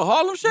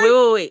Harlem Shake?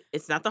 Wait.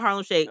 It's not the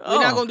Harlem Shake.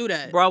 We're not Oh. gonna do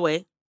that.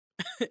 Broadway.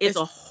 It's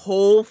a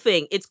whole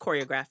thing. It's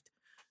choreographed.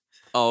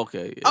 Oh,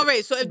 okay. Yeah. All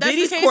right, so if that's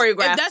Diddy's the case,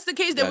 choreographed. if that's the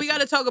case, then we got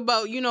Gotcha. to talk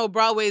about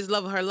Broadway's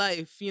Love of Her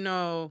Life.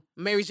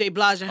 Mary J.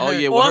 Blige and her. Oh,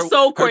 yeah, well,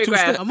 Also her two choreographed.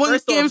 steps. I'm on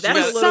First Kim off, that's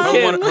a Smith little song.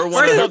 Kim. Her one-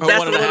 First off, her that's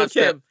one a and a little half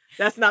step. Kim.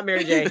 That's not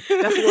Mary J.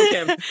 That's Lil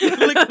Kim.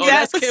 Oh,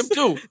 that's Kim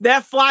too.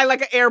 That fly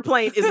like an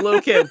airplane is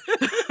Lil Kim.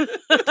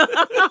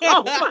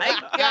 Oh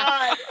my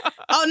God.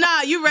 Oh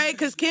nah, you right?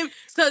 Because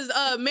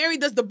Mary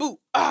does the boot.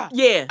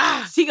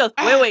 Yeah. She goes,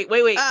 wait.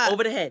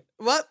 Over the head.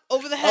 What?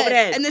 Over the head. the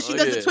head. And then she Oh,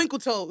 does yeah. the twinkle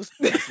toes.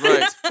 That's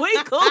right.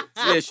 Twinkle.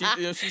 Yeah,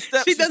 she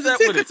steps. She does the step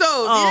twinkle with toes.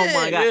 it. Oh yeah.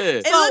 my God. Yeah.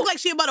 It looked like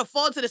she about to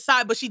fall to the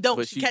side, but she don't.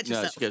 But she she- catches no,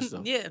 herself. she catches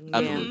herself. Yeah. Yeah.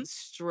 Absolutely.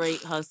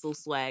 Straight hustle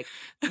swag.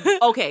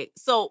 Okay,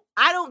 so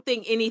I don't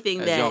think anything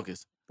That's that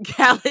Yonkers.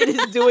 Khaled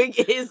is doing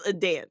is a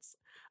dance.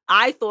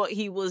 I thought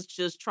he was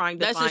just trying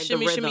to That's find his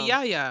shimmy the shimmy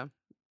rhythm. ya.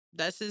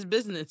 That's his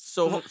business.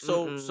 So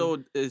Mm-mm.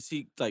 so is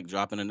he like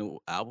dropping a new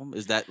album?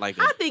 Is that like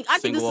a I think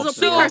this single is off a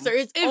single precursor.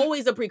 album? It's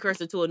always a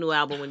precursor to a new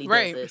album when he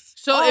Right. does this.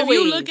 So if you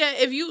Always. look at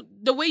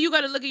the way you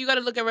gotta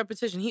look at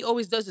repetition. He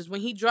always does this.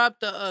 When he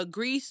dropped the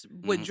Grease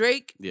with Mhm.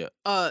 Drake, Yeah.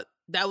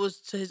 that was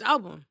to his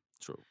album.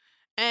 True.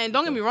 And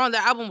don't get me wrong,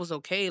 that album was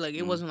okay. Like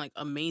it Mhm. wasn't like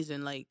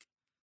amazing. Like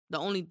the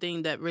only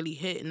thing that really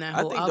hit in that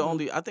I whole think album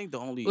the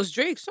only was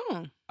Drake's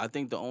song. I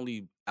think the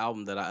only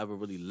album that I ever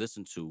really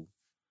listened to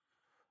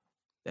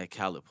that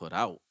Khaled put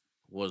out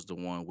was the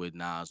one with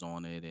Nas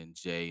on it and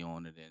Jay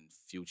on it and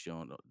Future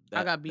on it.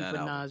 I got beef that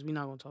with album. Nas. We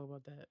not gonna talk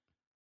about that.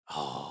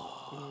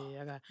 Oh,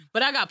 Yeah,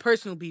 I got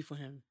personal beef with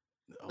him.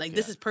 Like okay.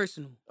 this is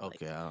personal. Like,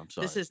 Okay, I'm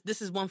sorry.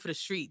 this is one for the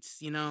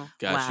streets. Got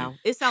Wow.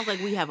 It sounds like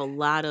we have a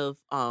lot of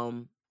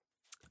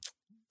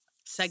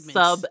Segments.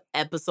 sub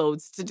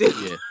episodes to do.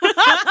 you.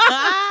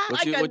 Yeah.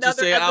 What you another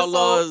say, episode.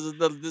 Outlaws?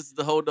 This is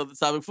the whole other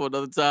topic for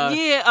another time.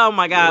 Yeah. Oh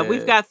my God.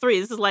 We've Yeah. got 3.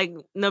 This is like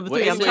number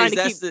 3. Well, I'm trying to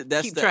anyways, keep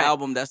that's keep the track.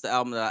 album. That's the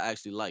album that I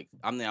actually like.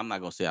 I'm not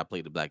gonna say I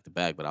played it back to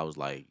back, but I was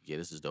like, yeah,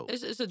 this is dope.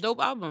 It's a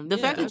dope album. The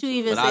Yeah, fact that you absolutely.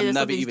 even But say I've that never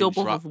something's even dope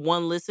off dropped- of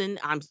one listen,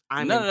 I'm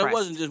no, impressed. it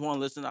wasn't just one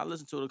listen. I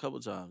listened to it a couple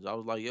times. I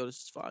was like, yo, this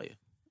is fire.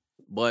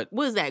 But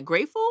Was that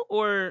Grateful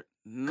or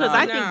nah,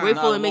 I think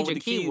Grateful the and one Major with the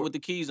Key were- with the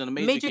keys on the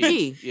Major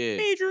keys. Key. Yeah.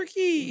 Major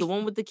Key. the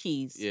one with the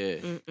keys? Yeah.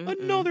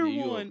 Another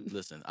You- one.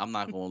 Listen, I'm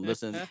not gonna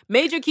listen.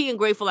 Major Key and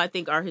Grateful, I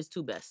think, are his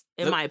 2 best,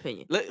 in Let- my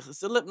opinion.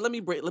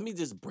 Let me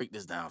just break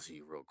this down for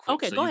you real quick.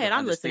 Okay, so go you ahead, can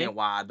I'm listening. understand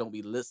why I don't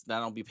be listening.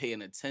 I don't be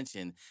paying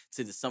attention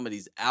to some of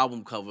these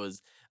album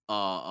covers. So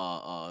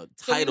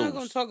we're Titles. not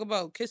gonna talk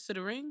about Kiss to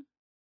the Ring.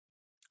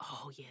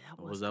 Oh yeah,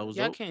 that was. was that was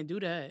Y'all dope? can't do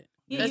that.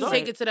 Yeah, Let's you're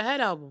take right. it to the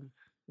Head album.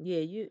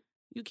 Yeah, you.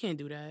 You can't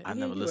do that. I Yeah,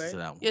 never you're listened to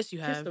right. that one. Yes, you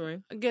Kiss have. the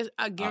Ring.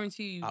 I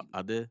guarantee you.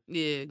 I did.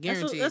 Yeah, That's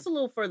guarantee. a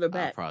little further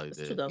back. probably That's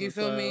did. 2012. You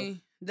feel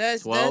me?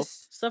 That's 12?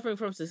 Suffering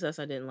from Success,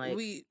 I didn't like.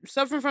 we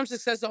suffering from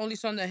success. The only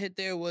song that hit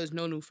there was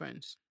No New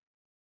Friends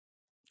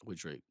With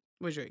Drake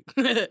with Drake.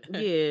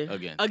 Yeah,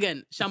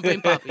 again.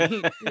 Champagne Poppy,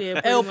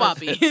 yeah, El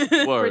pretty much.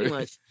 Poppy. Word. Pretty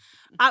much.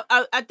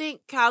 I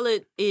think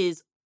Khaled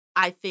is.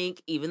 I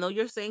think even though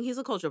you're saying he's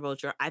a culture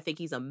vulture, I think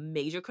he's a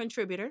major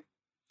contributor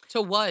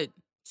To what?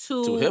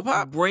 to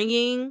hip-hop?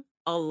 bringing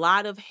a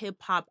lot of hip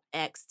hop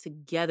acts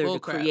together Bull to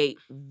crap. create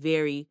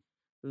very,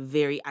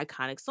 very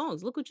iconic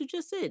songs. Look what you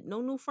just said. No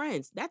new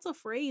friends. That's a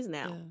phrase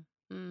now.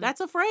 Yeah. Mm. That's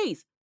a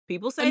phrase.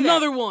 People say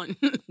Another that. one.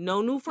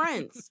 No new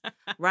friends,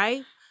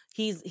 right?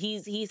 He's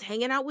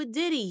hanging out with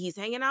Diddy.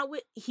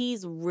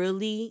 He's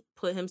really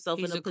put himself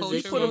He's in a a culture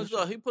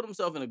position. He put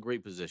himself in a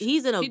great position.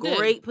 He's in a He did.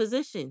 great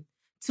position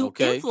to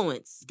Okay.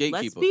 influence. Let's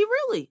Gatekeeper. be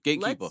really.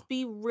 Gatekeeper. Let's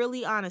be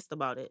really honest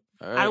about it.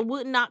 All I right.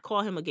 would not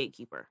call him a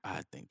gatekeeper.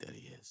 I think that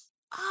he is.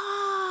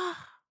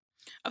 Ah.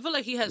 I feel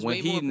like he has When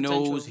way he more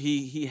potential. knows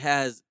he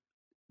has.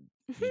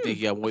 You think he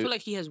got I way feel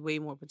like he has way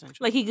more potential.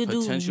 Like he could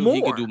potential? do more.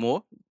 He could do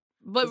more.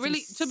 But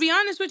really, to be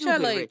honest with y'all,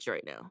 like rich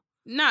right now.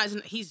 Nah,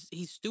 he's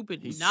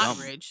stupid, He's not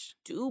dumb. rich.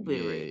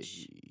 Stupid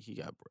rich. He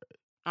got bread.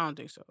 I don't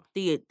think so.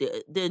 The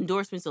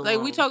endorsements alone.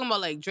 Like, we talking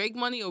about like Drake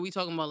money, or we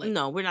talking about like?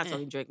 No, we're not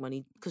talking Drake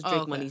money because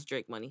Drake money's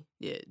Drake money.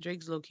 Yeah,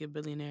 Drake's low key a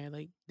billionaire.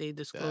 Like, they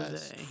disclosed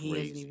That's that,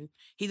 and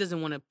he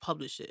doesn't want to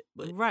publish it.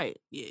 But right,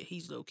 yeah,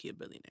 he's low key a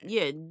billionaire.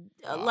 Yeah,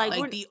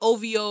 like the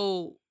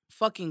OVO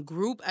fucking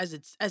group as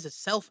a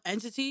self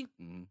entity,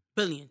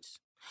 billions.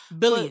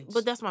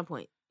 But that's my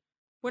point.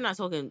 We're not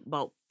talking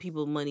about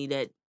people money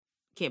that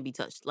can't be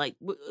touched. Like,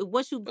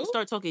 once you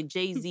start talking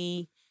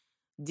Jay-Z,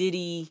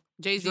 Diddy,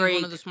 Jay-Z, Drake,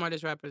 one of the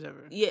smartest rappers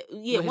ever.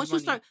 Yeah. Once you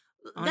start,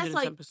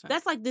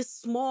 that's like this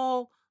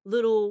small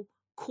little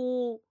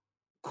cool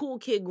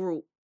kid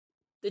group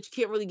that you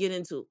can't really get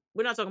into.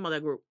 We're not talking about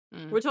that group.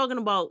 We're talking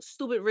about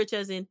stupid rich,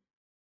 as in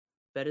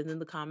better than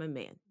the common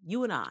man.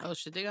 You and I. Oh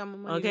shit, they got more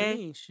money than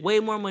me. Shit. Way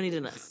more money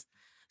than us.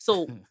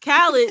 So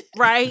Khaled,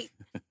 right?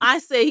 I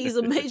say he's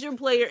a major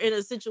player in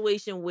a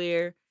situation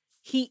where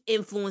he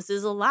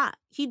influences a lot.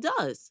 He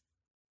does.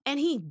 And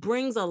he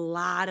brings a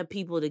lot of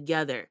people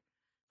together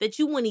that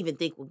you wouldn't even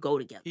think would go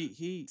together.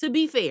 To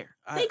be fair.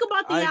 Think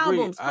about the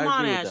albums. Come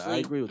on, Ashley. I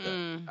agree with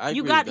that.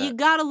 You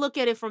got to look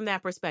at it from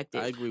that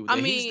perspective. I agree with that.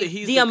 I mean,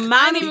 he's the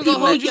amount of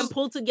people he can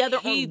pull together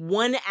on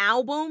one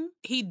album.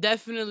 He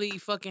definitely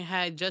fucking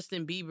had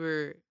Justin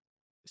Bieber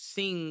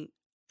sing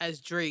as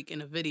Drake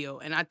in a video,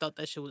 and I thought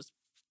that shit was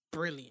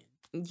brilliant.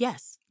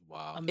 Yes.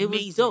 Wow. Amazing.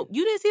 It was dope.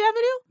 You didn't see that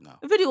video? No.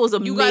 The video was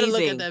amazing. You gotta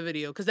look at that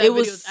video because that it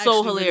video was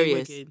so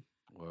hilarious. Really wicked.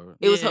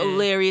 It was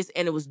hilarious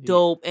and it was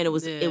dope and it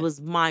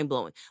was mind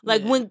blowing.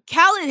 Like when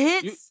Khaled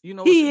hits,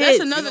 he hits.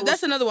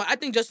 That's another one. I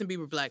think Justin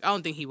Bieber black. I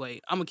don't think he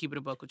white. I'm gonna keep it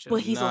a buck with you.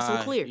 But he's also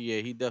clear.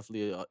 Yeah, he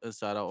definitely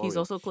inside out. He's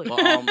also clear.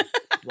 But,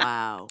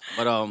 wow.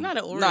 But not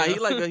an Oreo. Nah,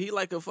 he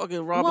like a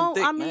fucking Robin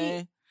Thicke,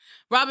 man.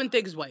 Robin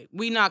Thicke is white.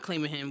 We not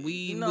claiming him.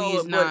 We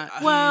is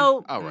not.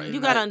 Well, all right. You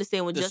gotta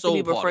understand when Justin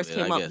Bieber first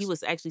came up, guess. he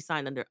was actually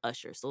signed under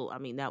Usher. So I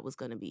mean, that was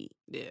gonna be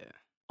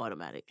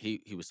automatic.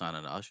 He was signed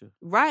under Usher,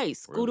 right?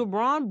 Scooter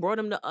Braun brought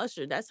him to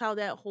Usher. That's how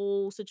that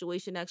whole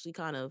situation actually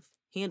kind of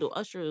handled.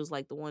 Usher was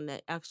like the one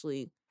that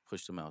actually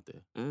pushed him out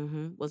there.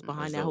 Was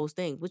behind that whole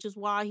thing, which is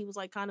why he was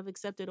like kind of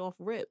accepted off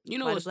rip. You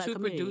know, it's two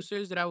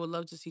producers that I would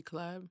love to see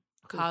collab: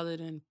 Khaled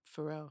and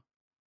Pharrell.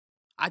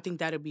 I think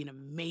that'd be an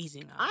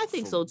amazing album. I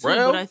think so too,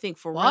 but I think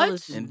Pharrell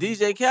is and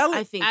DJ Khaled.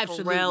 I think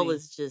Pharrell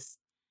is just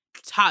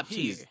top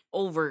tier.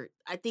 Over.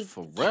 I think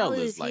Pharrell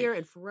is like here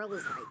and Pharrell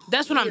is like.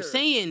 That's what I'm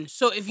saying.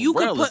 So if you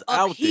could put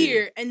up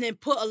here and then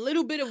put a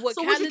little bit of what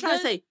so Khaled what you trying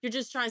does, to say? You're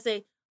just trying to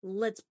say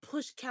let's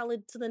push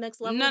Khaled to the next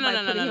level no, by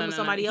putting him with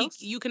somebody else.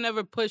 You can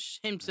never push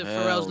him to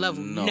Pharrell's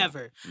level. No.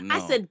 Never. No. I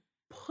said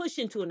push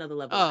him to another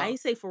level. I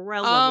ain't say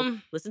Pharrell level.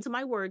 Listen to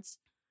my words.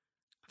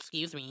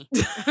 Excuse me.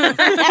 That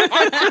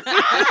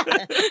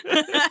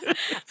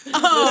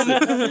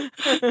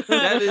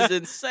is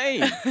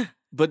insane.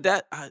 But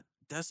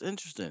that's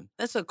interesting.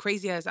 That's a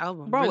crazy ass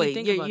album. Bro,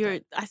 really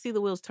wait, I see the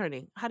wheels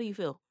turning. How do you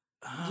feel?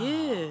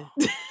 Yeah.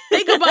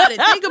 Think about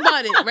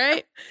it,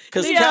 right?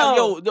 Because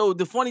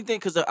the funny thing,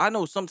 because I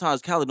know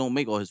sometimes Khaled don't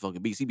make all his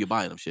fucking beats. He be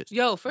buying them shits.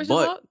 Yo, first of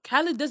all,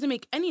 Khaled doesn't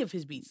make any of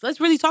his beats. Let's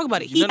really talk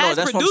about it. He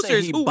has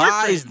producers who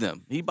buys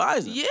them. He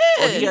buys them. Yeah.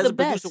 Or he has a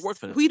producer work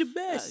for them. We the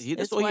best.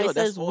 That's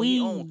all he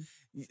owns.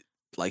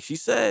 Like she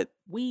said,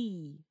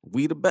 we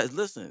the best.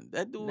 Listen,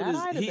 that dude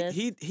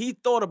he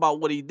thought about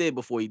what he did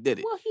before he did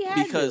it. Well, he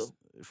had because,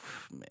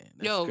 man,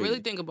 yo, crazy. Really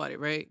think about it,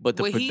 right? But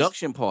the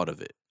production part of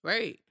it,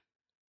 right?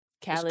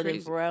 Khaled and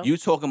Pharrell. You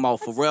talking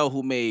about Pharrell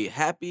who made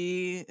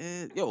Happy?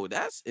 Yo,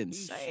 that's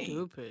insane.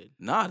 Stupid.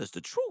 Nah, that's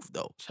the truth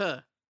though.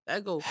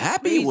 That goes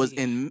Happy crazy. was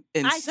insane.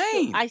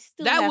 I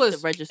still have to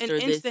register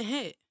an instant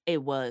hit.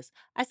 It was.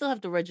 I still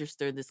have to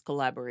register this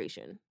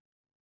collaboration.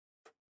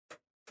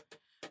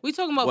 We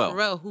talking about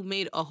Pharrell who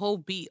made a whole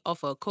beat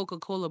off a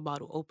Coca-Cola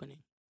bottle opening.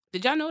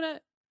 Did y'all know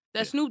that?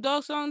 That Snoop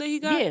Dogg song that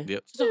he got? Yeah.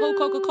 Yep. It's a whole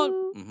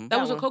Coca-Cola. Mm-hmm.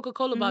 That was a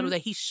Coca-Cola bottle that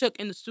he shook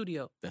in the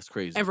studio. That's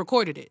crazy. And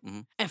recorded it.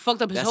 And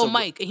fucked up his whole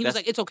mic. And he was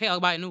like, it's okay, I'll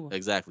buy a new one.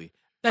 Exactly.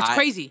 That's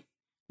crazy.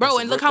 Bro,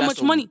 and look how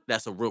much money.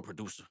 That's a real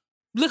producer.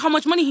 Look how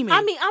much money he made.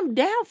 I mean, I'm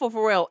down for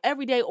Pharrell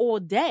every day, all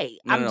day.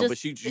 No,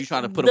 but you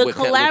trying to put him with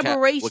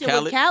collaboration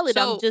with Khaled.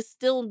 So, I'm just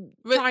still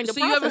trying to process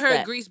that. So you ever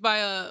heard Grease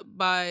by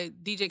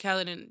DJ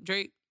Khaled and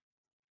Drake?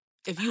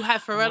 If you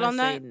have Pharrell on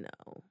that? No.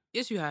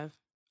 Yes, you have.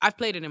 I've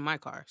played it in my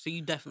car, so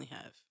you definitely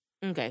have.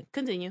 Okay,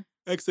 continue.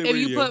 If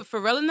you put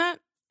Pharrell in that,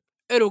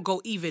 it'll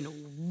go even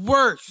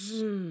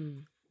worse.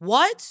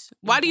 What?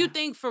 Why do you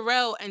think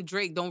Pharrell and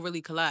Drake don't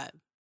really collab?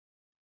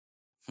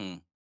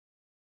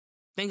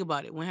 Think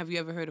about it. When have you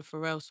ever heard a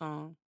Pharrell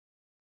song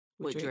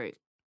with Drake?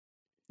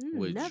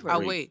 Never.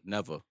 I'll wait.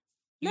 Never.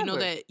 You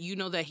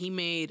know that he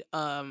made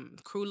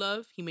Crew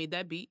Love. He made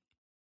that beat.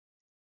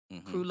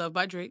 Crew Love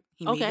by Drake.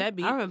 He made that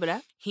beat. I remember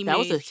that. He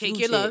made Take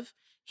Your Love.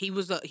 He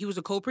was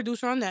a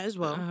co-producer on that as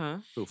well.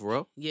 Who,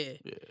 Pharrell? Yeah.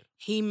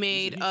 He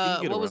made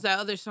what was that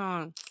other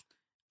song?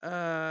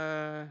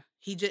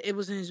 It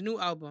was in his new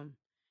album.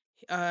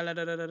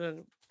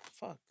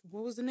 Fuck.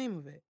 What was the name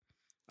of it?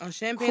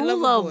 Champagne Cool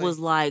Lover Love Boy. was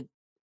like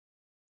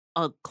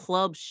a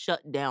club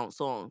shutdown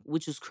song,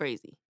 which was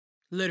crazy.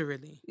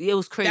 Literally. It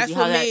was crazy That's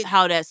how what made-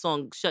 how that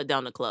song shut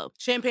down the club.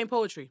 Champagne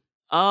Poetry.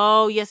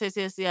 Oh, yes.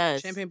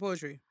 Champagne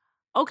Poetry.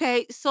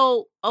 Okay,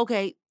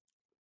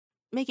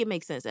 make it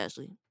make sense,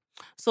 Ashley.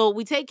 So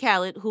we take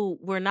Khaled, who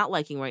we're not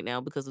liking right now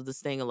because of the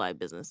staying alive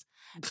business,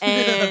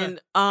 and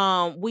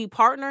we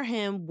partner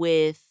him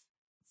with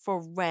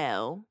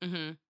Pharrell.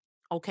 Mm-hmm.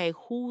 Okay,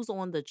 who's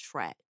on the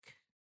track?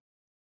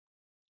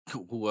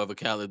 Whoever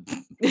Khaled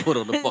put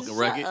on the fucking Shut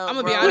record. up, I'm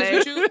gonna be bro. honest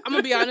with you. I'm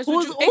gonna be honest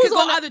with you. It who's could go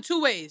on the- either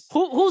two ways.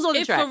 Who's on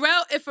the track?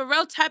 If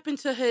Pharrell tap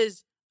into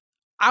his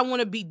I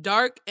want to be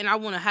dark and I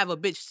want to have a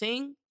bitch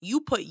sing, you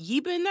put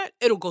Yeba in that,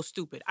 it'll go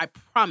stupid. I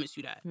promise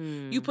you that.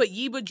 You put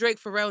Yeba, Drake,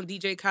 Pharrell, and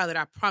DJ Khaled,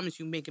 I promise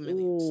you making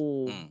millions.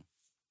 Ooh.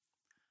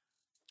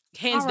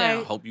 Hands All down.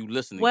 right. I hope you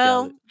listening,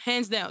 Well, Khaled.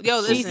 Hands down.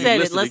 Yo, She listen. said it.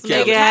 Listen Let's to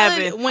make it Khaled.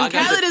 happen. When I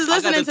got Khaled to- is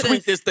listening I to got to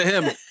tweet this, this to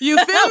him. you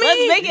feel me?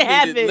 Let's make it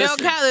happen.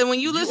 Listen. Yo, Khaled, when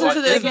you listen are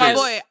to this, my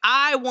infamous. boy,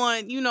 I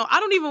want, I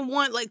don't even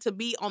want like to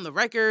be on the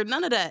record.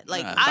 None of that.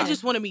 Like, Nah, I fine.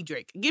 just want to be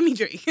Drake. Give me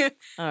Drake.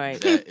 All right,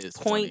 That is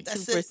funny.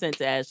 0.2%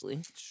 to Ashley.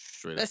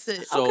 Straight up. That's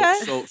it. So,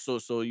 Okay.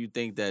 so you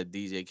think that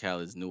DJ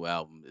Khaled's new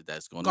album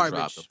that's going to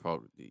Garbage.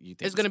 drop? You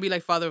think It's gonna be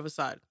like Father of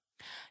Assad.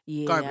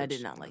 Yeah, I Garbage.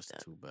 did not like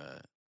That's that. too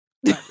bad.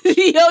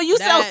 Yo, you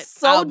sound That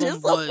so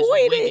album was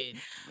disappointed.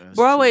 wicked. That's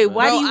Bro, too wait, bad.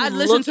 why do Bro, you I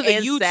listened look to the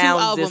and U2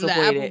 sound album that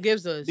Apple disappointed?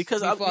 gives us.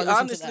 Because before I listened to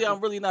honestly, that I'm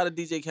album. really not a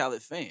DJ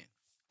Khaled fan.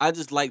 I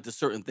just like the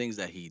certain things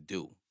that he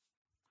do,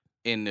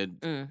 and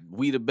the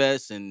We the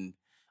Best and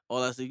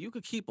all that stuff. You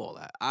could keep all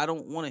that. I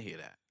don't want to hear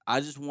that.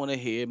 I just want to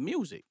hear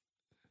music.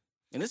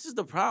 And this is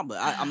the problem.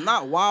 I'm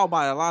not wild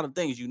by a lot of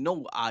things. You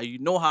know how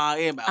I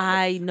am. Outlook.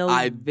 I know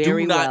I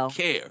very do not well.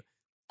 care.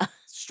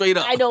 Straight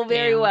up. I know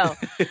very Damn. well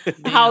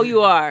how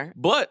you are.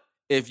 But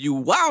if you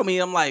wow me,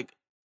 I'm like,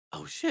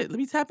 oh shit, let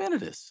me tap into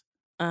this.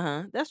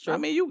 That's true. I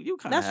mean, you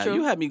kind That's of true.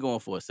 you had me going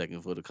for a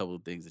second for the couple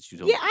of things that you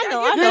don't. Yeah, I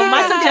know.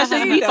 My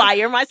suggestions be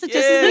fire. My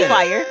suggestions be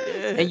fire.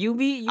 Yeah. And you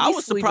be I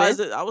was sleeping.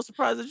 surprised. I was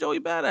surprised that Joey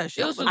Badass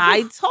shit. It was I'm I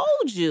like, told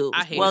you.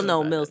 I hate Well, Joey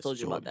no, Badass. Mills told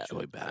you about that.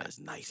 Joey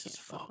Badass nice as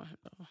fuck. Fuck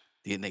him.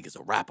 These niggas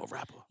a rapper.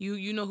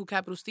 You know who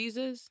Capital Steez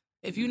is?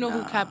 If you know who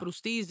Nah. Capital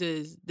Steez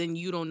is, then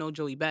you don't know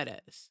Joey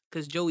Badass.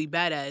 Because Joey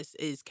Badass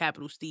is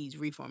Capital Steez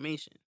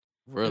reformation.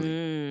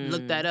 Really?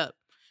 Look that up.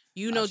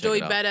 You know I'll check Joey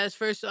it out. Badass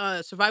first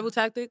Survival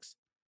Tactics?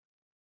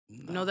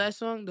 You No. know that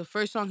song? The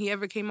first song he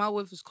ever came out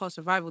with was called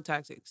Survival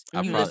Tactics.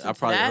 I You probably, listen I to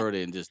probably that, heard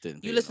it and just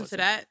didn't. You pay listen no to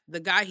attention. that, the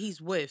guy he's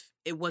with,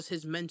 it was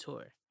his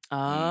mentor.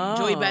 Oh.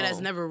 Joey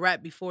Badass never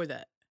rapped before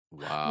that.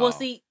 Wow. Well,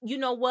 see, you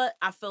know what?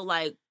 I feel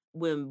like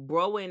when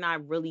Bro and I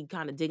really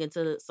kind of dig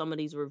into some of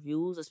these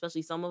reviews,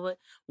 especially some of it,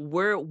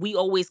 we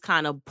always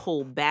kind of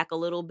pull back a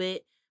little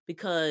bit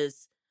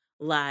because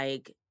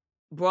like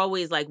Bro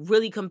is like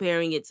really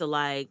comparing it to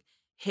like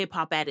hip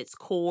hop at its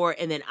core,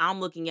 and then I'm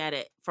looking at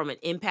it from an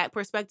impact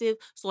perspective.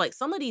 So like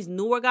some of these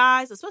newer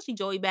guys, especially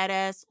Joey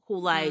Badass, who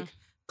like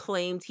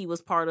claimed he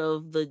was part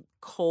of the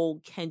Cole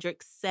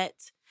Kendrick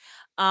set.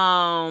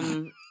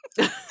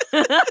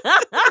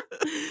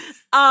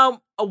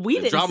 We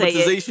The didn't say it.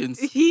 dramatizations.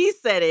 He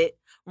said it,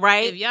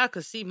 right? If y'all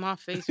could see my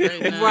face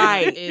right now,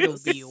 Right. it'll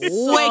be So-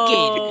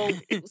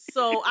 wicked.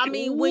 So I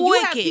mean, when you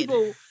have Wicked.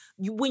 people,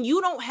 when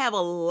you don't have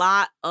a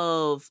lot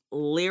of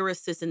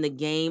lyricists in the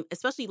game,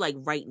 especially like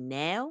right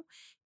now,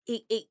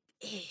 it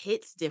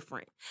hits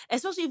different.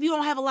 Especially if you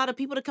don't have a lot of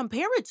people to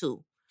compare it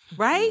to,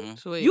 right? Mhm.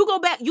 Sweet. You go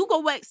back,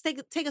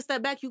 take a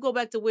step back. You go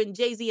back to when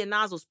Jay-Z and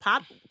Nas was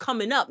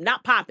coming up,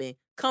 not popping,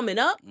 coming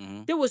up.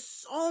 Mhm. There was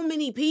so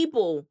many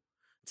people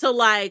to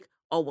like,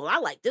 oh, well, I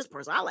like this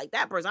person. I like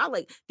that person.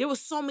 There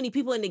was so many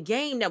people in the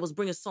game that was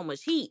bringing so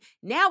much heat.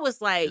 Now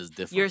it's like, It's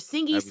different. you're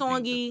singy Everything's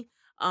songy,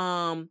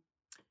 Now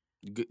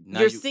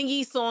you're you-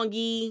 singy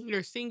songy,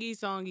 You're singy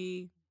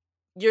songy.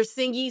 you're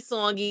singy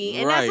songy,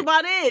 and that's Right.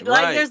 about it.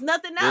 Like, Right. there's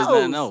nothing There's else.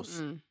 nothing else.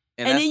 Mm.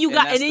 And then you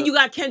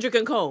got Kendrick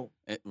and Cole.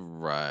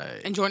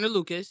 Right. And Jordan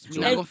Lucas. We're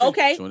Jordan- not And, gonna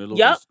forget- okay, Joyner Lucas.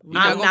 yep. We're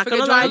not I'm gonna not forget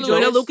gonna lie. Joyner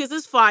Joyner Lucas. Lucas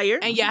is fire.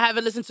 And y'all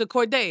haven't listened to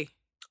Corday.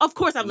 Of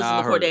course, I've listened Nah,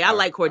 I to heard Corday. it. I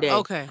like Corday.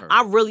 Okay. Heard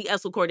I it. really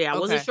S with Corday. I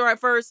wasn't Okay. sure at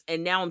first,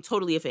 and now I'm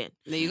totally a fan.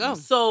 There you go.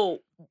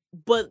 So,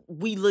 but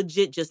we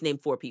legit just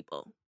named 4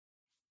 people.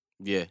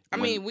 Yeah. I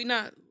mean, we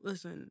not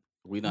listen.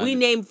 we not. We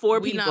named 4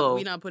 We people.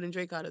 we not putting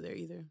Drake out of there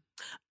either.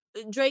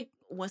 Drake,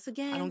 once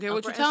again. I don't care what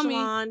upper you tell me.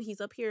 echelon. He's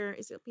up here.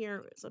 It's up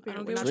here. It's up I here.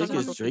 don't We're care not what you talking tell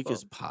about those Drake people.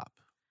 is pop.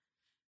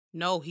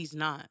 No, he's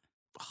not.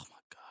 Oh my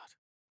god.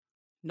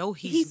 No,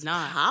 he's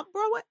not. pop,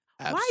 bro. What?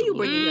 Why are you Absolutely.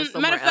 bringing us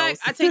somewhere Matter of fact, else?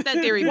 I take that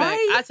theory back.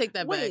 Why- I take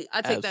that back. wait,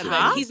 I take that Absolutely.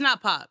 back. He's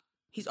not pop.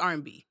 He's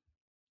R&B.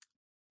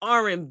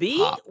 R&B?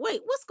 Pop.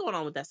 Wait, what's going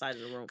on with that side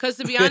of the room? Because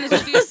to be honest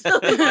with you, it's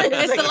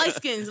the light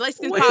skins. Light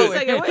skins Wait power. a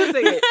second.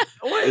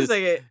 Wait a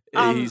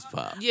second. He's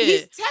pop. Yeah.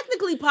 He's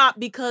technically pop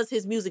because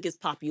his music is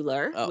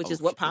popular, which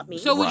is what pop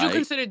means. So would you Right.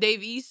 consider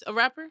Dave East a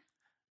rapper?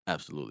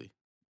 Absolutely.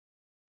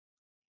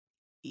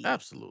 He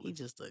Absolutely.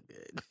 just look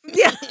good.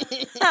 yeah.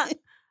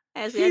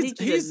 Ashley, I need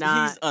you he's to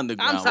not.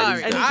 underground. I'm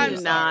sorry. I need I'm you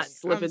to not sorry.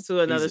 slip I'm- into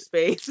another he's-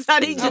 space. I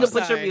need you I'm to put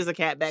your sorry. music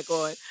hat back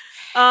on.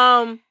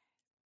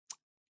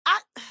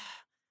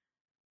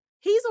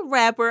 He's a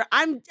rapper.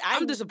 I'm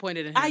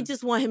disappointed in him. I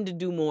just want him to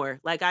do more.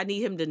 Like, I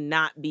need him to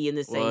not be in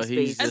the same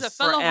space as a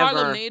fellow forever.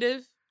 Harlem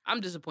native.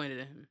 I'm disappointed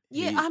in him.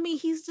 Yeah, I mean,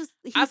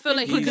 I feel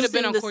like he could have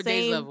been on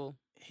Corday's level.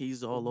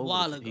 He's all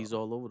over. He's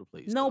all over the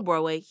place. No,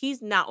 Broadway.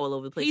 He's not all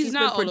over the place. He's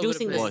been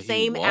producing the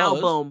same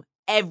album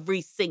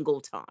every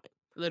single time.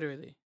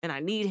 Literally. And I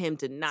need him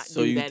to not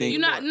do that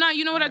anymore.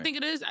 You know what I think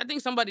it is? I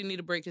think somebody need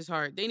to break his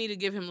heart. They need to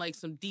give him like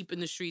some deep in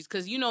the streets.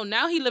 Because,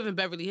 now he live in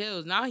Beverly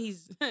Hills. Now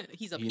he's up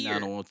here.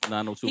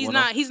 He's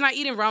not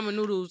eating ramen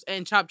noodles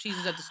and chopped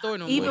cheeses at the store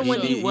no more. Even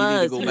when he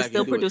was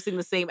still producing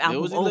the same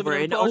album over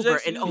and over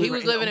and over. He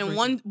was living in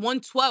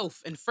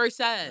 112th and First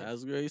Ave.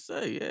 That's what you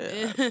say.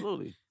 Yeah,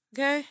 absolutely.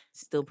 Okay.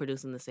 Still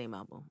producing the same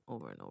album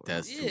over and over.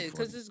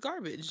 Because it's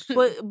garbage.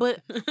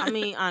 But I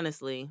mean,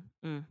 honestly.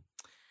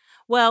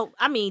 Well,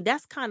 I mean,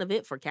 that's kind of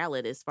it for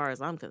Khaled as far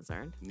as I'm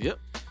concerned. Yep.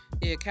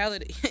 Yeah,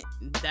 Khaled,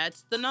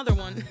 that's another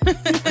one.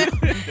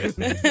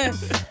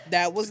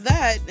 That was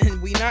that.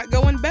 And we not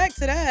going back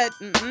to that.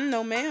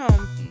 No, ma'am.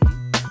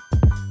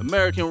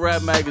 American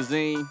Rap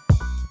Magazine.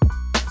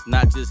 It's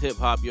not just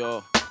hip-hop,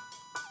 y'all.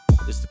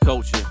 It's the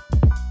culture.